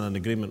that was an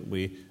agreement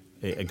we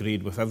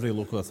agreed with every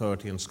local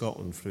authority in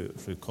Scotland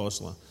through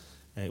COSLA,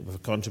 with a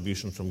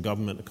contribution from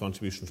government, a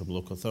contribution from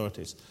local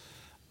authorities.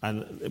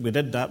 And we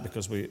did that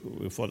because we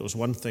thought it was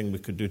one thing we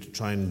could do to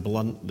try and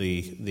blunt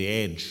the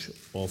edge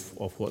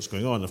of what's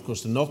going on. Of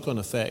course, the knock-on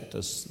effect,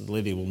 as the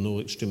lady will know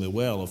extremely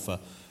well, of a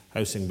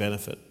housing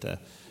benefit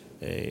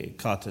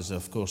cut is,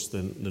 of course,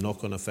 the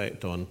knock-on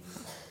effect on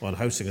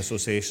housing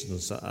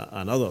associations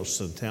and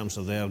others in terms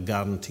of their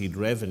guaranteed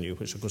revenue,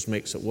 which, of course,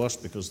 makes it worse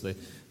because the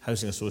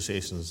housing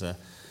associations'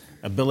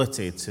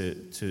 ability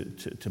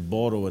to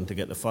borrow and to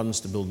get the funds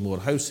to build more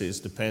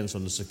houses depends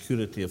on the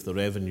security of the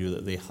revenue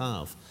that they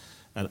have.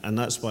 And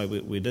that's why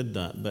we did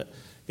that. But,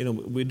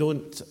 we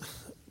don't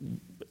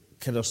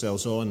kid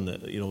ourselves on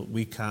that,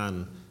 we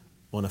can,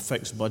 on a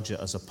fixed budget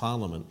as a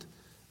Parliament,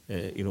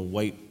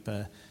 wipe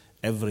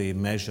every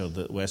measure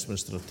that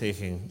Westminster are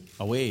taking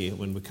away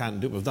when we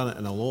can't do it. We've done it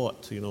in a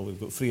lot. We've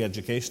got free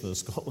education in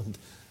Scotland.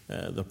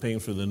 They're paying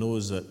through the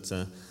nose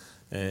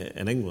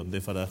in England.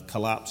 They've had a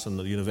collapse in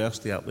their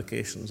university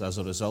applications as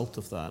a result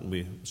of that.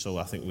 So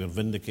I think we're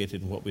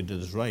vindicated in what we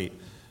did is right.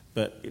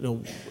 But,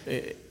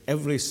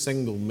 every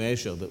single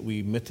measure that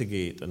we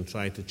mitigate and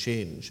try to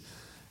change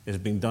is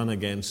being done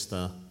against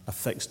a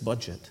fixed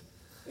budget,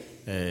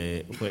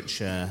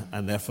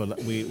 and therefore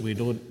we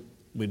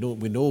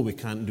know we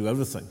can't do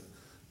everything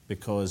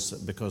because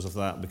of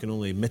that. We can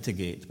only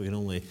mitigate. We can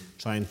only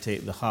try and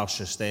take the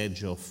harshest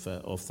edge of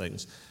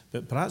things.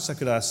 But perhaps I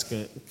could ask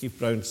Keith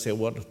Brown to say a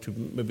word or two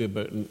maybe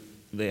about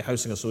the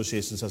housing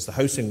associations as the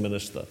housing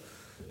minister,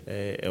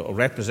 or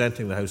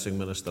representing the housing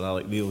minister,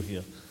 Alec Neil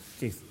here.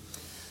 Keith.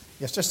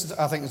 Yes, just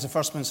I think as the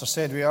First Minister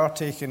said, we are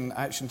taking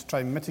action to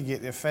try and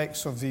mitigate the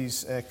effects of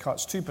these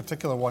cuts. Two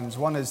particular ones.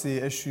 One is the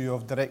issue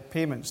of direct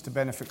payments to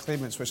benefit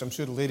claimants, which I'm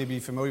sure the lady will be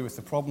familiar with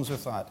the problems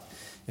with that.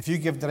 If you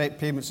give direct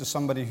payments to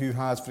somebody who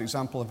has, for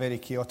example, a very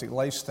chaotic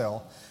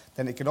lifestyle,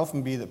 then it can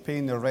often be that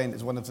paying their rent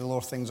is one of the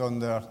lower things on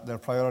their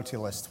priority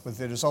list, with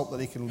the result that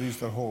they can lose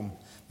their home.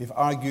 We've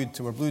argued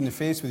till we're blue in the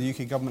face with the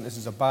UK government this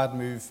is a bad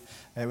move,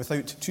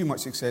 without too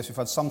much success. We've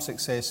had some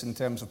success in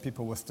terms of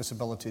people with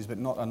disabilities, but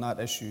not on that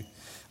issue.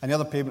 And the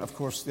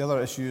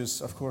other issue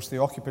is, of course, the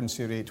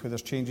occupancy rate, where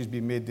there's changes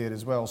being made there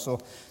as well.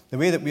 So the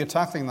way that we're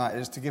tackling that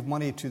is to give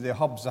money to the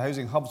hubs, the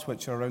housing hubs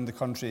which are around the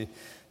country,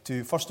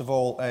 to first of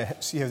all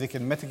see how they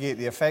can mitigate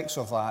the effects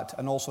of that,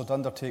 and also to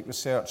undertake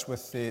research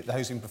with the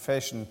housing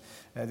profession,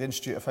 the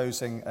Institute of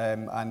Housing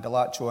and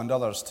Delacho and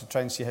others, to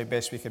try and see how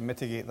best we can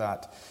mitigate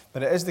that.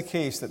 But it is the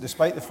case that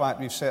despite the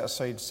fact we've set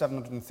aside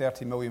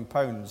 £730 million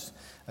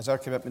as our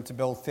commitment to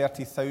build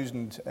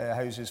 30,000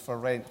 houses for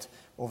rent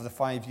over the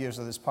 5 years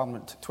of this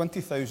Parliament,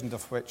 20,000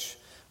 of which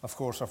of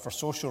course, are for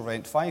social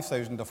rent,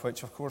 5,000 of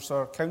which, of course,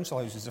 are council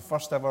houses. The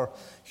first ever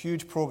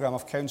huge programme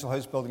of council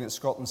house building that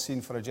Scotland's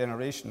seen for a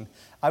generation.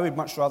 I would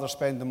much rather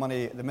spend the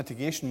money, the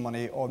mitigation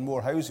money, on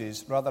more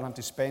houses rather than have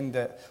to spend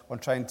it on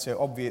trying to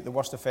obviate the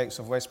worst effects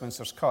of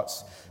Westminster's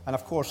cuts. And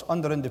of course,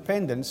 under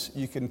independence,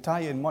 you can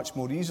tie in much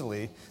more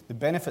easily the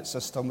benefit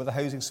system with the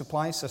housing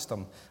supply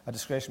system, a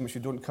discretion which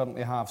we don't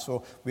currently have.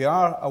 So we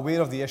are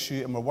aware of the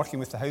issue and we're working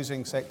with the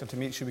housing sector to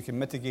make sure we can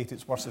mitigate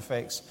its worst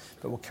effects,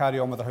 but we'll carry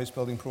on with the house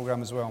building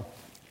programme as well.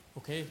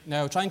 Okay,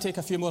 now I'll try and take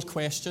a few more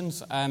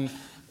questions.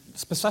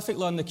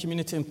 Specifically on the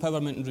Community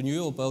Empowerment and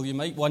Renewal Bill, you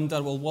might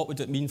wonder, well, what would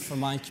it mean for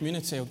my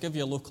community? I'll give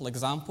you a local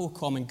example,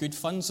 Common Good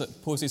Funds. It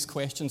poses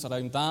questions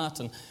around that,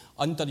 and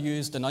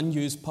underused and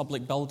unused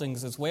public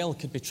buildings as well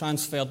could be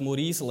transferred more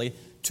easily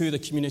to the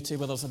community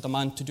where there's a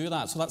demand to do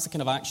that. So that's the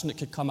kind of action that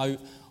could come out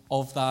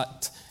of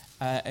that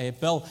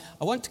bill.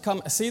 I want to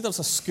come, I see there's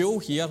a school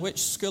here.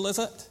 Which school is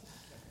it?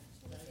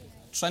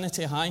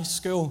 Trinity High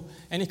School.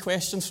 Any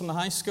questions from the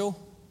high school?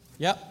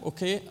 Yeah,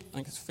 okay. I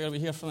think it's fair we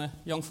hear from the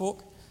young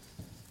folk.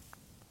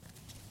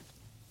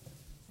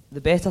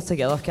 The Better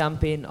Together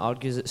campaign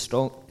argues that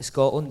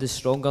Scotland is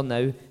stronger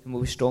now and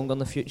will be stronger in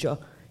the future,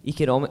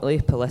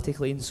 economically,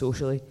 politically and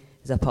socially,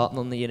 as a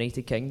partner in the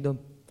United Kingdom.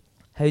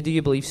 How do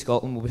you believe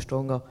Scotland will be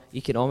stronger,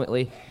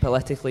 economically,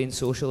 politically and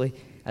socially,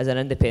 as an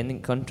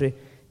independent country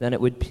than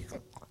it would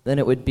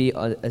be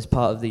as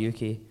part of the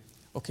UK?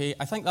 Okay,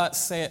 I think that's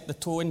set the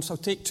tone. So I'll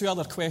take two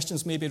other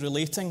questions maybe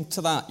relating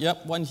to that.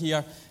 Yep, one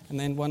here and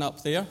then one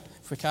up there,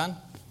 if we can.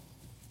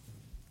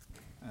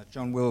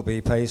 John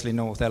Wilby, Paisley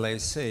North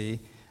LAC.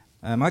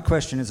 My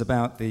question is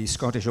about the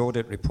Scottish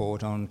Audit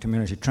Report on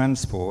community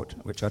transport,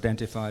 which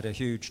identified a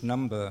huge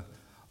number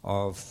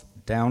of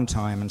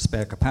downtime and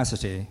spare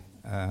capacity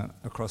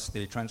across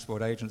the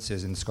transport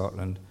agencies in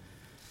Scotland.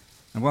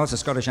 And whilst the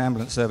Scottish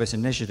Ambulance Service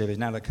Initiative is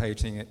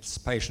allocating its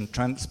patient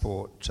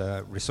transport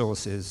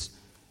resources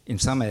in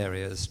some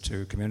areas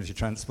to community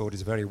transport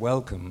is very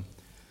welcome,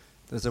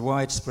 there's a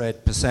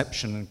widespread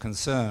perception and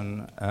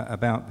concern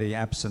about the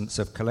absence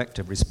of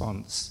collective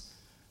response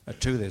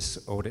to this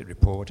audit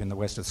report in the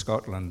west of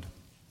Scotland.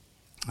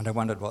 And I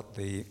wondered what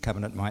the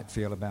Cabinet might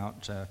feel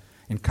about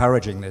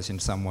encouraging this in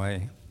some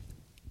way.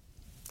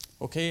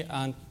 Okay,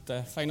 and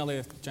finally,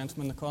 the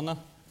gentleman in the corner.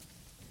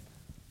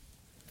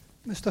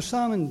 Mr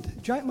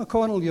Salmond, Jack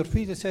McConnell, your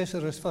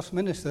predecessor as First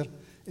Minister,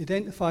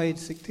 identified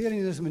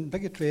sectarianism and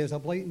bigotry as a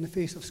blight in the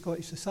face of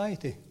Scottish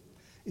society.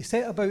 He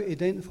set about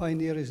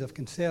identifying areas of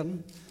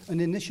concern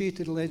and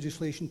initiated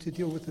legislation to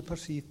deal with the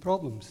perceived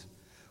problems.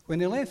 When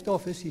he left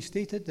office, he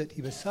stated that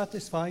he was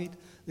satisfied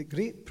that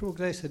great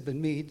progress had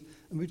been made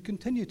and would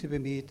continue to be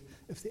made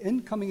if the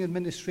incoming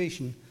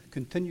administration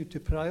continued to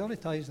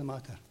prioritise the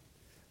matter.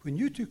 When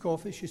you took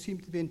office, you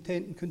seemed to be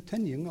intent on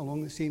continuing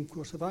along the same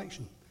course of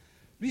action.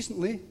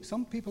 Recently,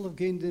 some people have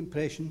gained the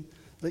impression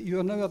that you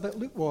are now a bit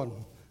lukewarm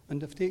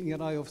and have taken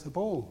your eye off the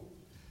ball.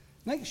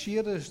 Next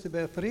year there is to be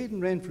a parade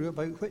in Renfrew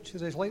about which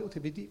there is likely to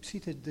be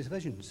deep-seated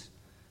divisions.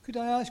 Could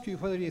I ask you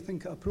whether you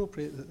think it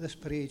appropriate that this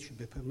parade should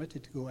be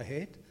permitted to go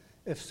ahead?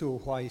 If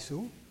so, why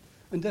so?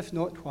 And if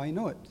not, why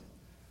not?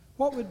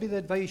 What would be the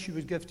advice you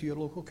would give to your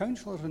local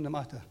councillors on the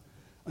matter?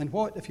 And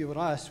what, if you were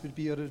asked, would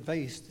be your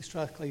advice to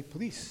Strathclyde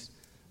Police?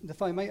 And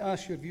if I might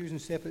ask your views on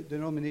separate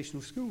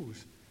denominational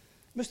schools?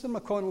 Mr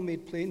McConnell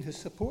made plain his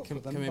support for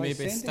them by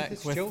sending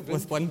his children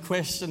with one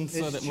question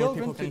so that more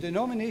people can to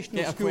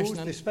denominational get a schools question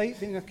in. despite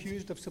being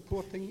accused of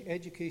supporting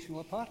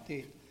educational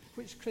apartheid,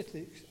 which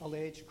critics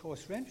allege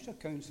costs Renfrewshire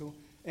Council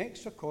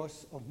extra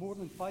costs of more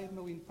than £5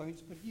 million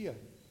per year.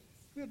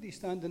 Where do you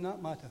stand in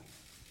that matter?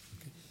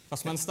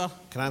 First Minister.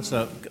 Can I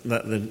answer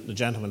the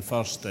gentleman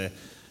first?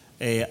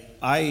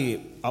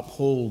 I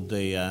uphold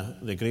the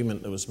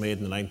agreement that was made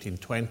in the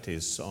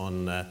 1920s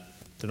on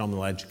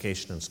denominational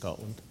education in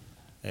Scotland.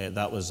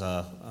 That was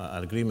an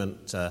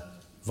agreement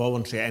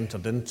voluntarily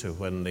entered into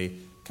when the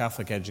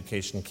Catholic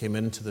education came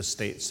into the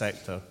state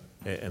sector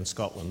in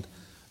Scotland,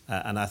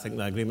 and I think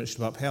that agreement should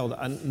be upheld.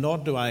 And nor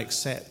do I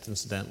accept,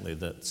 incidentally,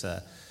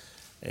 that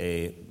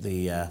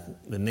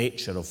the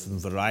nature of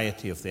the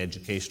variety of the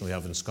education we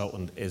have in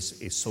Scotland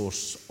is a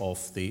source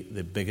of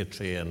the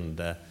bigotry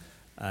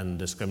and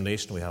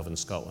discrimination we have in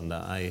Scotland.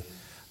 I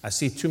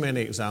see too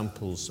many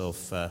examples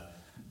of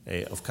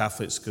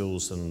Catholic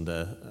schools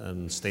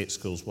and state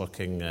schools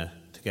working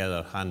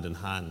together hand in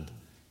hand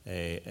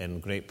in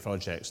great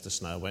projects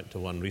just now. I went to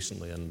one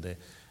recently, and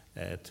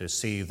to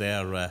see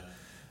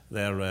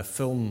their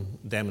film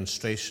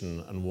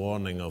demonstration and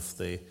warning of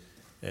the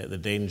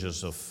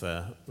dangers of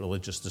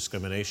religious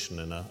discrimination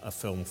in a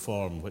film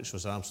form, which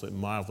was an absolutely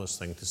marvellous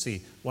thing to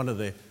see. One of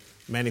the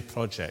many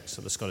projects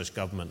that the Scottish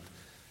Government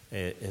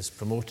is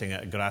promoting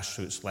at a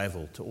grassroots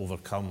level to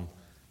overcome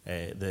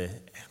the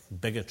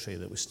bigotry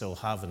that we still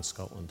have in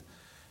Scotland.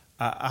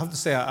 I have to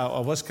say, I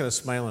was kind of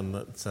smiling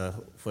that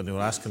when they were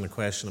asking the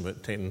question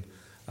about taking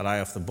our eye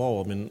off the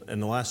ball. I mean, in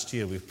the last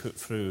year we've put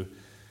through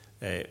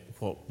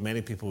what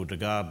many people would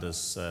regard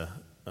as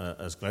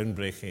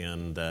groundbreaking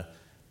and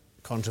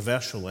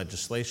controversial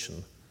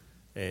legislation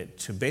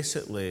to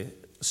basically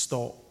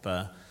stop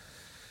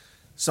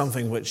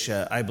something which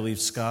I believe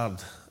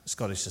scarred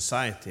Scottish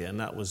society, and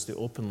that was the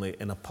openly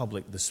in a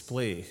public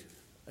display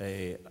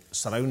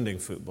surrounding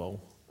football,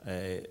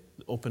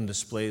 open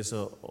displays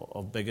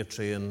of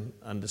bigotry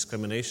and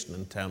discrimination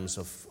in terms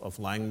of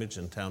language,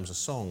 in terms of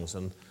songs.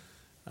 And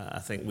I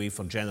think we,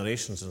 for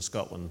generations in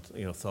Scotland,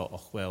 thought,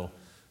 oh, well,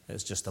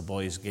 it's just a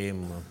boys'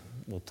 game.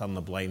 We'll turn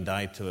a blind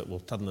eye to it. We'll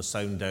turn the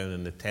sound down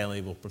in the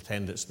telly. We'll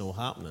pretend it's no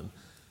happening.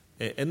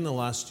 In the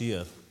last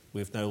year,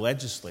 we've now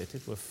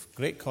legislated with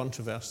great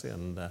controversy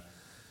and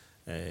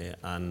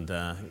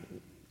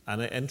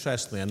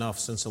interestingly enough,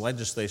 since the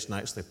legislation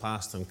actually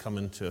passed and come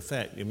into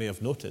effect, you may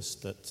have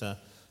noticed that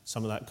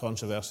some of that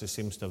controversy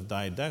seems to have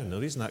died down. The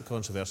reason that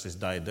controversy has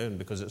died down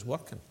because it's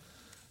working.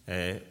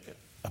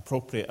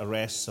 Appropriate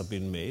arrests have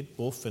been made,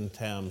 both in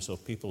terms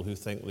of people who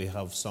think they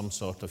have some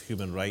sort of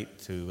human right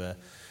to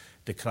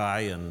decry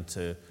and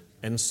to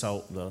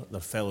insult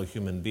their fellow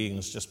human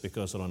beings just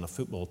because they're on a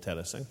football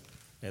terracing.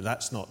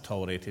 That's not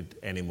tolerated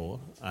anymore,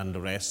 and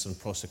arrests and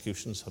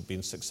prosecutions have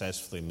been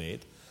successfully made.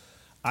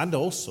 And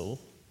also,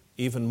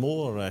 even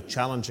more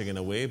challenging in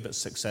a way, but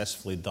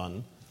successfully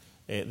done,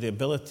 the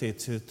ability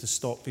to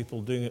stop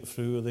people doing it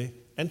through the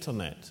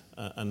internet,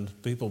 and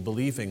people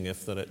believing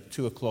if they're at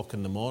 2 o'clock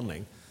in the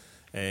morning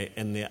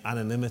in the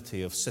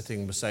anonymity of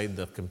sitting beside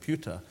their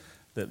computer,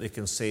 that they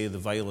can say the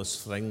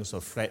vilest things or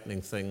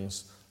threatening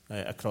things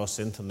across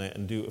the internet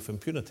and do it with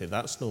impunity.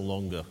 That's no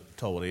longer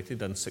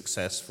tolerated, and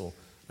successful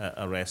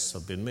arrests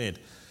have been made.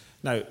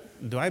 Now,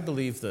 do I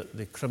believe that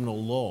the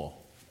criminal law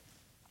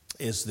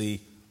is the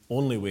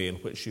only way in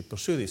which you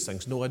pursue these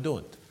things? No, I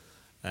don't.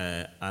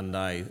 And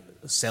I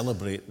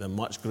celebrate the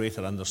much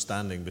greater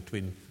understanding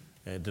between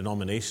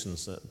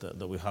denominations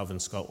that we have in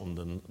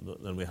Scotland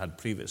than we had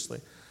previously.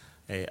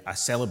 I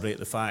celebrate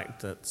the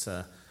fact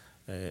that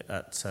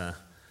at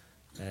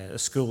a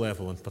school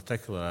level in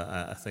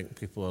particular, I think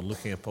people are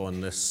looking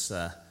upon this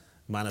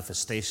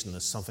manifestation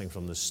as something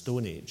from the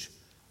Stone Age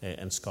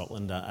in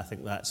Scotland. I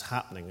think that's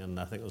happening, and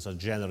I think there's a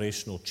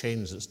generational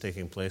change that's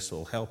taking place that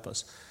will help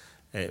us.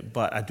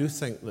 But I do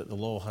think that the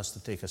law has to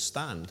take a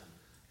stand,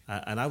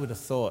 and I would have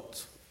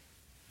thought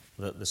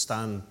that the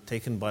stand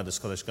taken by the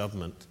Scottish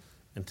Government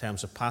in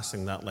terms of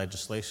passing that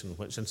legislation,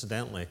 which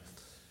incidentally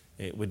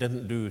we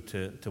didn't do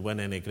to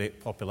win any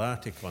great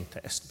popularity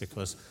contest,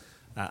 because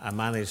I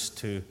managed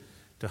to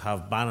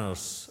have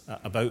banners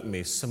about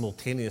me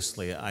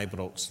simultaneously at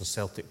Ibrox and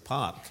Celtic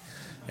Park.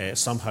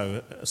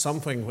 Somehow,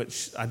 something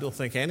which I don't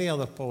think any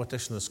other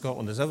politician in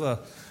Scotland has ever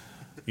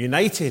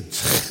united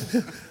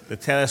the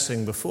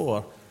terracing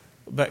before.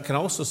 But can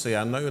also say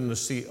I'm now in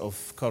receipt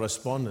of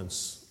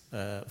correspondence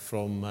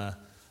from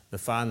the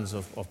fans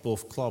of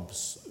both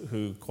clubs,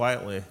 who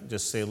quietly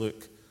just say,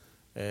 look,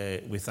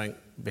 we think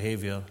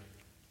behaviour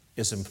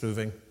is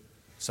improving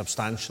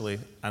substantially,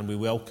 and we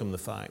welcome the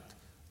fact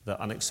that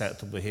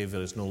unacceptable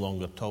behaviour is no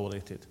longer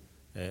tolerated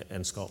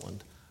in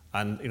Scotland.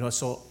 And,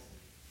 so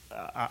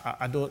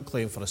I don't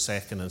claim for a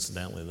second,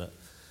 incidentally,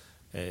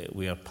 that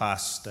we are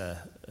past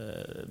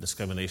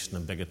discrimination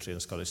and bigotry in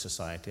Scottish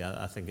society.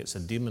 I think it's a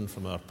demon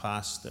from our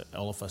past that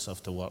all of us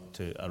have to work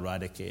to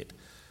eradicate.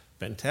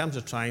 But in terms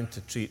of trying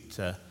to treat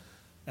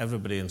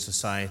everybody in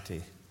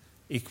society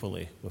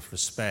equally, with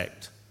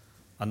respect,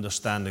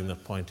 understanding their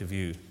point of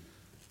view,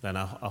 then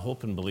I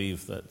hope and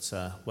believe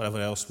that whatever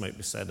else might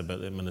be said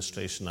about the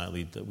administration I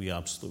lead, that we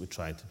absolutely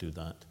try to do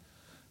that.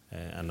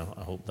 And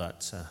I hope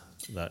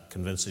that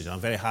convinces you. I'm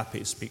very happy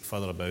to speak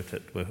further about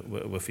it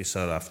with you,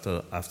 sir,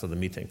 after the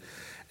meeting.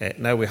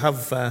 Now we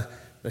have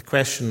the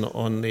question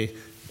on the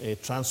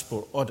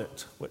transport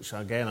audit, which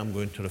again I'm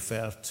going to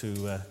refer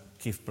to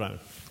Keith Brown.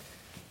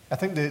 I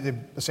think the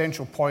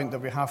essential point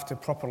that we have to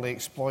properly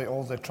exploit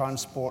all the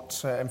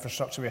transport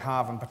infrastructure we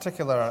have, in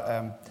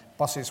particular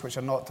buses which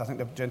are not, I think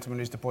the gentleman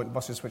raised the point,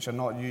 buses which are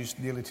not used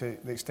nearly to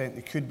the extent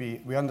they could be.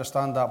 We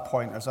understand that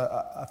point. There's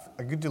a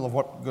good deal of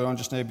work going on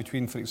just now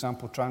between, for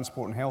example,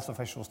 transport and health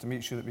officials to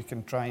make sure that we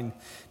can try and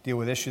deal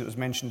with the issue that was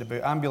mentioned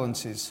about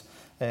ambulances.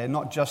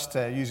 Not just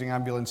using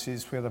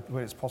ambulances where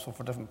it's possible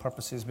for different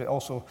purposes, but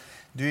also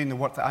doing the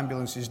work that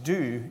ambulances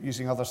do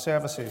using other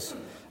services.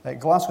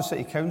 Glasgow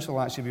City Council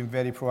have actually been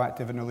very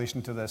proactive in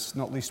relation to this,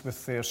 not least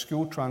with their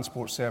school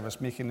transport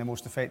service, making the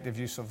most effective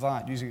use of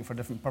that, using it for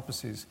different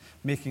purposes,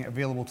 making it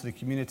available to the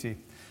community.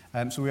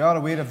 So we are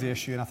aware of the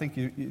issue, and I think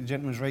the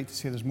gentleman's right to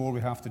say there's more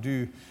we have to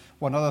do.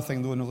 One other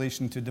thing, though, in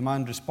relation to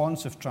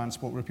demand-responsive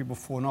transport, where people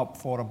phone up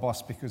for a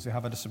bus because they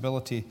have a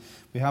disability,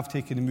 we have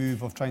taken the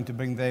move of trying to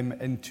bring them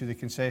into the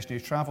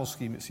concessionary travel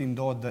scheme. It seemed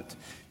odd that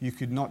you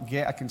could not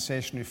get a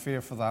concessionary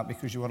fare for that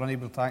because you were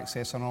unable to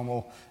access a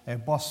normal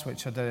bus,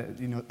 which had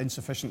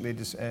insufficiently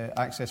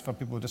access for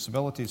people with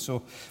disabilities.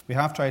 So we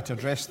have tried to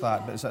address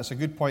that, but it's a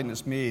good point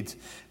that's made,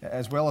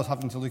 as well as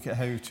having to look at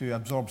how to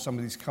absorb some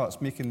of these cuts.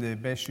 Making the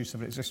best use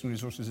of existing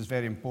resources is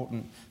very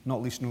important,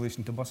 not least in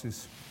relation to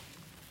buses.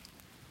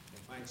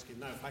 Thanks, Keith.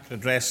 Now, if I could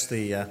address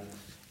the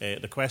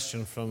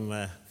question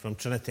from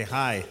Trinity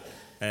High,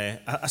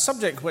 a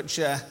subject which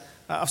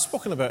I've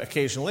spoken about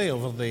occasionally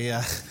over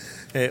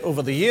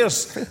the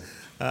years,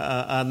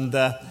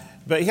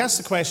 But he asked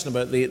the question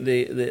about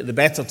the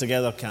Better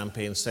Together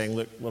campaign, saying,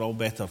 look, we're all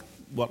better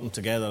working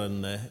together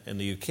in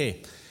the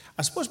UK.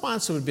 I suppose my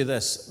answer would be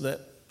this, that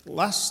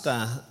last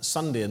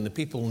Sunday in the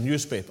People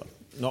newspaper,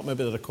 not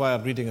maybe the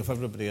required reading of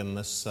everybody in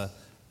this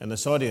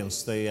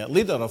audience, the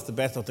leader of the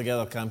Better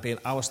Together campaign,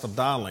 Alistair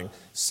Darling,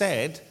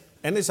 said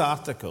in his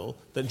article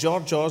that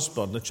George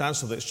Osborne, the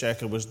Chancellor of the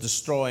Exchequer, was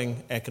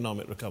destroying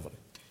economic recovery.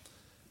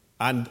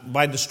 And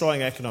by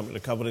destroying economic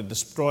recovery,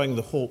 destroying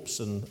the hopes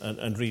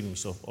and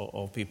dreams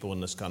of people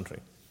in this country.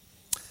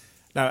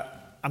 Now,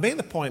 I make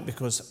the point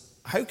because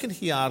how can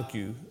he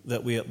argue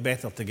that we are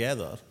better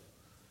together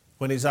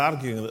when he's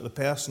arguing that the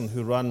person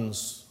who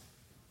runs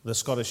the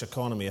Scottish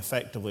economy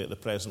effectively at the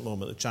present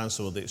moment, the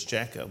Chancellor of the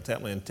Exchequer,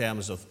 certainly in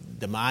terms of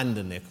demand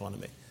in the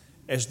economy,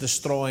 is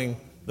destroying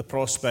the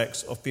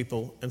prospects of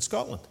people in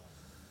Scotland?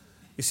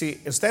 You see,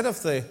 instead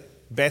of the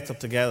better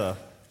together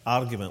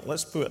argument,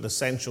 let's put an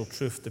essential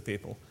truth to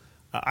people.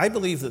 I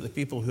believe that the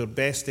people who are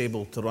best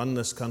able to run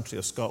this country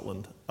of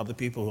Scotland are the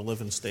people who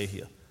live and stay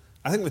here.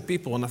 I think the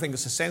people, and I think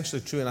it's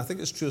essentially true, and I think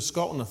it's true of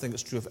Scotland, I think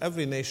it's true of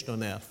every nation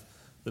on earth,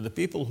 that the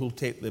people who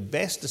take the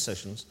best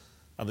decisions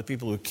are the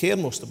people who care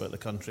most about the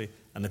country,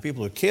 and the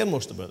people who care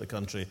most about the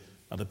country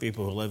are the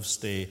people who live,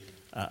 stay,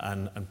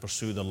 and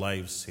pursue their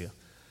lives here.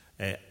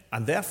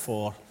 And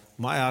therefore,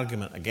 my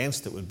argument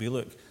against it would be,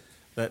 look,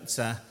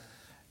 that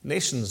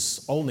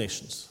nations, all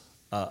nations,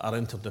 are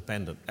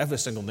interdependent. Every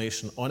single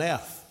nation on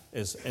earth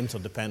is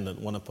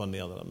interdependent one upon the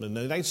other. I mean,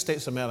 the United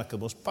States of America,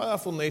 the most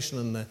powerful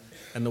nation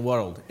in the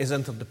world, is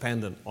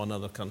interdependent on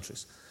other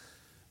countries.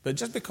 But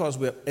just because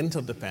we're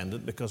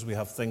interdependent, because we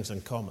have things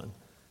in common,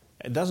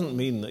 it doesn't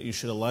mean that you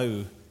should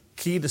allow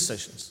key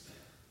decisions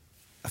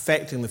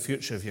affecting the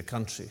future of your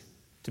country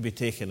to be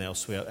taken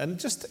elsewhere. And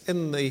just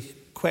in the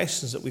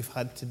questions that we've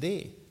had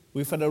today,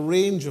 we've had a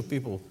range of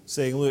people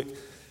saying, look,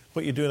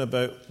 what you're doing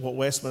about what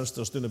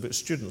Westminster's doing about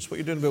students, what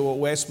you're doing about what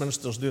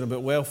Westminster's doing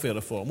about welfare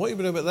reform, what you're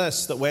doing about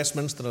this that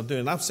Westminster are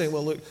doing. I'm saying,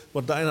 well, look,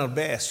 we're doing our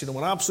best.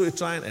 We're absolutely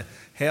trying to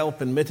help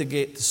and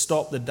mitigate to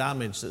stop the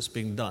damage that's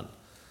being done.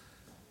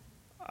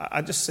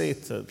 I just say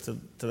to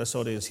this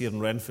audience here in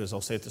Renfrew, as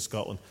I'll say to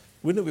Scotland,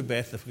 wouldn't it be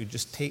better if we could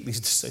just take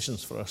these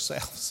decisions for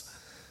ourselves?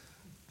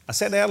 I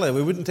said earlier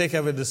we wouldn't take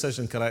every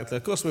decision correctly.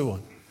 Of course we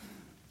won't.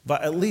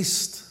 But at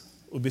least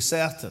we'll be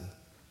certain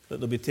that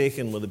they'll be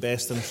taken with the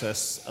best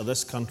interests of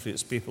this country,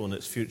 its people, and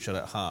its future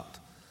at heart.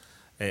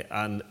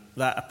 And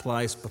that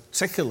applies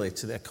particularly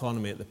to the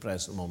economy at the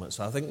present moment.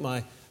 So I think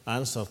my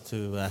answer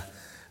to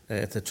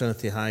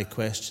Trinity High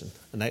question,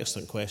 an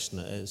excellent question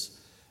it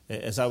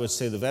is I would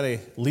say the very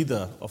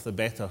leader of the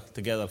Better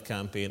Together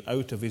campaign,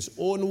 out of his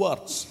own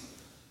words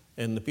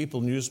in the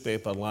People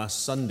newspaper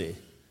last Sunday,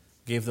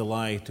 gave the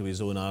lie to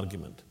his own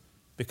argument.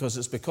 Because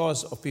it's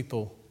because of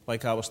people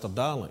like Alistair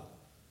Darling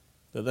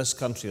that this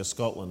country of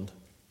Scotland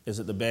is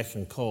at the beck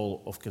and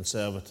call of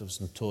Conservatives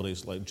and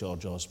Tories like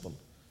George Osborne.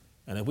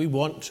 And if we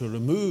want to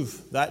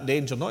remove that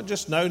danger, not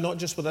just now, not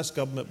just with this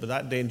government, but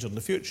that danger in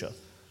the future,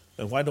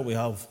 then why don't we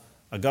have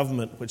a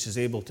government which is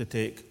able to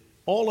take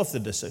all of the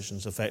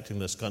decisions affecting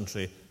this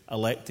country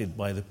elected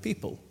by the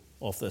people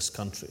of this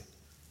country?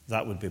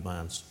 That would be my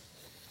answer.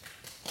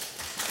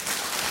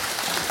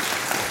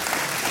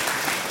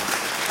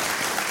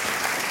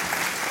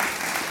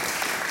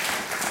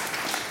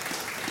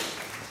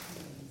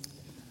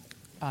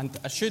 And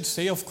I should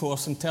say, of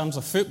course, in terms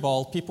of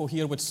football, people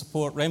here would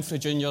support Renfrew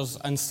Juniors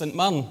and St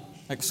Mirren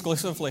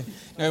exclusively.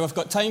 Now, we've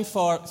got time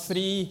for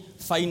 3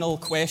 final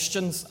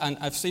questions, and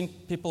I've seen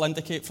people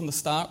indicate from the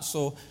start,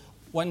 so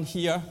one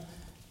here,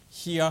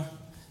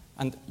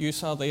 and you,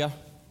 sir, there.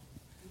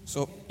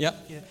 So, yep.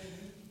 Yeah.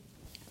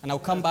 And I'll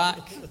come back.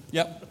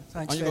 Yep.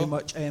 Thanks very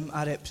much.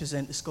 I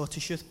represent the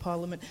Scottish Youth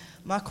Parliament.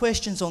 My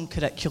question's on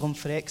curriculum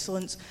for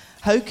excellence.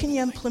 How can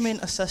you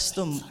implement a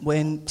system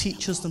when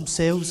teachers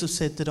themselves have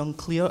said they're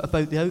unclear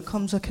about the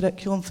outcomes of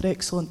curriculum for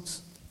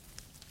excellence?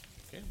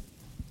 Okay.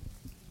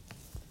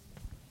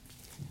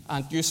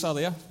 And you, sir,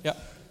 there.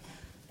 Yep.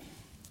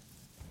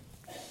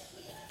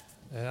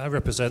 I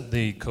represent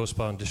the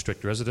Coastbound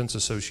District Residents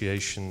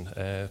Association.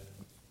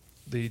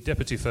 The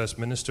Deputy First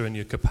Minister, in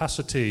your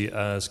capacity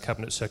as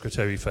Cabinet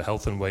Secretary for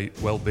Health and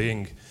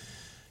Wellbeing,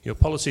 your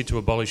policy to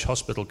abolish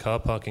hospital car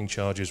parking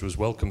charges was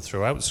welcomed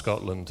throughout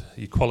Scotland.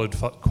 You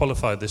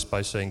qualified this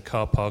by saying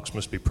car parks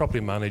must be properly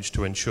managed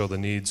to ensure the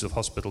needs of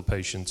hospital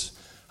patients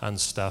and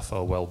staff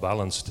are well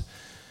balanced.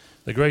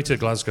 The Greater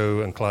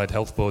Glasgow and Clyde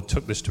Health Board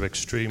took this to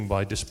extreme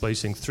by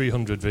displacing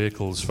 300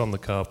 vehicles from the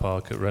car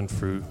park at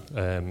Renfrew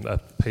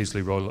at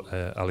Paisley Royal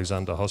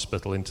Alexander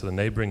Hospital into the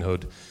neighbouring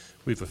hood.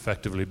 We've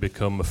effectively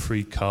become a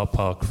free car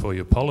park for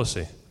your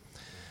policy.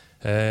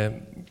 The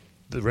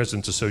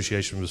Residents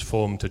Association was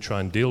formed to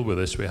try and deal with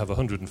this. We have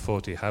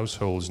 140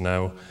 households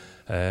now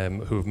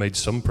who have made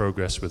some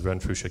progress with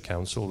Renfrewshire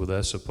Council with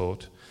their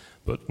support,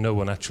 but no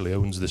one actually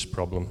owns this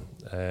problem.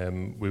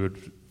 We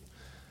would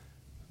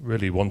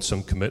really want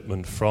some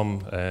commitment from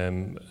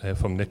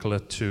Nicola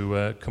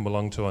to come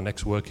along to our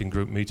next working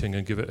group meeting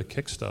and give it a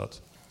kickstart.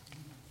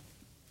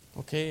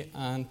 Okay,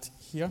 and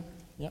here,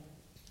 yep.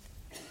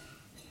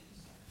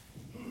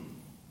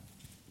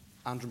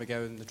 Andrew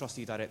McGowan, the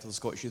Trustee Director of the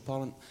Scottish Youth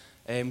Parliament.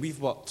 We've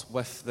worked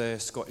with the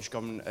Scottish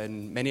Government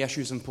in many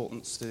issues of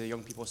importance to the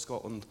young people of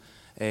Scotland,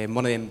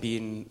 one of them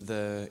being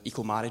the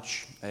equal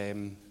marriage.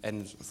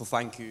 And so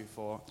thank you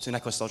to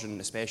Nicola Sturgeon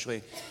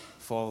especially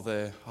for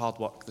the hard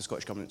work the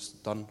Scottish Government's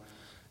done.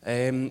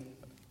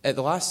 At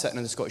the last sitting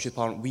in the Scottish Youth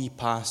Parliament, we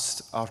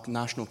passed our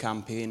national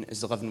campaign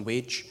as the living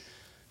wage.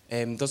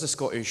 Does the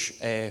Scottish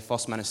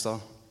First Minister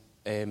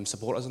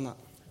support us in that?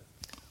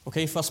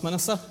 Okay, First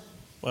Minister.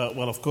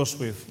 Well, of course,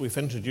 we've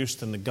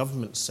introduced in the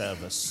government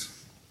service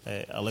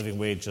a living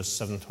wage of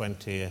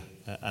 $7.20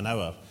 an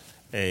hour.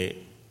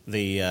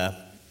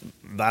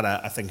 That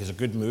I think is a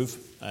good move.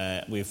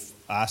 We've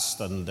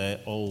asked, and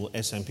all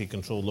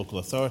SNP-controlled local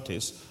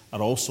authorities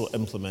are also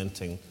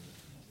implementing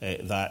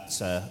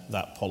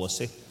that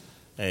policy.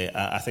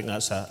 I think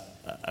that's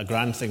a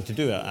grand thing to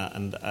do,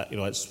 and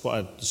it's what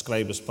I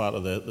describe as part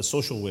of the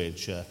social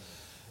wage.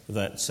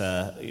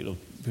 That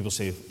people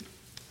say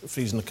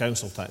freezing the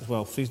council tax.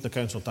 Well, freezing the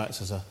council tax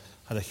has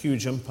had a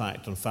huge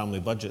impact on family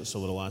budgets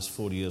over the last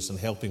 4 years and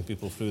helping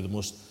people through the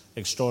most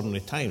extraordinary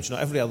times.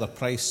 Every other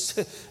price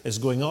is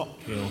going up.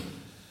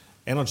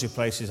 Energy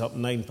prices up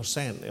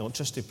 9%,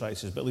 electricity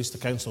prices, but at least the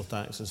council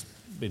tax has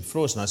been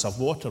frozen, as have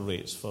water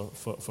rates for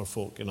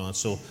folk. And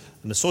so,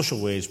 in the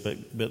social wage,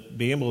 but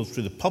being able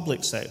through the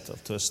public sector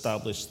to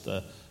establish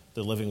the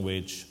living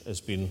wage has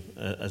been,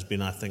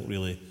 I think,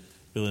 really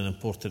an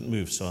important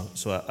move. So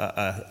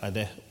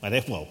I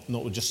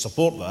not just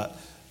support that.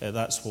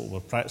 That's what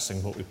we're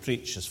practicing, what we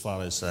preach, as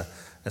far as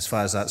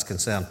that's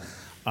concerned.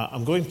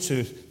 I'm going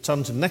to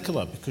turn to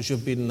Nicola, because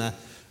you've been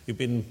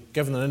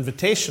given an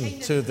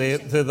invitation to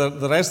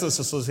the Residents'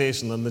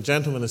 Association, and the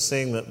gentleman is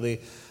saying that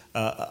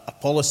a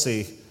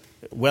policy,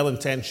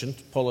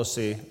 well-intentioned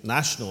policy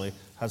nationally,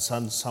 has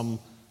had some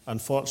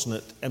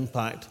unfortunate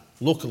impact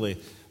locally.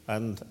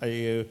 And are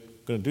you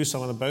going to do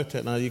something about it?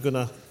 And are you going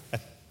to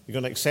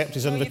accept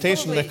his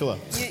invitation, Nicola?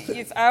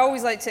 I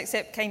always like to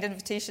accept kind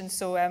invitations,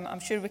 so I'm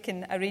sure we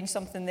can arrange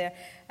something there.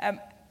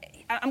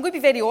 I'm going to be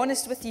very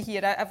honest with you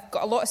here. I've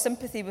got a lot of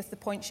sympathy with the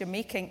points you're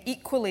making.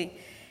 Equally,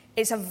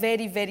 it's a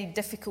very, very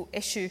difficult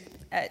issue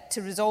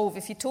to resolve.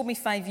 If you told me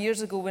 5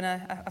 years ago, when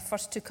I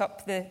first took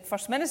up the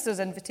First Minister's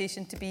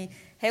invitation to be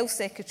Health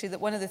Secretary, that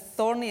one of the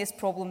thorniest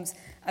problems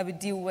I would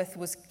deal with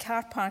was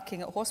car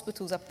parking at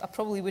hospitals, I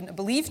probably wouldn't have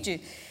believed you.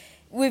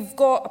 We've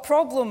got a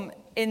problem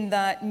in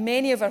that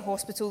many of our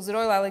hospitals, the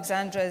Royal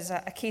Alexandra is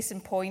a case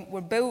in point, were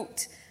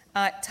built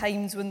at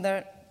times when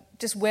there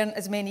just weren't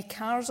as many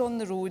cars on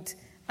the road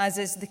as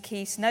is the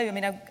case now. I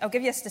mean, I'll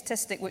give you a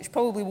statistic which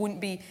probably won't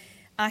be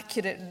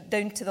accurate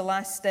down to the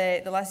last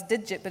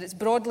digit, but it's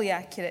broadly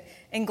accurate.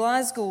 In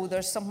Glasgow,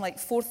 there's something like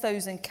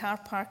 4,000 car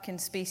parking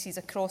spaces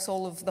across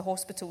all of the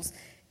hospitals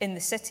in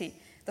the city.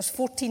 There's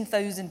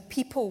 14,000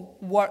 people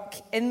work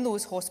in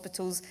those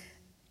hospitals.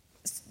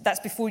 That's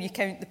before you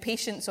count the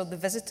patients or the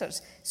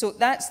visitors. So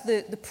that's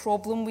the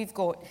problem we've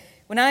got.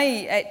 When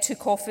I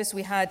took office,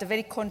 we had a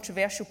very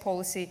controversial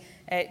policy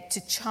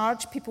to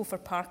charge people for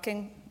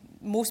parking.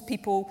 Most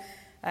people,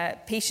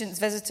 patients,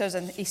 visitors,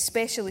 and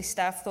especially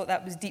staff, thought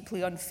that was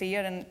deeply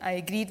unfair, and I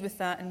agreed with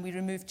that, and we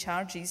removed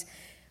charges.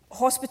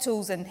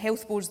 Hospitals and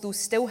health boards, though,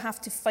 still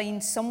have to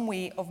find some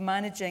way of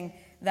managing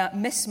that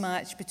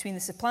mismatch between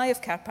the supply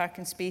of car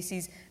parking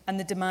spaces and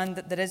the demand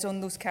that there is on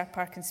those car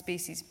parking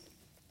spaces.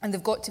 And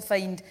they've got to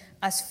find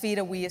as fair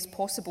a way as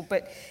possible.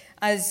 But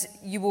as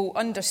you will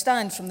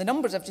understand from the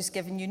numbers I've just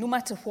given you, no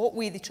matter what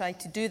way they try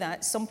to do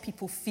that, some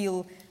people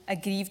feel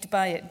aggrieved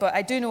by it. But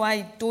I do know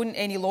I don't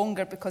any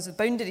longer because of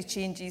boundary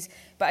changes,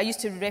 but I used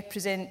to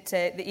represent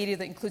the area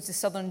that includes the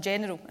Southern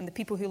General, and the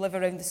people who live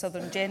around the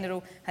Southern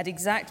General had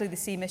exactly the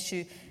same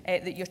issue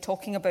that you're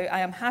talking about. I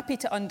am happy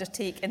to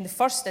undertake in the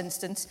first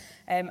instance,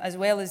 as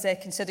well as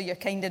consider your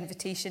kind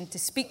invitation, to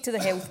speak to the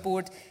Health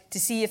Board to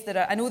see if there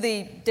are, I know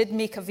they did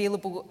make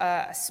available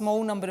a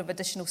small number of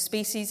additional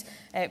spaces.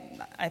 I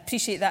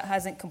appreciate that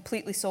hasn't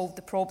completely solved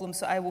the problem,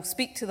 so I will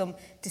speak to them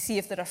to see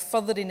if there are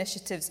further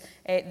initiatives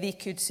they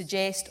could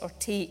suggest or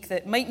take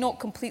that might not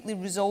completely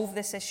resolve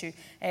this issue,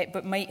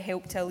 but might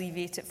help to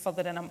alleviate it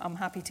further, and I'm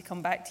happy to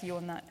come back to you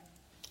on that.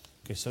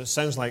 Okay, so it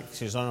sounds like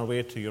she's on her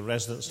way to your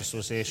Residents'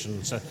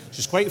 Association. So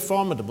she's quite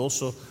formidable,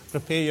 so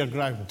prepare your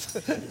ground.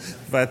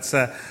 But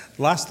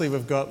lastly,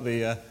 we've got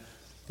the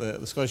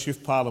Scottish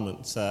Youth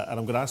Parliament, and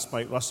I'm going to ask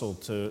Mike Russell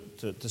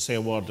to say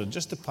a word. And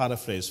just to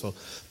paraphrase,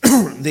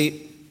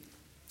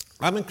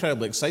 I'm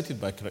incredibly excited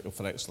by Curriculum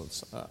for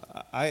Excellence.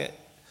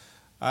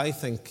 I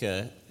think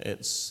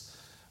it's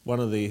one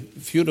of the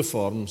few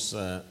reforms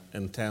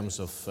in terms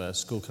of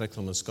school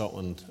curriculum in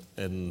Scotland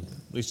in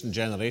recent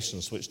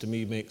generations, which to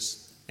me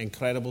makes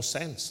incredible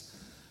sense.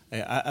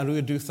 I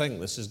really do think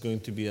this is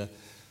going to be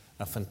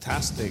a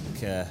fantastic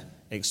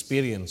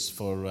experience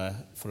for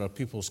our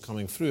pupils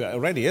coming through. It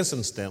already is,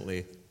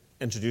 incidentally,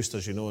 introduced,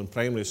 as you know, in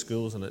primary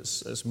schools, and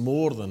it's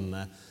more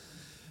than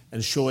in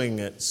showing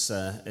it's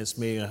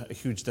made a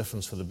huge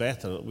difference for the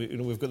better.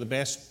 We've got the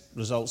best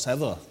results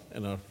ever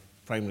in our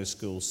primary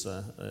schools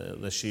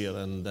this year,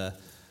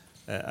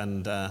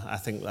 and I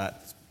think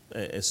that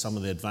is some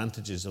of the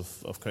advantages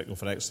of Curriculum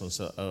for Excellence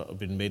that have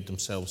been made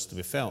themselves to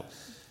be felt.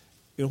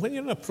 You know, when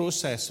you're in a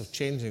process of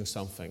changing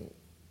something,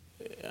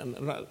 and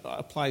that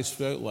applies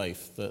throughout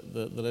life, that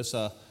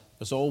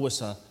there's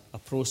always a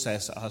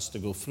process that has to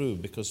go through,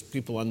 because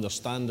people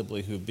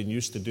understandably who've been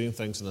used to doing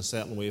things in a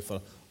certain way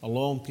for a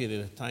long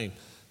period of time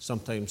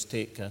sometimes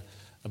take a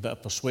bit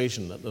of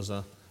persuasion that there's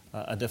a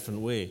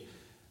different way.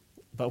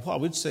 But what I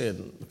would say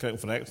in Curriculum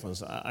for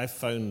Excellence, I've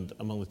found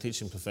among the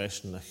teaching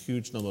profession a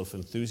huge number of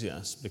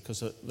enthusiasts,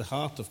 because at the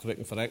heart of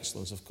Curriculum for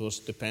Excellence, of course,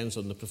 depends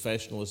on the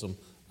professionalism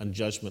and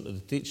judgment of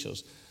the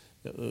teachers.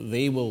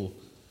 They will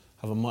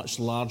have a much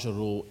larger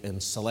role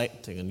in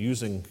selecting and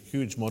using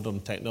huge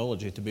modern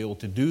technology to be able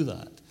to do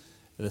that,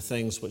 the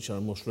things which are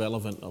most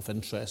relevant, of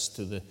interest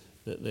to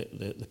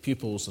the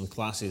pupils and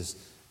classes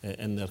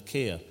in their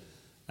care.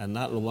 And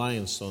that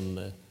reliance on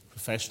the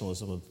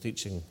professionalism of the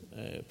teaching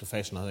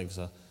profession, I think, is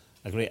a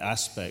great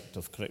aspect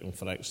of Curriculum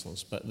for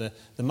Excellence. But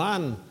the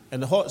man in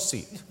the hot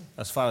seat,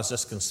 as far as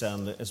this is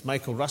concerned, is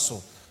Michael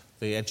Russell,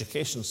 the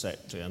Education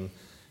Secretary, and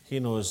he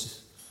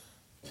knows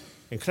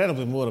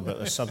incredibly more about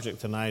this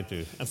subject than I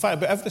do. In fact,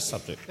 about every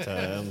subject.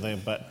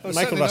 But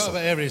Michael Russell. Not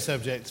about every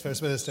subject,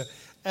 First Minister.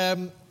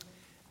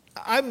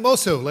 I'm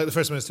also, like the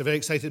First Minister, very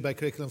excited by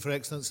Curriculum for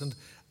Excellence, and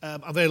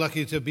I'm very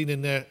lucky to have been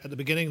in there at the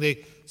beginning.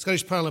 The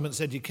Scottish Parliament's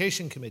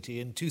Education Committee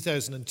in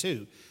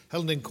 2002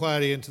 held an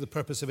inquiry into the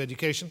purpose of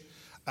education,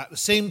 at the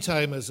same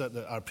time as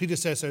our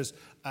predecessors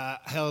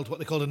held what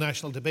they called a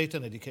national debate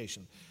on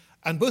education.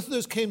 And both of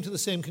those came to the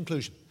same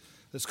conclusion.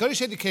 The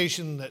Scottish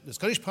education that the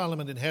Scottish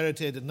Parliament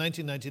inherited in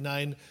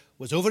 1999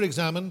 was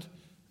over-examined,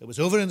 it was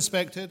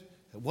over-inspected,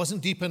 it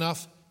wasn't deep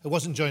enough, it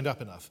wasn't joined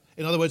up enough.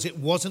 In other words, it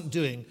wasn't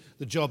doing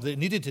the job that it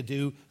needed to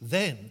do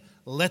then,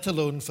 let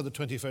alone for the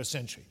 21st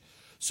century.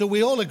 So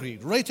we all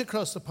agreed, right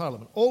across the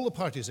Parliament, all the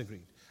parties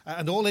agreed,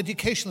 and all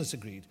educationalists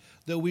agreed,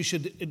 that we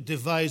should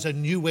devise a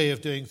new way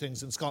of doing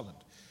things in Scotland.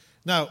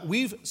 Now,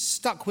 we've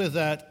stuck with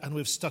that, and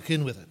we've stuck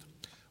in with it.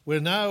 We're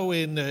now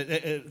in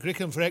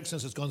Curriculum for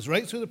Excellence has gone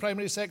right through the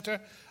primary sector.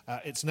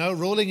 It's now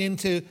rolling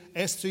into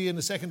S3 in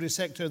the secondary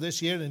sector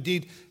this year. And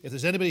indeed, if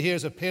there's anybody here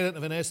as a parent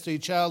of an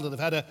S3 child, and they've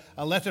had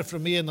a letter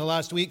from me in the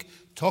last week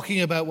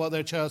talking about what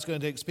their child's going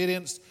to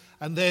experience.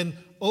 And then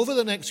over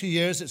the next few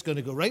years, it's going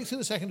to go right through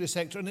the secondary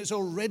sector, and it's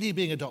already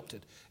being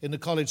adopted in the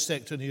college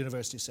sector and the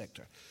university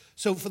sector.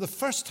 So for the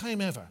first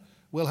time ever,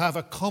 we'll have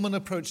a common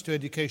approach to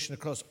education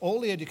across all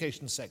the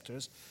education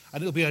sectors,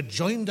 and it'll be a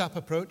joined-up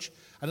approach,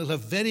 and it'll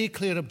have very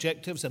clear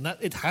objectives, and that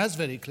it has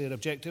very clear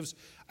objectives,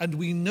 and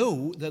we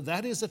know that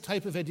that is the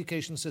type of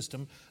education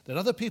system that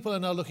other people are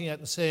now looking at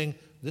and saying,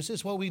 this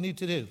is what we need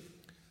to do.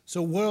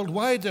 So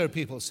worldwide there are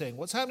people saying,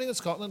 what's happening in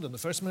Scotland, and the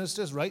First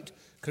Minister is right,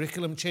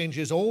 curriculum change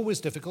is always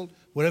difficult,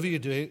 wherever you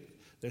do it,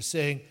 they're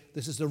saying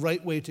this is the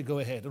right way to go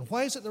ahead. And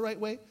why is it the right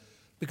way?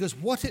 Because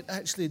what it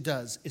actually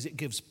does is it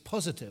gives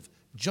positive,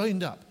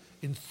 joined-up,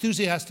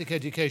 enthusiastic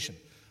education.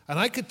 And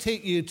I could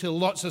take you to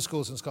lots of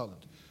schools in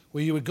Scotland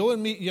where you would go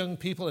and meet young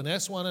people in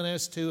S1 and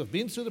S2 who have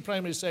been through the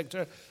primary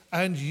sector,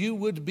 and you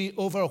would be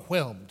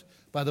overwhelmed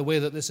by the way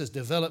that this has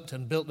developed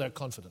and built their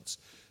confidence.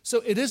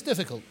 So it is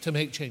difficult to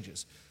make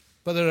changes.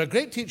 But there are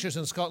great teachers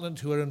in Scotland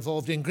who are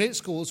involved in great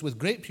schools with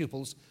great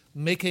pupils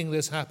making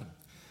this happen.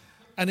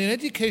 And in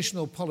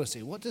educational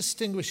policy, what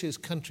distinguishes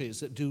countries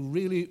that do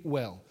really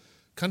well?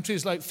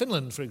 Countries like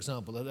Finland, for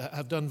example, that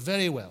have done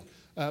very well.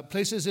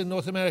 Places in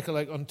North America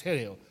like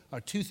Ontario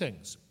are two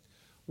things.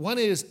 One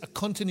is a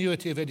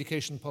continuity of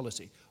education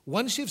policy.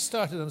 Once you've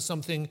started on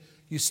something,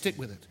 you stick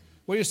with it.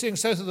 What you're seeing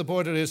south of the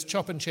border is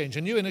chop and change,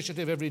 a new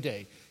initiative every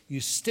day.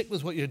 You stick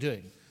with what you're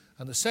doing.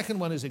 And the second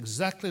one is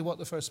exactly what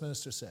the First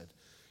Minister said.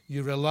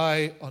 You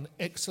rely on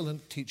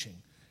excellent teaching.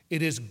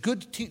 It is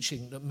good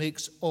teaching that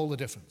makes all the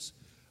difference.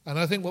 And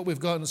I think what we've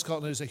got in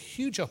Scotland is a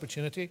huge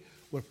opportunity.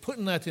 We're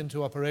putting that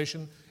into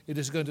operation. It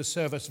is going to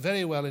serve us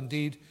very well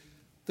indeed.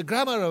 The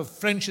grammar of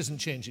French isn't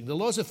changing. The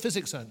laws of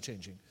physics aren't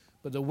changing.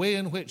 But the way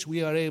in which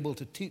we are able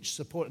to teach,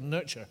 support, and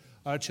nurture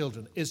our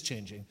children is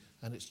changing,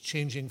 and it's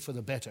changing for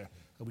the better.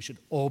 And we should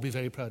all be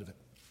very proud of it.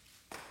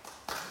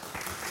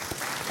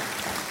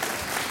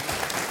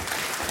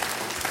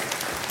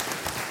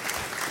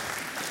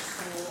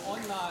 So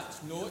on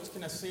that note,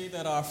 can I say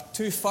there are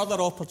two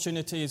further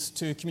opportunities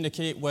to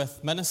communicate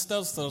with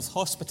ministers. There's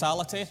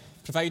hospitality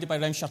provided by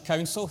Renfrew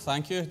Council,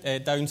 thank you,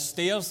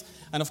 downstairs.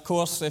 And of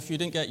course, if you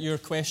didn't get your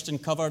question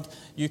covered,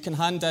 you can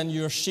hand in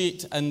your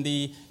sheet in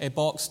the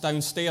box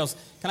downstairs.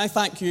 Can I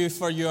thank you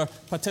for your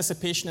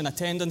participation and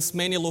attendance?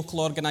 Many local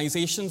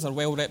organisations are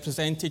well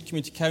represented,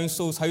 community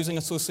councils, housing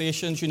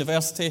associations,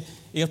 university,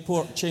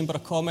 airport, chamber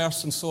of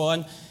commerce and so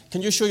on.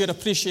 Can you show your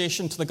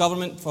appreciation to the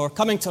government for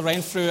coming to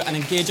Renfrew and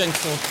engaging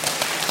so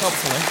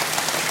helpfully?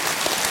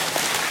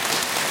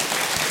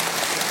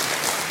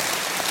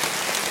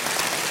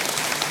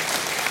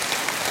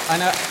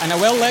 And I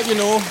will let you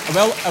know,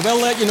 I will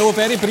let you know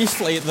very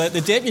briefly that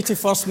the Deputy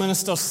First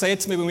Minister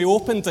said to me when we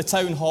opened the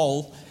town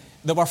hall,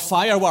 there were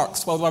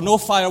fireworks. Well, there were no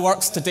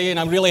fireworks today, and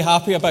I'm really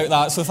happy about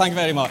that, so thank you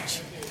very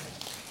much.